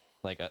shit's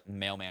like a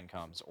mailman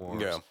comes or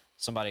Yeah.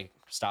 somebody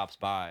stops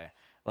by,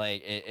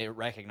 like it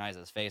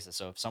recognizes faces.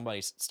 So if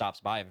somebody stops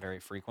by very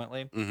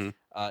frequently,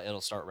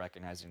 it'll start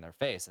recognizing their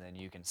face, and then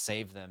you can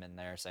save them in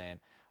there saying,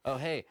 "Oh,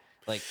 hey,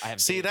 like I have."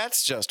 See, Dave-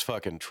 that's just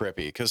fucking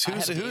trippy. Because I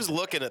have who's Dave-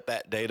 looking at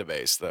that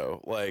database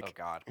though? Like, Oh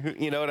God.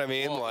 you know what I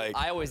mean? Well, like,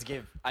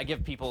 I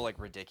give people like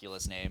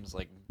ridiculous names.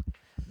 Like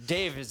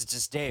Dave is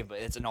just Dave, but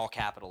it's in all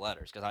capital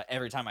letters because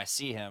every time I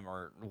see him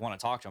or want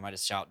to talk to him, I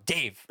just shout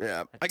Dave.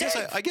 yeah.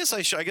 Dave! I guess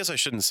I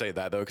shouldn't say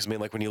that though, because I mean,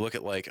 like when you look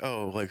at like,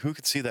 oh, like who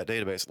could see that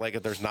database? Like,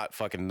 if there's not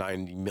fucking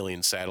 90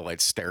 million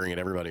satellites staring at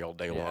everybody all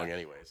day long,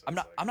 anyways. I'm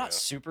not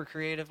super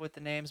creative with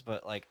the names,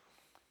 but like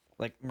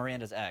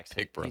Miranda's ex,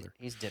 Big brother.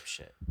 He's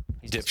dipshit.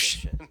 He's just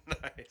dipshit.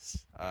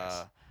 Nice.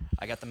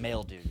 I got the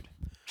male dude.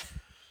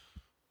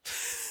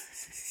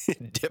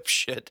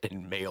 Dipshit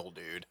and male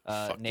dude.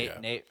 Fuck Nate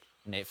yeah.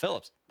 Nate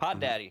Phillips, Pod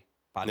Daddy,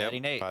 Pod Yep, Daddy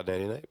Nate. Pod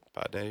Daddy Nate.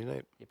 Pod Daddy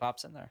Nate. He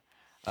pops in there.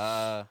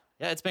 Yeah,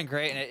 it's been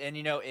great, and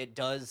you know it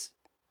does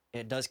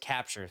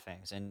capture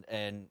things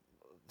and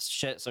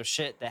shit. So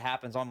shit that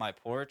happens on my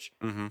porch,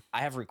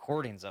 I have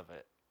recordings of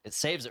it. It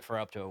saves it for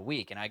up to a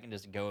week, and I can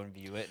just go and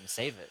view it and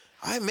save it.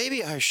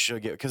 Maybe I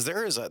should get, because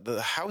there is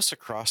the house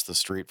across the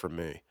street from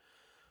me.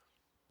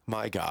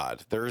 My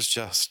God, there's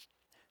just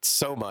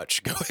so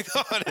much going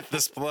on at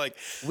this. Like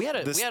We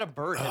had this- a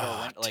bird hit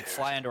our Oh, like dude.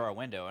 fly into our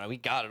window, and we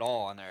got it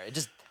all on there. It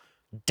just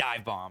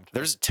dive bombed.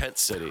 There's a tent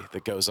city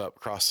that goes up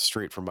across the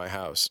street from my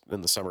house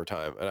in the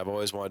summertime, and I've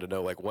always wanted to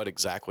know like what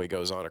exactly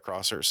goes on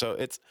across her. So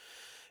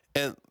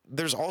and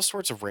there's all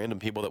sorts of random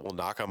people that will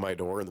knock on my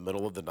door in the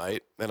middle of the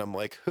night, and I'm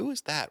like, who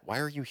is that? Why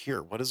are you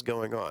here? What is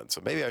going on? So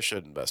maybe I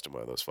should invest in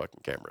one of those fucking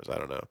cameras. I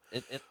don't know.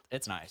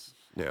 It's nice.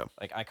 Yeah.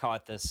 Like I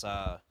caught this.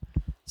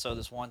 So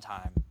this one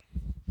time,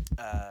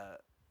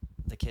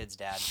 the kid's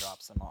dad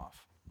drops them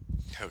off.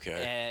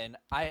 Okay. And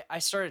I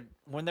started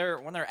when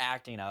they're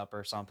acting up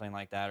or something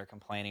like that or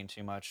complaining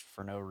too much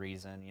for no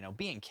reason, you know,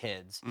 being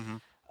kids.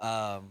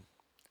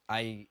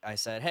 I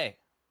said, hey,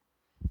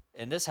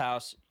 in this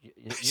house,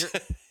 you're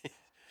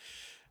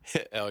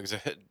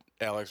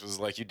Alex was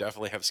like, you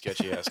definitely have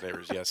sketchy ass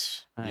neighbors.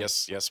 Yes.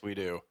 Yes, we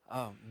do.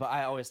 but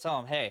I always tell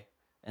them, hey,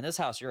 in this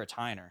house, you're a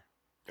Tyner.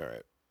 All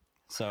right.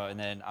 So and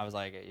then I was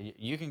like,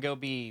 you can go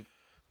be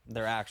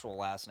their actual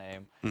last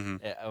name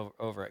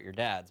over at your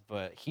dad's,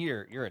 but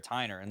here you're a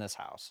Tyner in this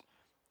house.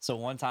 So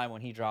one time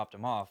when he dropped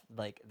him off,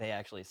 like they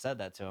actually said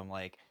that to him,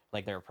 like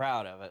they're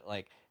proud of it.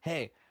 Like,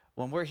 hey,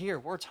 when we're here,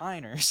 we're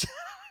Tyners.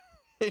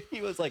 And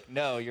he was like,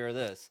 no, you're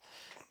this.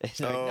 And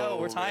he's like, no,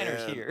 we're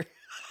Tyners man. here.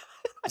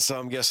 So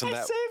I'm guessing I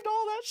that. saved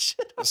all that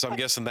shit. So I'm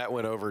guessing that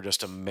went over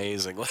just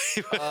amazingly.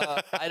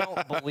 I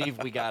don't believe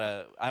we got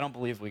a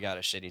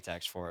shitty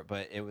text for it,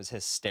 but it was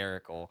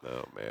hysterical.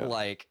 Oh man.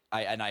 Like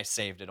I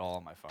saved it all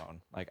on my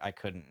phone. Like I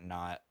couldn't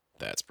not.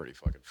 That's pretty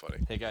fucking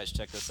funny. Hey guys,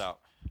 check this out.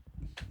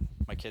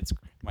 My kids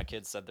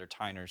said they're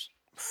Tyners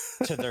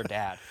to their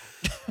dad.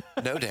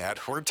 No, Dad,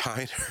 we're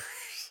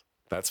Tyners.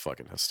 That's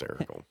fucking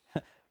hysterical.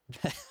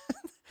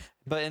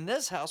 But in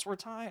this house, we're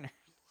Tyners.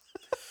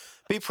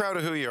 Be proud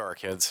of who you are,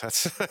 kids.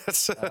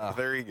 That's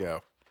there you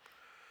go.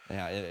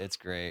 Yeah, it's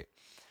great.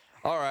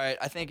 All right,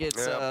 I think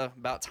it's Yep.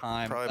 about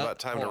time. Probably about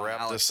time hold to on,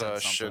 wrap Alex this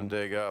said something.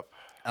 shindig up.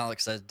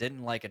 Alex says,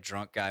 didn't like a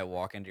drunk guy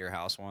walk into your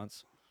house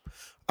once?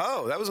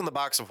 Oh, that was when the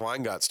box of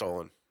wine got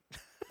stolen.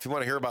 If you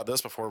want to hear about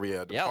this before we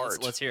depart. Yeah,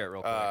 let's hear it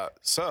real quick.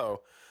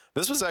 So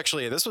this was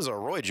a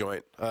Roy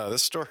joint.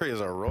 This story is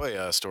a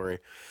Roy story.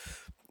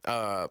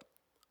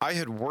 I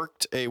had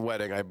worked a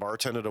wedding. I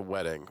bartended a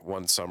wedding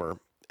one summer,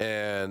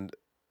 and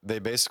they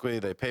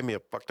paid me a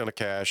fuck ton of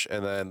cash,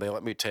 and then they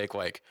let me take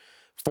like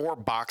 4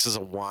 boxes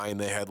of wine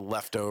they had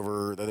left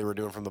over that they were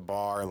doing from the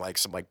bar, and like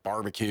some like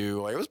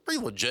barbecue. Like it was a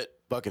pretty legit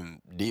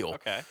fucking deal.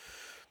 Okay.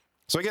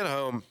 So I get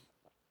home,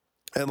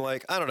 and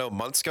like I don't know,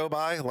 months go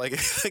by, like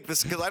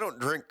this because I don't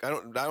drink. I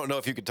don't know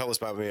if you could tell this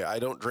about me. I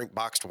don't drink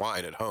boxed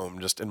wine at home,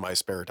 just in my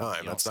spare time.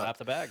 You don't That's slap not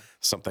the bag.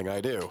 something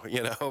I do,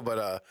 you know.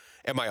 But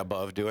am I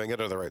above doing it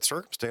under the right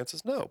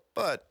circumstances? No.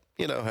 But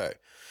you know, hey.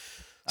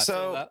 I feel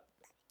So that.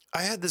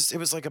 I had this. It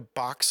was like a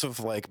box of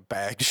like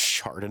bagged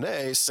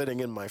Chardonnay sitting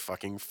in my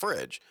fucking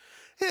fridge.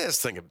 Yeah,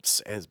 this thing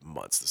has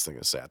months. This thing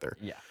has sat there.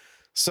 Yeah.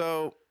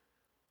 So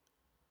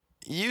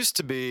used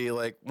to be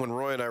like when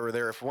Roy and I were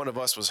there, if one of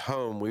us was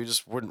home, we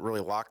just wouldn't really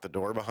lock the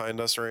door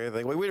behind us or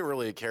anything. We didn't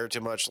really care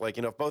too much. Like,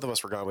 you know, if both of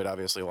us were gone, we'd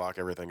obviously lock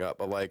everything up.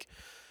 But like,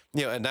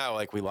 you know, and now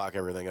like we lock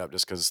everything up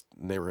just because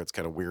neighborhood's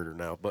kind of weirder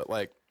now. But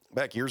like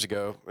back years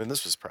ago, and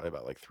this was probably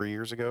about like 4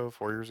 years ago,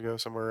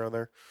 somewhere around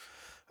there.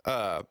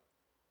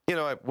 You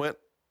know, I went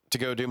to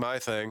go do my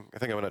thing. I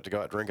think I went out to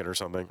go out drinking or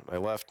something. I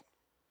left,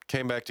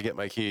 came back to get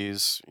my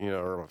keys, you know,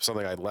 or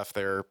something I'd left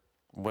there.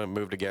 Went and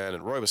moved again,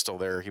 and Roy was still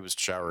there. He was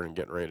showering and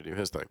getting ready to do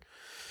his thing.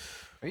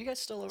 Are you guys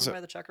still over by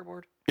the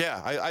checkerboard?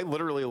 Yeah, I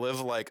literally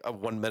live like a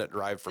 1 minute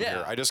drive from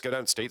here. I just go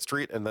down State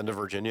Street and then to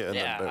Virginia. And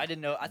Yeah, then I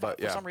didn't know. I thought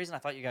but, for some reason I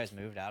thought you guys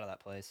moved out of that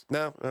place.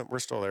 No, we're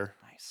still there.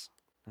 Nice.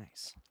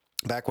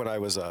 Back when I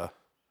was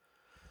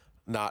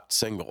not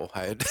single,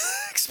 I had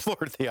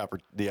explored the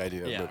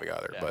idea of moving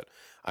out there, but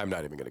I'm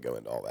not even going to go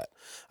into all that.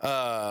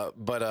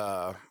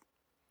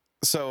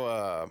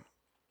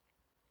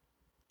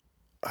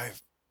 I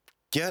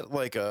get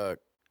like a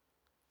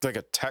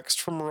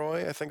text from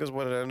Roy, I think is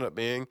what it ended up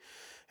being.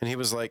 And he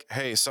was like,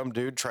 hey, some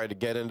dude tried to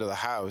get into the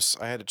house.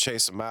 I had to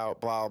chase him out,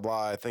 blah,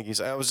 blah.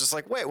 I was just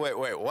like, wait,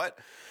 what?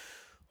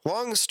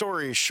 Long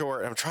story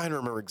short, I'm trying to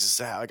remember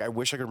I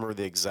wish I could remember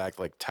the exact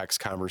like text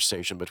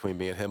conversation between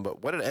me and him.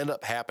 But what had ended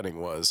up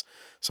happening was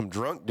some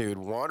drunk dude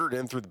wandered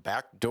in through the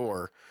back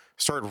door,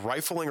 started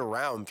rifling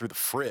around through the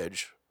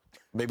fridge,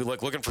 maybe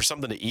like looking for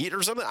something to eat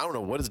or something. I don't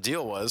know what his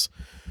deal was.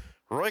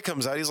 Roy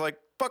comes out. He's like,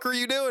 fuck are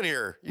you doing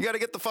here? You got to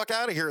get the fuck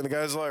out of here. And the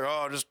guy's like,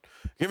 oh, just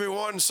give me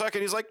 1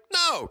 second. He's like,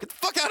 no, get the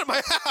fuck out of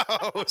my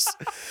house.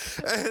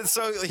 And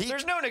so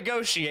there's no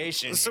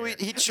negotiation. So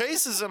he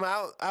chases him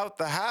out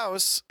the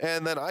house.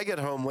 And then I get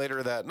home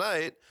later that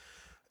night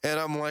and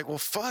I'm like, well,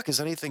 fuck, is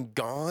anything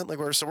gone? Like,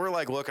 we're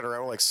like looking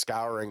around, we're like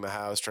scouring the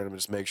house, trying to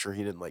just make sure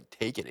he didn't like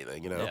take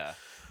anything, you know? Yeah.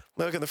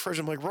 Look in the fridge.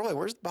 I'm like, Roy,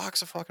 where's the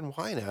box of fucking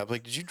wine at? I'm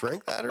like, did you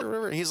drink that or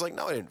whatever? And he's like,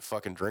 no, I didn't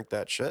fucking drink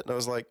that shit. And I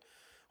was like,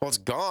 well, it's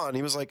gone.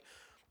 He was like,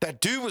 that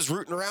dude was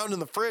rooting around in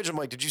the fridge. I'm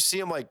like, did you see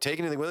him like take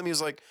anything with him? He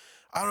was like,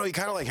 I don't know. He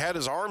kind of like had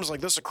his arms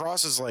like this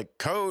across his like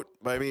coat.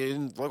 I mean, it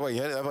didn't look like he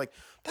had it. I'm like,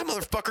 that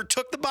motherfucker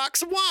took the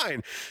box of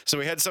wine. So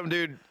we had some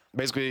dude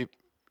basically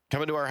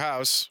come into our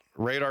house,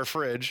 raid our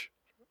fridge,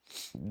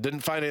 didn't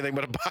find anything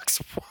but a box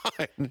of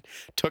wine,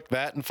 took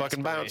that and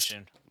fucking bounced.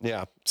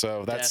 Yeah.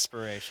 So that's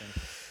desperation.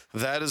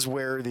 That is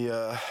where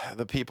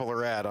the people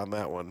are at on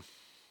that one.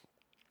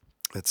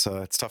 It's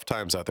tough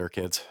times out there,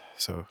 kids.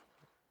 So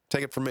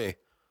take it from me.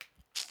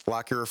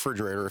 Lock your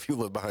refrigerator if you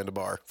live behind a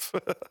bar.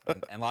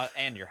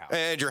 and your house.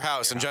 And your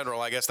house in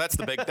general, I guess. That's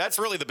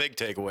really the big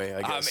takeaway,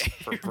 I guess.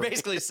 You're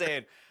basically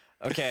saying,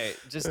 okay,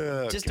 just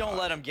don't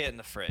let them get in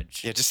the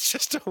fridge. Yeah,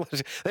 just don't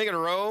let they can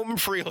roam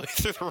freely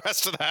through the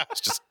rest of the house.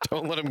 Just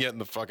don't let them get in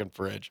the fucking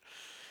fridge.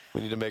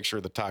 We need to make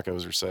sure the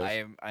tacos are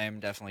safe. I am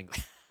definitely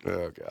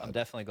Oh God. I'm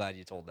definitely glad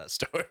you told that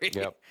story.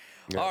 Yep.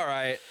 All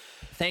right.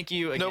 Thank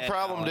you again. No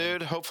problem, Alan.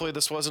 dude. Hopefully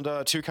this wasn't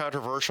too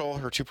controversial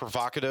or too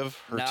provocative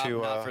or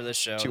too not for this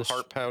show. too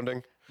heart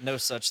pounding. No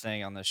such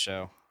thing on this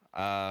show.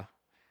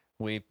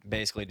 We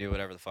basically do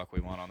whatever the fuck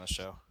we want on this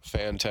show.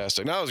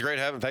 Fantastic. No, it was great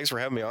thanks for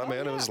having me on,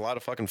 man. Yeah. It was a lot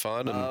of fucking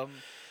fun. And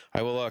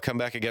I will come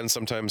back again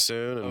sometime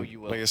soon. And you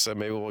will. Like I said,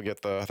 maybe we'll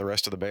get the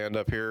rest of the band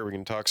up here. We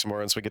can talk some more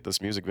once we get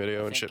this music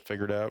video and shit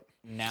figured out.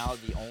 Now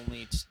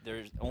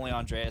there's only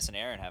Andreas and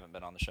Aaron haven't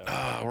been on the show.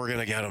 We're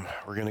gonna get them.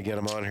 We're gonna get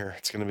them on here.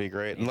 It's gonna be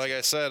great. And like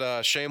I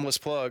said, shameless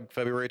plug,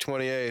 February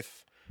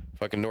 28th,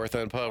 fucking North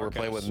End Pub. We're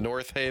playing with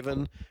North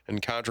Haven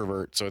and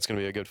Controvert, so it's gonna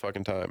be a good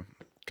fucking time.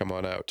 Come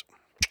on out.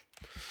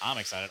 I'm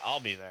excited.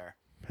 I'll be there.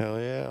 Hell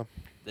yeah.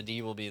 The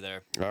D will be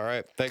there. All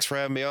right. Thanks for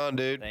having me on,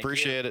 dude.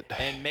 Appreciate it.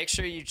 And make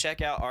sure you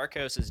check out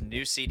Arcos'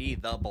 new CD,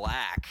 The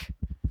Black,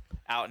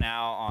 out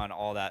now on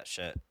all that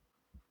shit.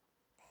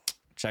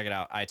 Check it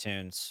out.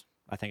 iTunes.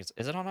 I think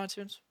is it on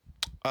iTunes?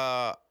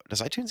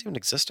 Does iTunes even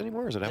exist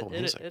anymore? Or is it Apple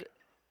Music?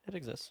 It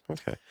exists.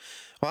 Okay.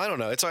 Well, I don't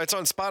know. It's on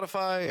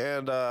Spotify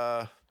and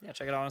yeah,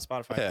 check it out on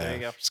Spotify. Yeah, there you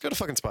go. Just go to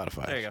fucking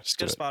Spotify. There you go. Just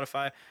go to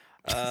Spotify.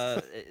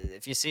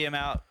 If you see him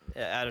out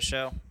at a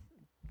show,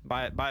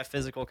 buy a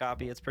physical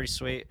copy. It's pretty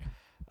sweet.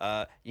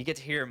 You get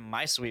to hear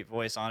my sweet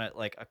voice on it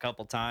like a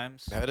couple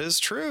times. That is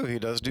true. He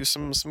does do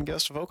some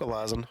guest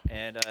vocalizing.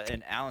 And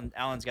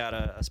Alan's got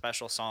a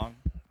special song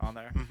on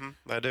there.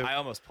 I do. I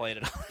almost played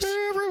it on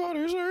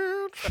Everybody's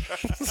in.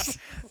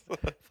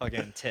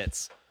 fucking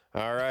tits.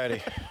 All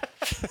righty.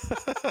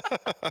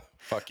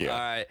 Fuck yeah. All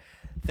right.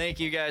 Thank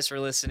you guys for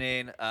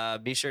listening.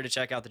 Be sure to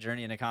check out the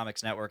Journey into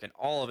Comics Network and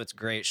all of its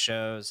great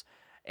shows.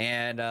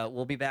 And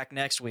we'll be back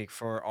next week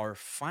for our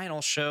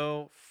final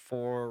show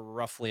for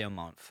roughly a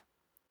month.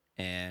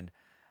 And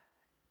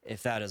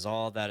if that is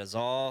all,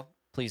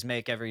 please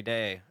make every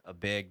day a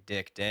big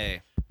dick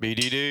day.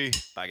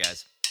 BDD. Bye,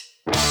 guys.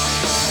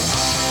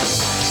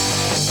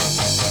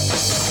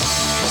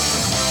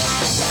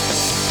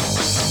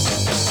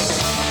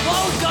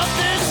 Woke up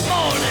this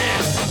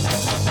morning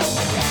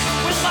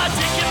with my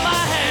dick in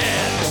my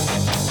hand.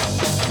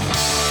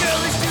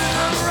 Girlie's to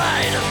the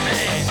right of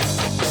me,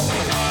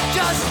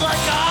 just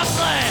like I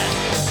planned.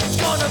 It's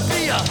gonna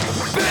be a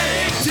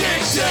big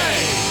dick day.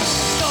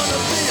 It's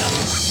gonna be a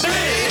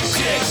big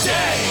dick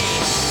day.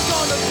 It's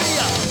gonna be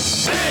a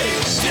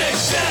big dick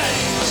day.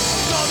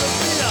 It's gonna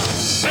be a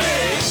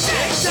big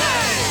dick day.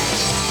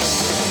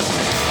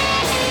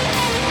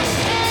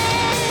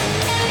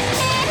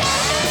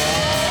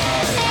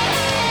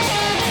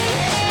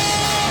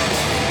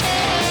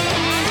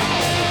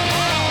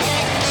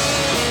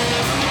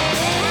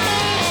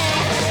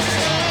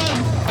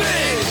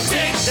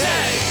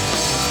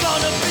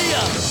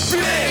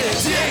 Big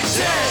dick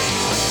day.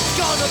 It's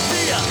gonna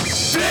be a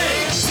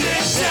big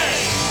dick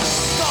day.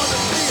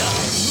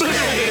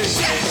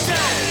 shit.